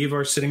believe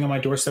are sitting on my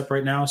doorstep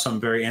right now. So I'm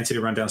very antsy to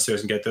run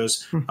downstairs and get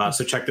those.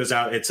 So check those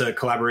out. It's a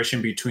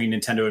collaboration between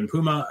Nintendo and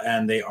Puma,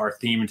 and they are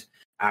themed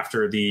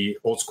after the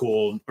old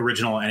school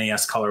original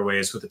NES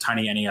colorways with a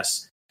tiny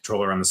NES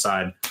controller on the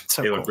side.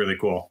 They look really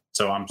cool.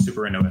 So I'm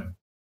super into it.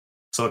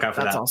 So look out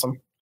for that. That's awesome.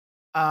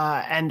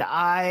 And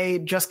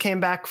I just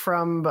came back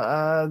from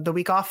the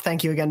week off.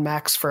 Thank you again,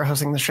 Max, for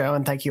hosting the show.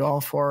 And thank you all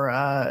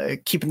for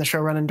keeping the show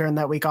running during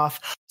that week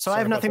off. So I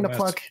have nothing to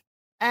plug.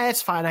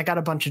 It's fine. I got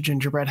a bunch of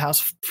gingerbread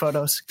house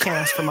photos. Can't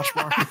ask for much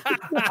more.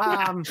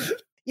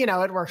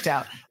 It worked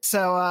out.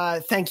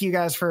 So thank you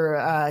guys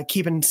for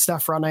keeping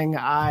stuff running.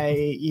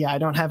 I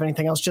don't have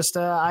anything else. Just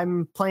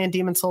I'm playing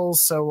Demon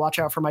Souls, so watch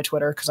out for my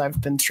Twitter because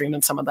I've been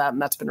streaming some of that,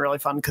 and that's been really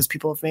fun because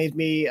people have made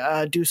me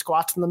do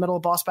squats in the middle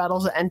of boss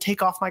battles and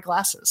take off my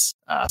glasses.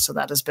 So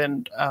that has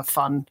been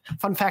fun.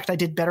 Fun fact, I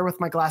did better with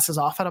my glasses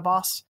off at a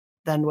boss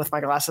than with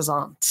my glasses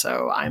on.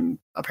 So I'm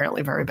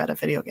apparently very bad at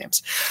video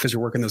games. Because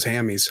you're working those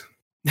hammies.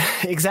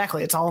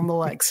 Exactly. It's all in the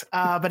legs.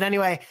 But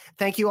anyway,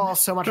 thank you all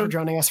so much for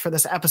joining us for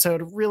this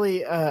episode.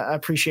 Really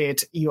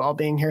appreciate you all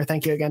being here.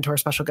 Thank you again to our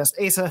special guest,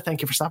 Asa.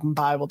 Thank you for stopping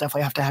by. We'll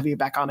definitely have to have you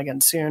back on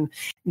again soon.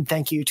 And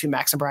thank you to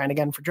Max and Brian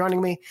again for joining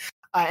me.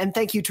 And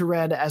thank you to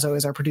Red, as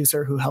always, our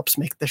producer who helps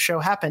make the show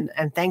happen.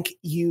 And thank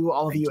you,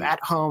 all of you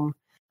at home,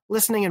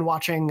 listening and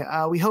watching.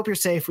 We hope you're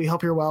safe. We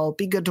hope you're well.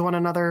 Be good to one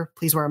another.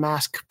 Please wear a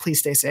mask. Please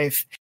stay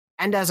safe.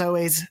 And as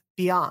always,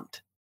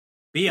 beyond.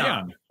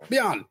 Beyond.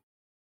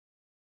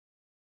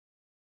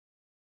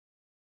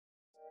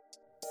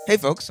 Hey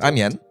folks, I'm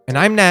Yen. And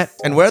I'm Nat.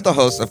 And we're the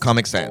hosts of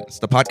Comic Sans,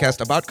 the podcast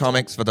about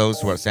comics for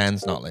those who are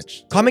sans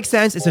knowledge. Comic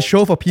Sans is a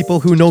show for people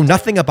who know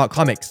nothing about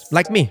comics,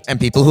 like me. And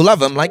people who love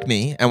them, like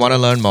me, and want to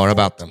learn more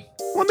about them.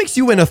 What makes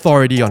you an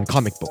authority on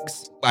comic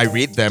books? I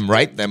read them,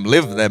 write them,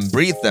 live them,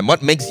 breathe them.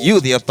 What makes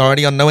you the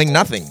authority on knowing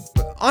nothing?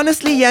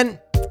 Honestly, Yen,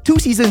 2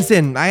 seasons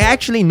in, I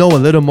actually know a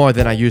little more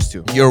than I used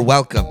to. You're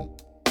welcome.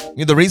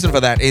 The reason for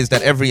that is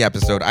that every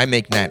episode I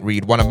make Nat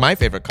read one of my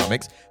favorite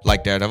comics,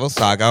 like Daredevil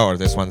Saga or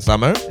This One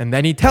Summer. And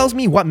then he tells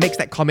me what makes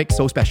that comic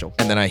so special.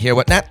 And then I hear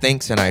what Nat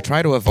thinks and I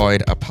try to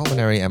avoid a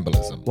pulmonary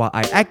embolism. While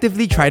I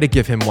actively try to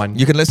give him one.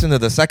 You can listen to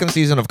the 2nd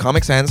season of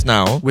Comic Sans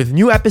now. With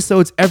new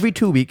episodes every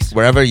 2 weeks.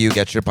 Wherever you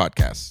get your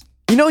podcasts.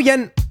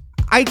 Yen,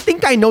 I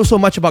think I know so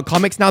much about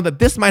comics now that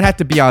this might have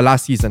to be our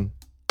last season.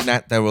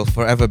 Nat, there will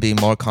forever be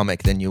more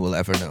comic than you will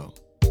ever know.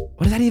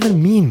 What does that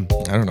even mean?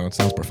 I don't know. It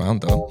sounds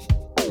profound though.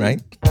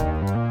 Right?